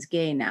ex-boyfriends,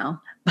 gay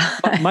now.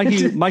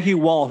 Mikey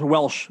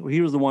Welsh.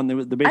 He was the one that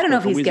was the bass. I don't know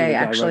if he's gay, guy,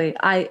 actually. right?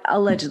 I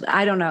allegedly,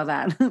 I don't know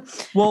that.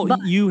 Well,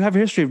 you have a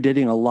history of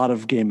dating a lot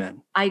of gay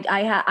men.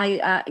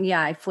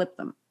 I flipped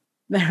them.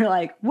 They're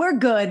like, we're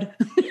good.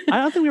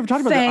 I don't think we ever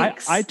talked about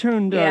that. I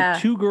turned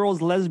 2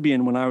 girls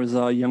lesbian when I was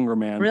a younger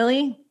man.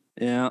 Really?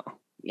 Yeah.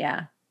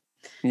 Yeah.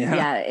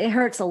 Yeah, it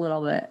hurts a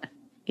little bit.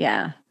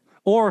 Yeah.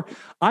 Or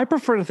I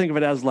prefer to think of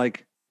it as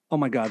like, oh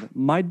my God,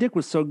 my dick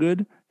was so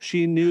good.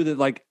 She knew that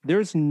like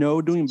there's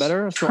no doing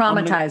better. So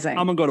traumatizing.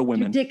 I'm gonna go to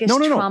women. Your dick is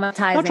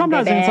traumatizing. Not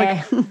traumatizing.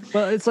 Baby. It's like,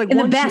 but it's like in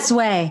the best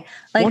way.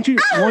 Like, once you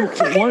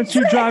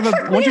drive a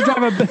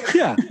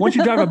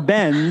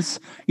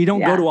Benz, you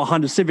don't go to a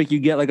Honda Civic. You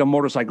get like a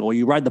motorcycle.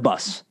 You ride the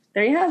bus.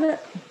 There you have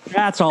it.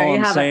 That's all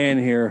I'm saying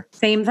here.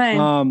 Same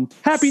thing.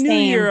 Happy New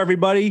Year,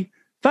 everybody.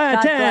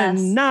 5,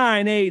 10,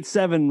 9, 8,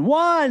 7,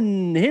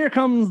 1. Here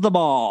comes the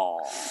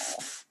ball.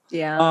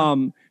 Yeah.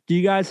 Do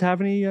you guys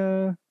have any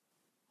what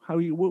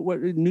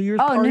New Year's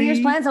party? New Year's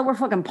plans? Oh, we're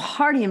fucking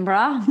partying,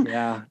 bro.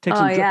 Yeah.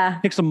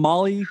 Take some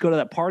Molly, go to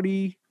that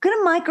party. Get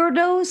a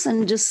microdose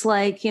and just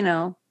like,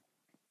 we're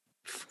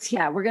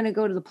gonna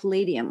go to the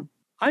Palladium.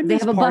 They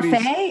have a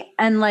buffet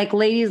and like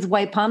ladies'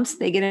 white pumps,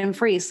 they get in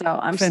free. So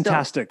I'm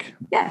fantastic.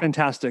 Yeah.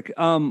 Fantastic.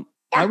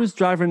 I was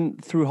driving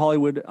through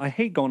Hollywood. I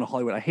hate going to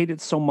Hollywood. I hate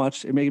it so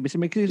much. It makes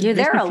You're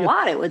there a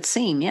lot, it would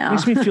seem. Yeah. It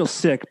makes me feel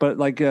sick. But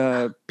like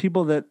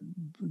people that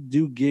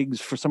do gigs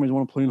for some reason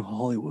want to play in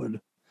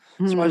Hollywood.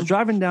 So I was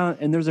driving down,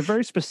 and there's a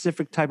very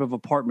specific type of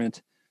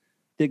apartment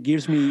that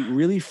gives me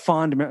really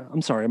fond.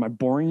 I'm sorry, am I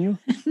boring you?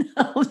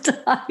 No, I'm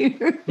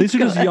tired. Lisa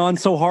just yawned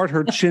so hard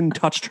her chin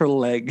touched her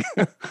leg.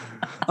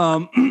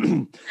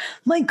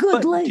 My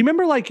good leg. Do you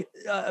remember like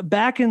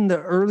back in the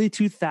early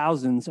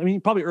 2000s? I mean,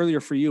 probably earlier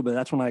for you, but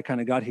that's when I kind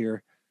of got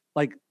here.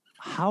 Like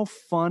how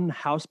fun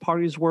house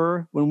parties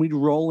were when we'd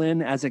roll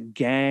in as a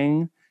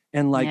gang.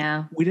 And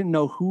like, we didn't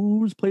know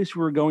whose place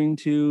we were going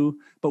to,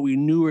 but we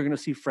knew we were going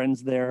to see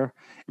friends there.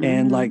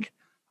 And like,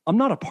 I'm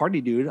not a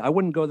party dude. I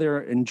wouldn't go there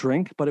and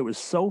drink, but it was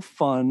so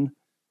fun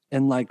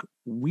and like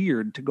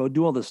weird to go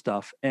do all this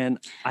stuff. And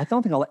I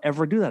don't think I'll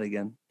ever do that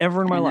again,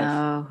 ever in my life.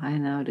 I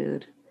know,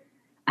 dude.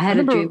 I had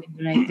a dream.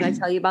 Did I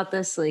tell you about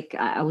this? Like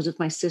I was with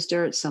my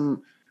sister at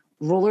some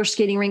roller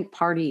skating rink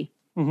party.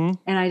 And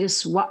I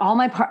just, all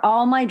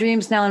my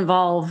dreams now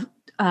involve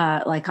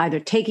like either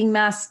taking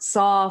masks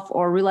off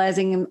or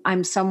realizing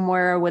I'm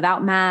somewhere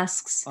without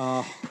masks.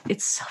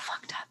 It's so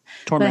fucked up.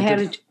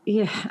 Tormented. But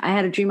I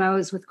had a dream. I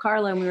was with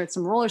Carla and we were at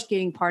some roller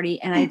skating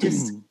party, and I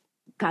just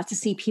got to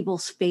see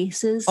people's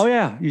faces. Oh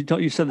yeah,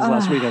 you said this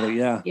last week. I think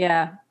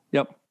yeah.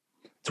 Yep.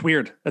 It's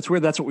weird. That's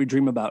weird. That's what we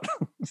dream about.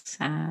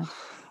 Sad.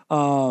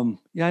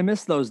 Yeah, I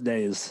miss those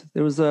days.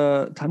 There was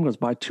time goes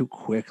by too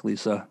quick,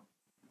 Lisa.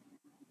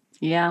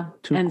 Yeah,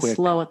 too and quick.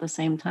 Slow at the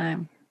same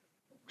time.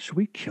 Should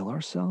we kill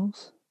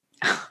ourselves?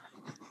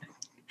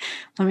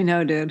 Let me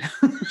know, dude.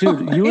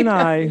 Dude, you and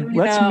I,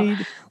 let's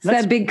meet. It's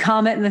that big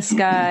comet in the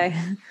sky.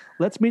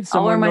 Let's meet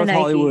somewhere in North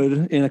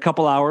Hollywood in a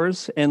couple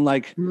hours, and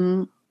like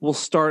we'll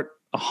start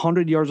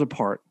 100 yards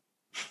apart,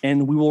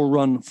 and we will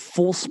run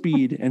full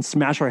speed and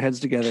smash our heads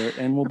together,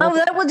 and we'll. Oh,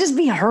 that will just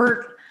be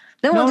hurt.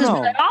 Then we'll just be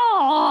like,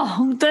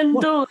 oh, then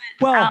do it.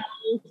 Well,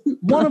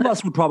 one of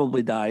us would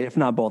probably die, if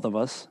not both of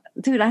us.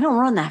 Dude, I don't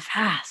run that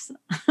fast.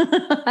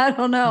 I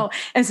don't know.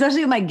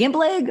 Especially with my gimp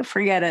leg,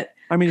 forget it.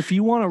 I mean, if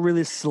you want to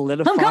really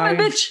solidify... I'm coming,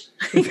 bitch!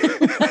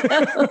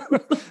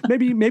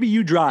 maybe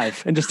you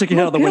drive and just stick your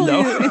head out the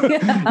window.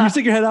 You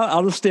stick your head out,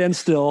 I'll just stand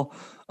still.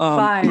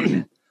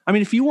 Fine. I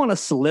mean, if you want to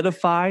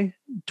solidify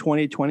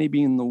 2020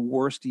 being the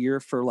worst year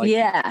for like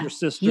your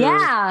sister,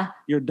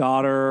 your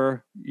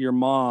daughter, your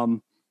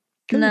mom,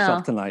 kill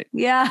yourself tonight.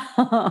 Yeah.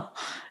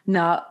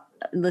 No.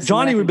 Listen,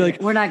 Johnny would be like,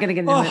 we're not going to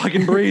get into it. I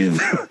can breathe.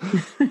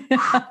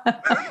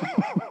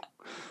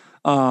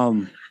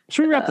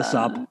 Should we wrap this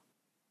up?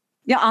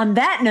 Yeah, on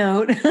that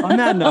note.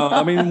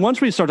 I mean, once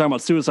we start talking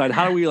about suicide,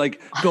 how do we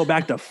like go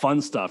back to fun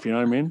stuff? You know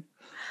what I mean?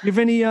 You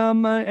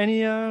have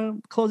any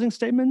closing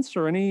statements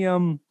or any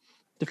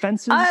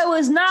defenses? I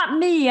was not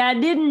me. I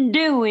didn't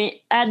do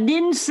it. I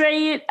didn't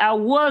say it. I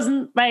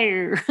wasn't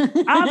there.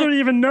 I don't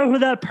even know who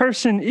that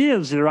person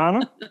is, Your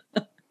Honor.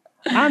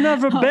 I've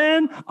never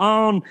been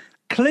on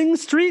Kling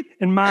Street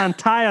in my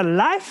entire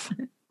life.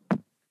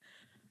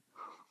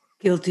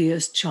 Guilty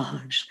as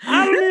charged.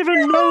 I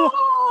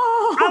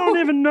don't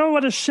even know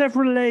what a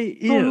Chevrolet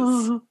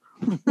is.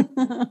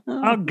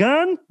 A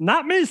gun?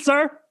 Not me,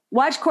 sir.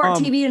 Watch Court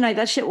TV tonight.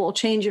 That shit will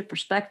change your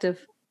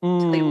perspective.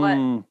 Tell you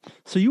what.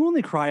 So you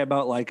only cry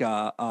about like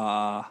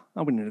I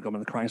wouldn't need to go into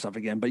the crying stuff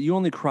again, but you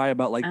only cry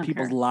about like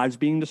people's lives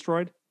being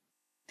destroyed?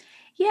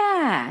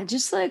 Yeah,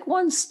 just like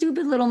one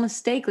stupid little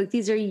mistake. Like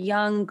these are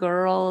young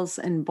girls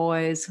and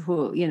boys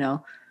who, you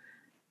know,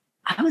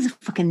 I was a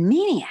fucking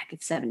maniac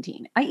at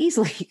 17. I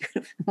easily could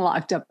have been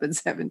locked up at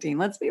 17.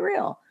 Let's be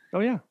real. Oh,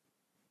 yeah.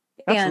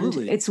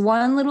 Absolutely. And it's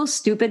one little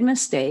stupid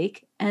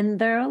mistake and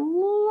their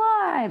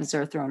lives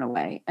are thrown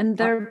away and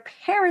their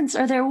parents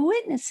are there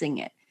witnessing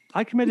it.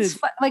 I committed.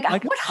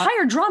 What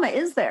higher drama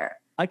is there?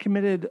 I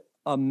committed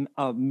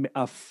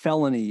a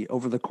felony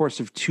over the course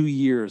of 2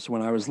 years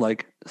when I was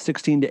like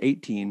 16 to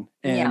 18.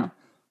 And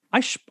I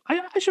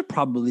should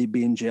probably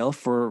be in jail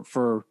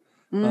for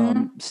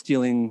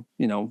stealing,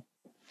 you know,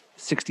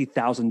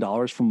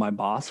 $60,000 from my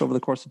boss over the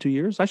course of 2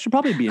 years. I should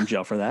probably be in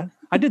jail for that.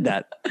 I did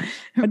that.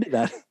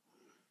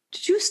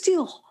 Did you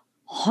steal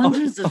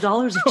hundreds of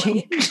dollars of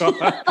change?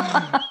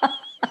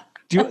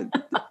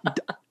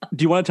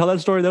 Do you want to tell that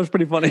story? That was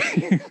pretty funny.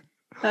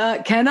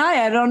 Can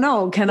I? I don't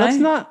know.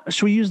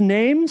 Should we use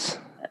names?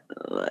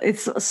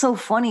 It's so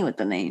funny with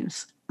the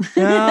names.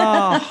 So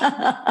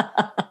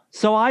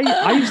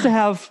I used to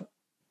have,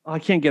 I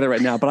can't get it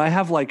right now, but I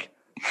have like,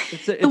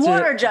 the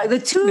water jug, the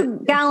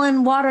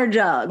 2-gallon water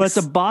jugs. But it's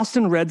a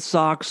Boston Red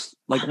Sox,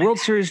 like World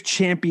Series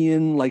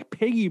champion, like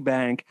piggy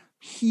bank,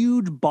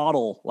 huge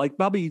bottle, like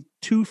probably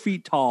 2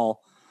 feet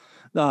tall,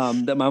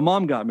 that my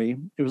mom got me.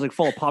 It was like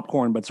full of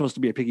popcorn, but it's supposed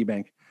to be a piggy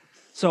bank.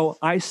 So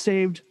I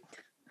saved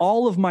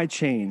all of my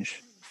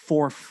change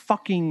for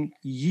fucking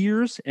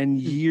years and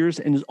years,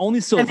 and it's only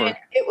silver. I mean,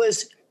 it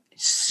was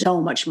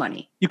so much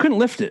money. You couldn't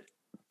lift it.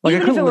 Like,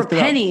 even if it were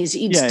pennies,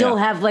 you'd still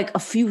have like a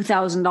few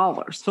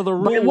 $1,000s. So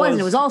but it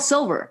wasn't. It was all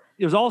silver.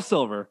 It was all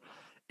silver.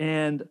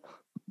 And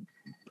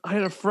I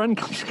had a friend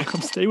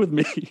come stay with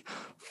me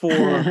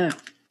for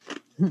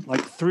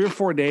like 3 or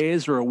 4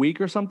 days or a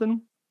week or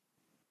something.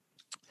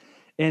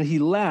 And he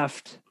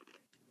left.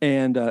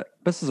 And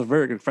this is a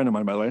very good friend of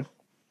mine, by the way.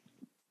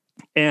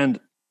 And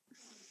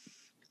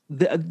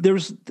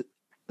there's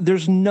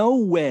no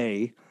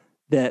way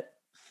that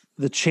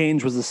the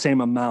change was the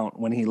same amount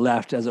when he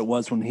left as it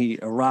was when he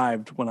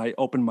arrived, when I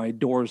opened my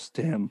doors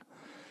to him.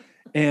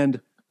 And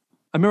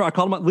I remember I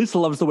called him. Lisa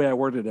loves the way I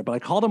worded it, but I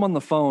called him on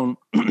the phone.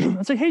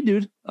 I said, "Hey,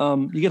 dude,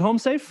 you get home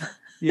safe?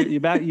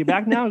 You back? You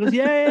back now?" He goes,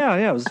 "Yeah."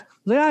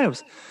 It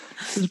was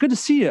good to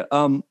see you.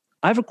 I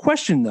have a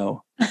question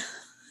though.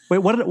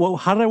 Wait,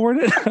 how did I word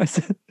it? I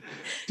said,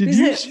 "Did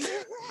you?"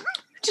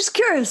 Just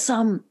curious.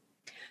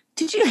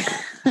 Did you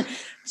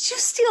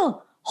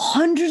steal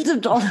hundreds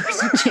of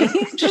dollars of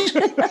change?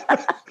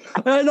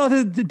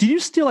 No. Did you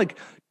steal like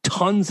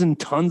tons and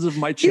tons of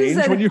my change?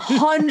 You said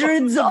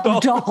hundreds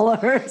of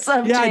dollars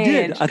of yeah, change. I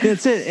did. I think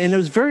that's it. And it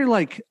was very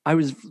like I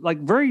was like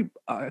very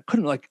I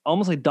couldn't like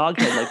almost like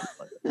doghead.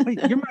 Like, wait,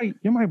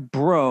 you're my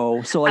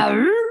bro. So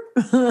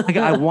like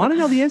I want to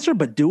know the answer,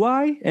 but do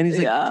I? And he's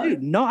like,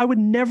 dude, no, I would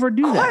never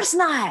do that. Of course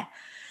not.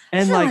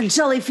 And like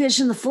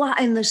jellyfish in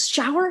the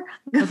shower.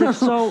 Like,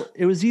 so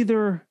it was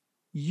either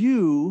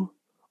you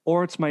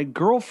or it's my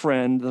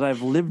girlfriend that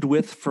I've lived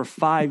with for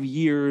 5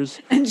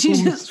 years. And she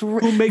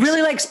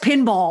really likes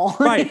pinball.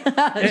 Right.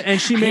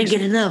 And she makes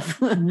get enough.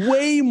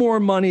 way more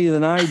money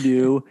than I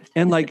do.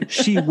 And like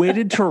she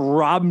waited to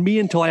rob me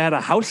until I had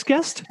a house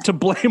guest to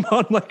blame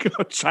on like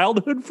a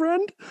childhood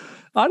friend.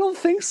 I don't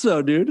think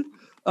so, dude.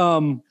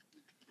 So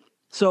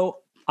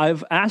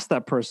I've asked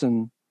that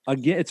person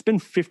again. It's been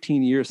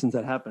 15 years since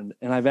that happened.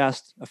 And I've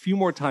asked a few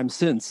more times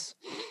since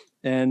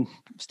and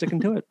I'm sticking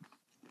to it.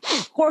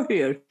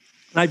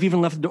 And I've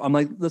even left the door. I'm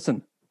like,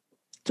 listen,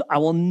 I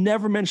will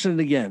never mention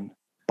it again,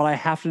 but I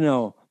have to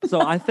know.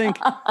 So I think,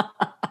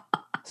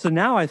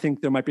 now I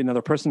think there might be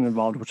another person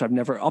involved, which I've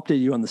never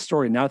updated you on the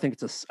story. Now I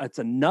think it's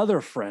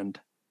another friend.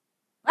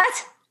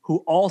 What?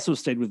 Who also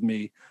stayed with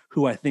me,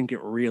 who I think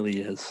it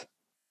really is.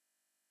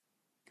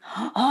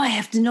 Oh, I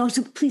have to know.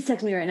 So please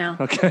text me right now.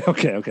 Okay.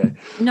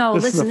 No,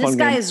 listen, this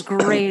guy is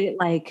great at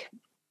like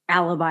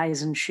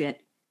alibis and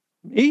shit.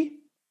 E?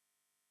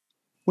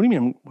 What do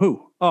you mean?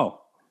 Who? Oh.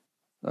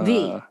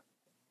 V.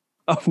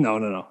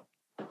 No.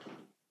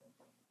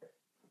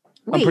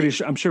 Wait. pretty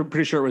sure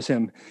it was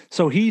him.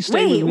 So he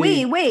stayed with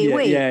me.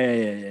 Wait.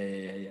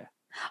 Yeah.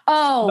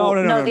 Oh,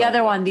 no, the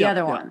other one.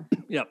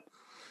 Yep.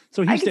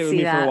 So he stayed with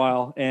me for a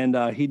while, and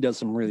he does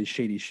some really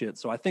shady shit.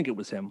 So I think it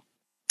was him.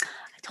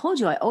 I told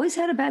you, I always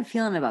had a bad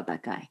feeling about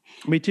that guy.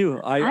 Me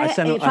too. I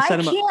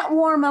can't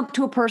warm up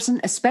to a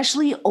person,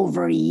 especially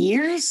over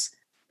years,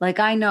 like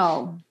I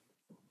know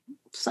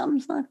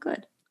something's not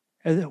good.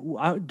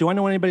 Do I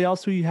know anybody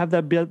else who you have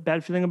that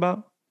bad feeling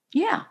about?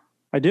 Yeah.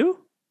 I do?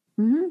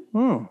 Mm-hmm.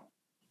 Oh.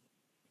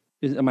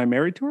 Am I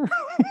married to her?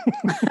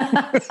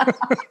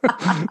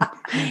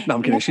 No,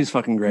 I'm kidding. She's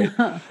fucking great.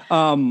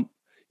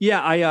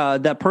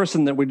 That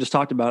person that we just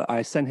talked about,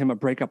 I sent him a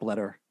breakup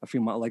letter a few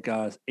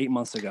months, 8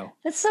 months ago.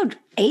 That's so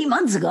 8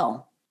 months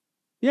ago.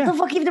 Yeah. What the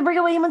fuck you have to break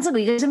up 8 months ago?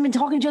 You guys have been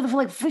talking to each other for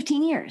like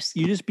 15 years.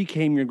 You just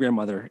became your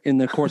grandmother in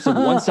the course of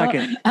 1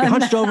 second. You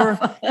hunched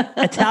over,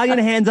 Italian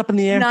hands up in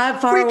the air.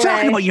 Not far away. What are you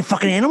talking about, you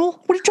fucking animal?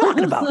 What are you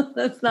talking about?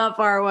 That's not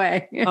far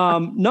away.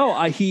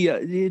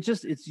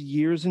 It's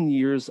years and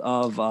years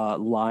of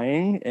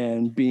lying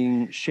and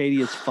being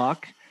shady as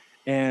fuck.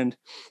 And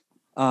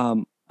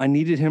I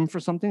needed him for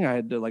something. I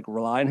had to like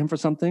rely on him for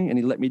something. And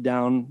he let me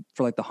down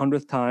for like the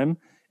 100th time.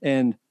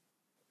 And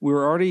we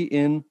were already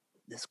in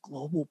this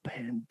global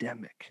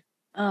pandemic.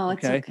 Oh,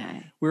 it's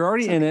okay. We were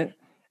already in it,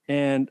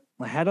 and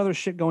I had other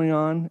shit going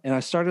on, and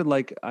I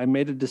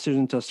made a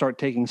decision to start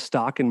taking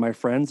stock in my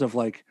friends of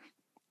like,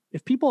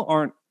 if people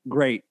aren't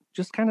great,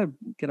 just kind of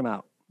get them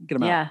out.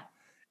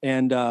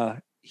 And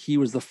he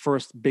was the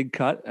first big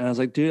cut, and I was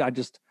like, dude,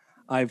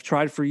 I've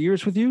tried for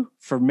years with you,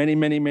 for many,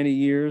 many, many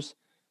years.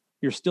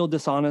 You're still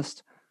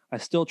dishonest. I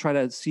still try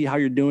to see how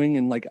you're doing.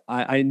 And like,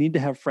 I need to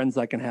have friends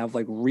that I can have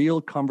like real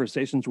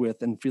conversations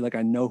with and feel like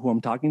I know who I'm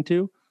talking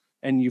to.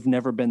 And you've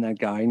never been that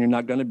guy and you're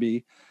not going to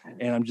be.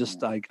 And I'm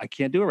just like, I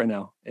can't do it right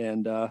now.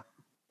 And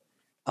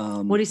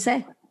what did he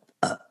say?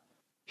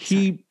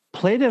 He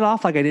played it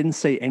off like I didn't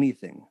say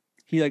anything.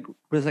 He like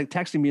was like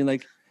texting me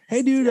like,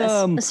 hey dude,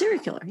 a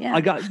serial killer.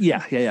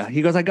 Yeah. Yeah.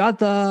 He goes, I got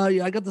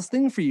this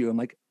thing for you. I'm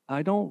like,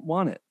 I don't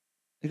want it.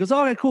 He goes,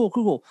 oh, okay,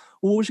 cool.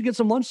 Well, we should get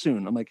some lunch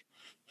soon. I'm like,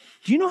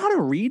 do you know how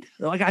to read?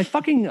 Like I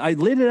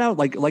laid it out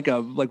like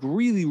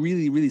really,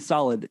 really, really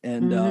solid.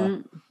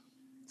 And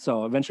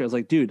so eventually I was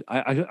like, dude,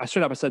 I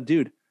straight up, I said,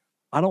 dude,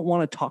 I don't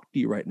want to talk to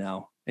you right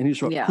now. And he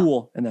just wrote,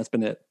 cool. And that's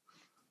been it.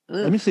 Ugh.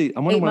 Let me see.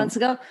 8 months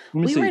ago,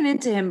 we ran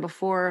into him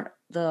before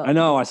I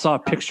know. I saw a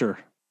picture.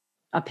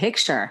 A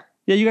picture?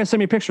 Yeah, you guys sent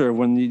me a picture of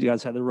when you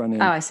guys had to run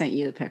in. Oh, I sent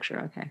you the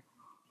picture.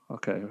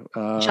 Okay.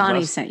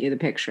 Johnny sent you the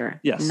picture.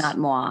 Yes. Not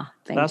moi.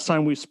 Last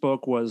time we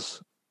spoke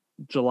was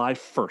July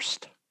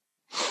 1st.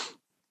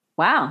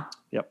 Wow.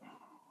 Yep.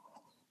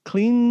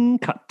 Clean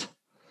cut.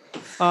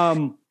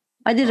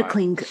 I did a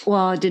clean.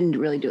 Well, I didn't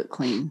really do it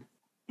clean,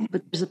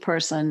 but there's a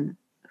person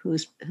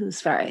who's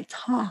very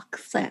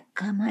toxic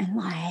in my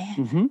life.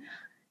 Mm-hmm.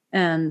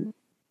 And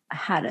I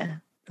had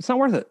to. It's not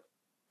worth it.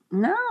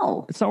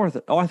 No. It's not worth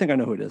it. Oh, I think I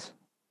know who it is.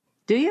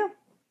 Do you?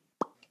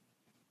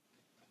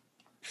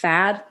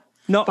 Fad?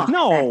 No, Fuck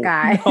no,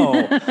 that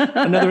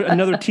guy. no.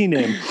 Another T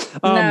name.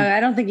 No, I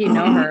don't think you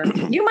know her.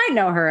 You might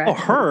know her. Oh,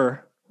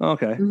 her?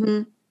 Okay.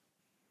 Mm-hmm.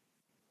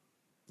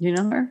 You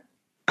know her?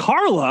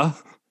 Carla?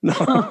 No.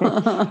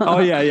 Oh,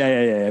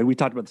 yeah. We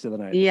talked about this the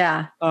other night.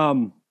 Yeah.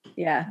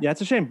 Yeah,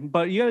 it's a shame,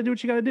 but you got to do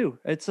what you got to do.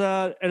 It's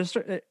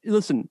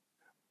listen,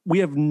 we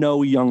have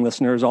no young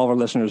listeners. All of our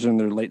listeners are in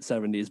their late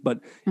 70s. But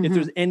if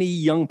there's any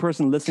young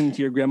person listening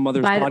to your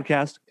grandmother's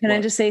podcast, can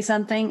I just say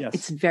something? Yes.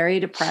 It's very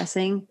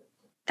depressing.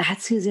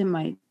 That's who's in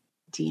my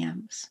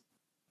DMs.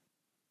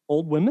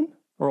 Old women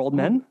or old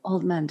men?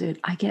 Old men, dude.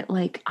 I get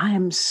I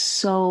am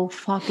so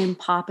fucking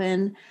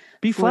popping.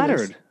 Be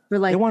flattered. For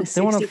the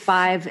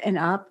 65 and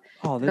up.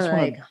 Oh, they just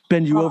want to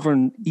bend you over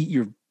and eat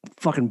your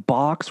fucking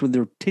box with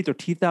take their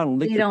teeth out and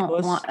lick your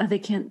puss. They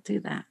can't do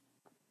that.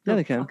 Yeah,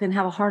 they can. Fucking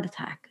have a heart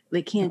attack.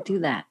 They can't do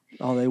that.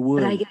 Oh, they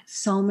would. But I get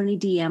so many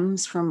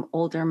DMs from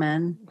older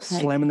men.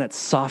 Slamming that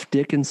soft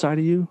dick inside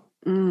of you.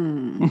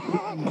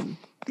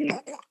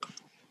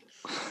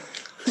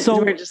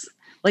 So we're just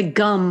like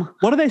gum.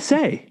 What do they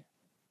say?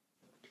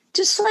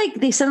 Just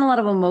they send a lot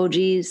of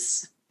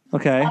emojis.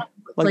 Okay.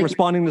 Like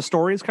responding to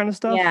stories kind of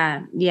stuff?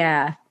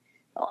 Yeah.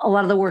 A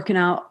lot of the working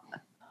out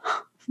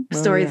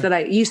stories that I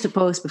used to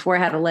post before I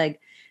had a leg.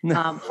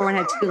 Before I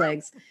had two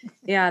legs.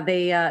 Yeah,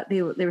 they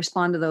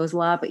respond to those a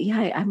lot. But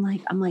yeah, I'm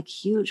like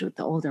huge with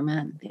the older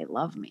men. They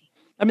love me.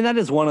 I mean, that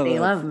is they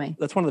love me.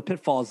 That's one of the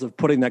pitfalls of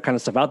putting that kind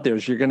of stuff out there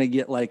is you're gonna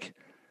get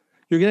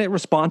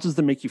responses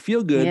that make you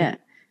feel good. Yeah.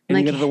 And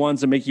you get the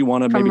ones that make you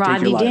want to maybe take your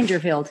life. Rodney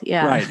Dangerfield.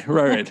 Yeah.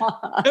 Right.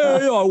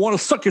 Hey, I want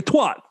to suck your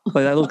twat.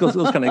 Like that,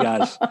 those kind of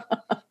guys.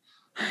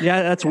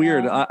 Yeah, that's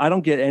weird. I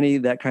don't get any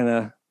of that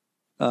kind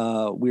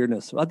of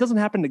weirdness. That doesn't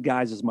happen to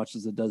guys as much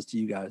as it does to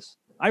you guys.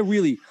 I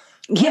really,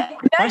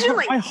 imagine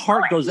my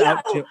heart goes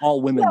out to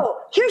all women.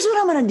 Here's what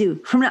I'm gonna do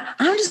from now.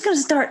 I'm just gonna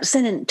start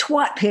sending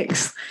twat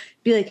pics.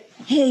 Be like,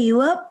 hey,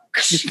 you up?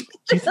 Do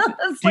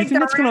you think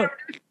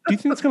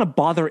that's gonna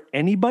bother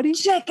anybody?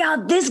 Check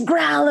out this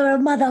growler,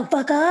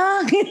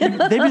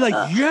 motherfucker. They'd be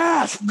like,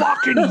 yes,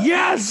 fucking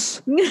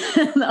yes.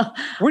 No.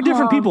 We're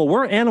different people.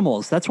 We're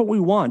animals. That's what we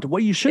want.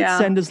 What you should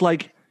send is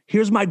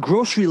here's my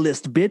grocery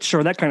list, bitch,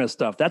 or that kind of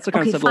stuff. That's the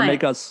kind of stuff that'll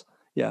make us.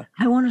 Yeah.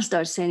 I want to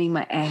start sending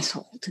my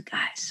asshole to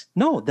guys.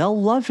 No, they'll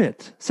love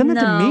it. Send it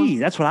to me.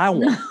 That's what I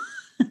want.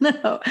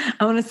 No,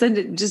 I want to send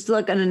it just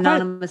like an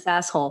anonymous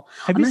asshole.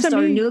 I'm going to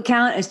start a new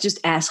account. It's just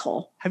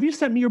asshole. Have you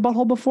sent me your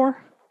butthole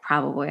before?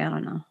 Probably. I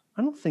don't know.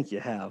 I don't think you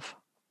have.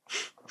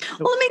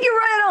 Well, let me get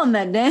right on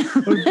that, Dan.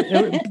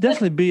 It would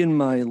definitely be in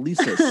my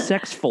Lisa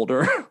sex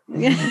folder.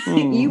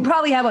 You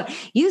probably have one.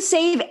 You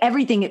save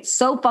everything. It's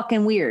so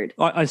fucking weird.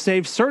 I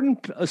save certain.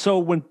 So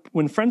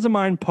when friends of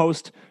mine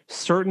post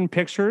certain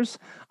pictures,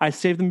 I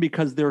save them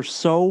because they're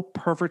so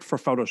perfect for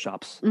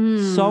Photoshops.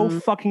 So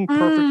fucking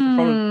perfect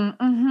for Photoshop.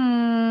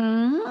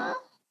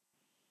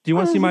 Do you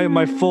want to see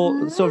my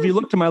full? So if you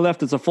look to my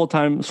left, it's a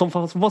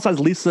full-size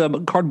Lisa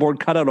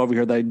cardboard cutout over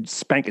here that I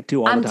spank it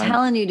to all the time. I'm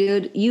telling you,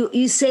 dude,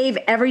 you save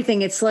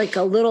everything. It's like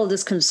a little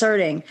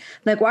disconcerting.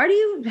 Like, why do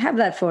you have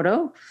that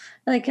photo?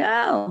 Like,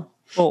 oh.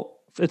 Well,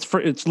 it's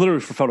literally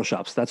for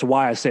Photoshops. That's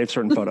why I save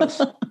certain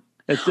photos.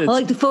 I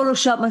like to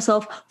Photoshop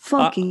myself.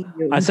 Fucking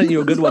you. I sent you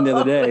a good one the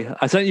other day.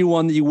 I sent you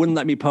one that you wouldn't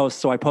let me post,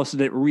 so I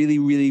posted it really,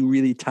 really,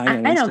 really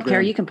tiny. I don't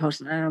care. You can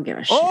post it. I don't give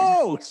a shit.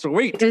 Oh,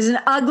 sweet. There's a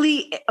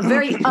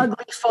very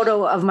ugly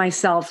photo of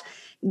myself.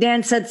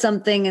 Dan said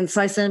something, and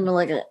so I sent him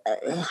like an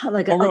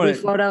ugly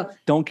photo.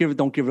 Don't give it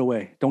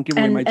away. Don't give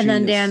away my genius.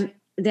 And then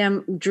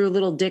Dan drew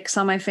little dicks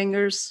on my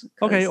fingers.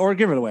 Okay, or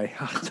give it away.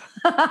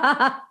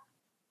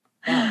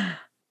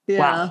 Yeah.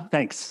 Wow,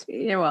 thanks.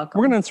 You're welcome.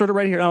 We're gonna insert it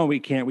right here. Oh, we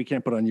can't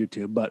put it on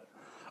YouTube, but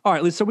all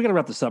right, Lisa, we gotta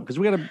wrap this up because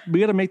we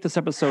gotta make this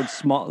episode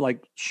small,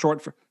 like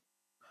short for.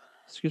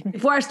 Excuse me.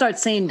 Before I start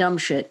saying dumb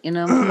shit,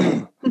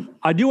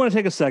 I do want to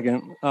take a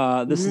second.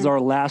 This is our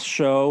last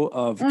show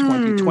of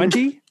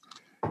 2020.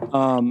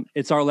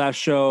 It's our last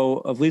show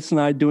of Lisa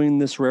and I doing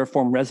this Rare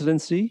Form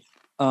residency.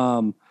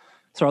 So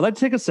I'd like to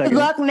take a second. Good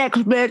luck next,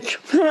 bitch.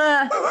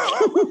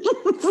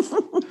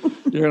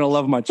 You're gonna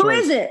love my choice. Who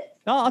is it?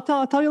 I'll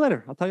tell you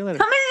later. Come in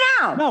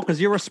now. No, because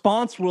your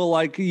response will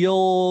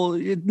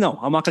no,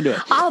 I'm not gonna do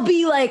it. I'll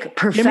be like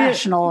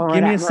professional or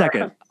whatever. Give me a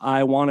second.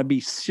 I want to be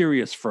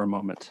serious for a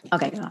moment.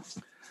 Okay. Go.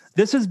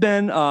 This has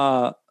been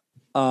a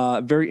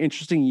very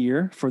interesting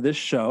year for this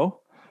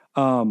show.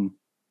 Our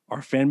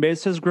fan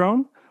base has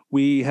grown.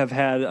 We have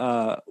had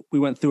we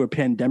went through a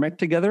pandemic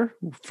together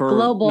for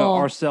global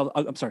ourselves.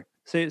 I'm sorry.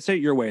 Say it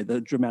your way, the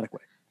dramatic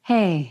way.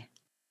 Hey.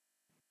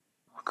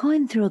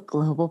 Going through a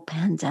global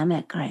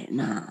pandemic right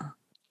now.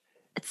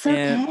 It's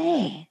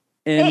okay.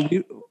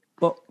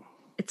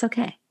 It's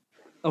okay.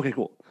 Okay,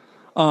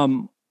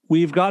 cool.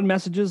 We've gotten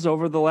messages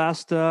over the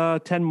last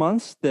 10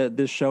 months that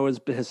this show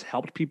has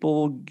helped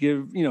people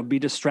be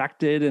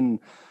distracted and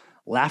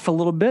laugh a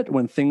little bit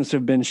when things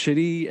have been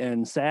shitty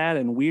and sad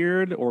and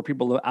weird, or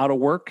people are out of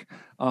work.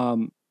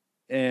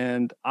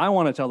 And I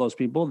want to tell those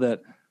people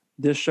that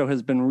this show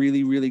has been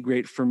really, really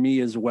great for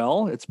me as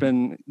well. It's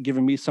been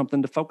giving me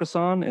something to focus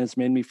on, and it's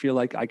made me feel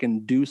like I can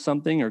do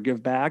something or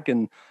give back.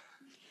 And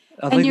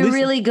you're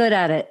really good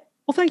at it.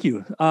 Well, thank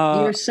you.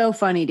 You're so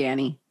funny,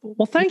 Danny.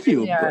 Well, thank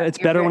you. It's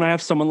better great when I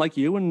have someone like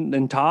you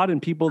and Todd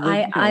and people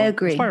that I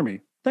agree. Inspire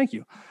me. Thank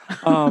you.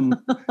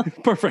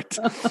 Perfect.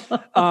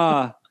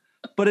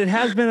 But it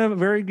has been a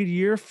very good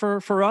year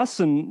for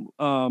us, and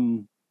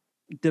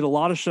did a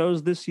lot of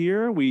shows this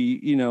year.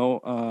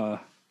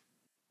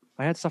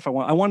 I had stuff I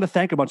wanted to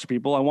thank a bunch of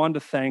people. I wanted to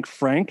thank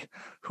Frank,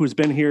 who's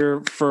been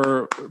here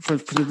for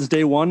since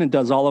day one and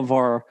does all of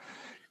our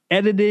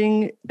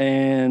editing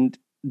and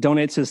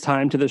donates his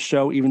time to this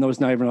show, even though he's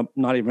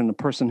not even a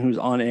person who's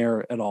on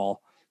air at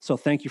all. So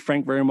thank you,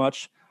 Frank, very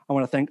much. I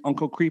want to thank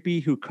Uncle Creepy,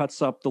 who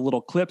cuts up the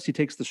little clips. He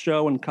takes the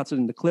show and cuts it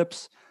into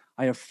clips.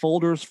 I have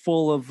folders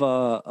full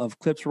of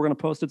clips we're going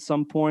to post at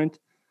some point.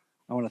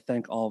 I want to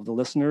thank all of the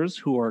listeners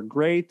who are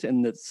great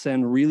and that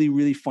send really,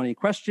 really funny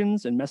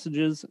questions and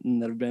messages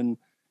and that have been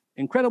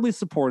incredibly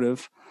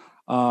supportive.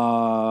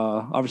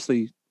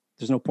 Obviously,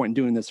 there's no point in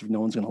doing this if no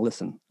one's going to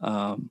listen.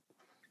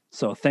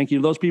 So thank you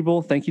to those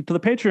people. Thank you to the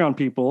Patreon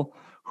people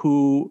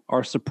who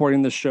are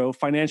supporting the show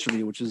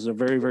financially, which is a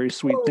very, very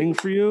sweet thing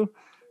for you.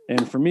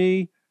 And for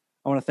me,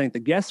 I want to thank the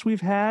guests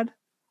we've had.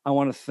 I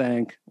want to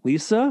thank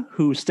Lisa,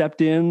 who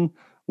stepped in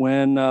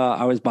when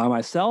I was by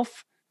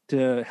myself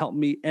to help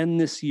me end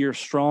this year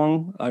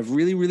strong. I've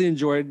really, really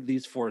enjoyed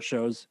these 4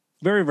 shows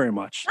very, very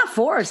much. Not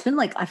 4. It's been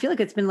I feel like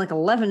it's been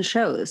 11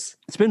 shows.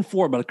 It's been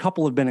 4, but a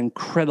couple have been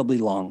incredibly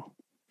long.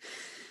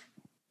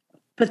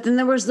 But then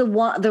there was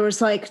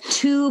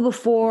 2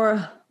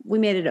 before we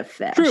made it a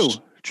fish.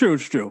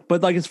 True.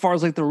 But as far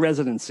as the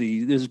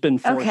residency, there's been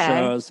 4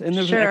 shows, and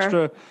there's an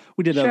extra.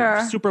 We did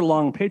a super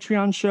long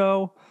Patreon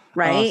show,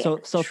 right?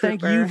 So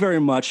thank you very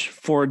much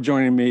for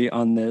joining me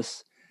on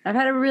this. I've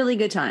had a really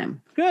good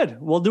time. Good.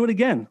 We'll do it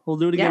again.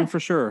 For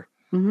sure.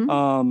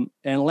 Mm-hmm.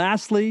 And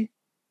lastly,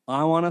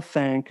 I want to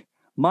thank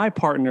my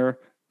partner,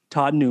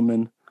 Todd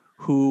Newman,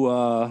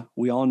 who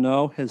we all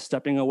know is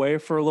stepping away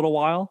for a little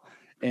while.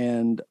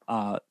 And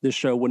this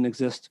show wouldn't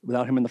exist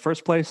without him in the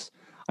first place.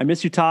 I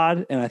miss you,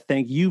 Todd. And I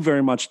thank you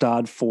very much,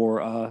 Todd,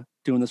 for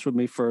doing this with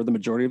me for the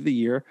majority of the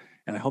year.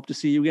 And I hope to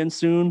see you again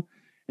soon.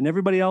 And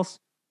everybody else,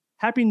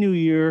 Happy New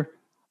Year.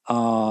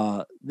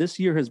 This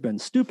year has been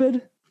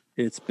stupid.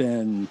 It's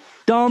been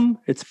dumb.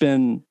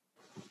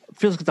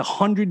 Feels like it's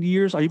 100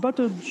 years. Are you about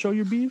to show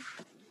your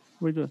beef?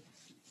 What are you doing?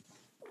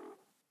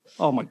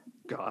 Oh my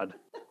God.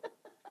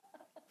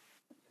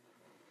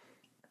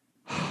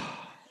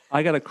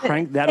 I got to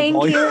crank that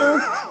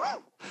volume.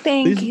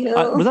 Thank you.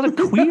 Was that a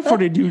queef or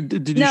did you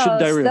shit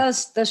diarrhea?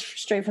 That's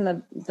straight from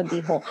the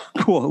beehole.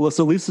 Cool.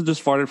 So Lisa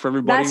just farted for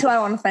everybody. That's who I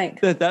want to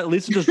thank. That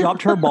Lisa just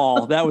dropped her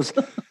ball.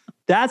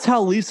 That's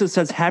how Lisa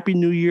says Happy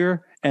New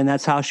Year, and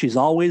that's how she's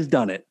always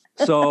done it.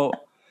 So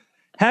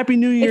Happy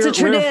New Year, it's a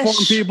tradition. Rare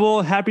Form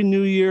people. Happy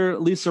New Year,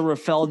 Lisa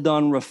Rieffel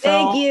done. Rieffel.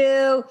 Thank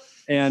you.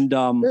 And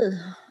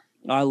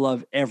I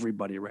love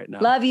everybody right now.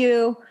 Love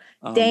you,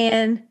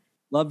 Dan.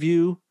 Love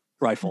you,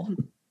 Rieffel.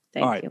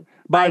 Thank All right. you.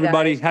 Bye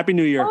everybody. Guys. Happy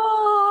New Year.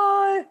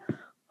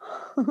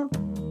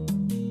 Bye.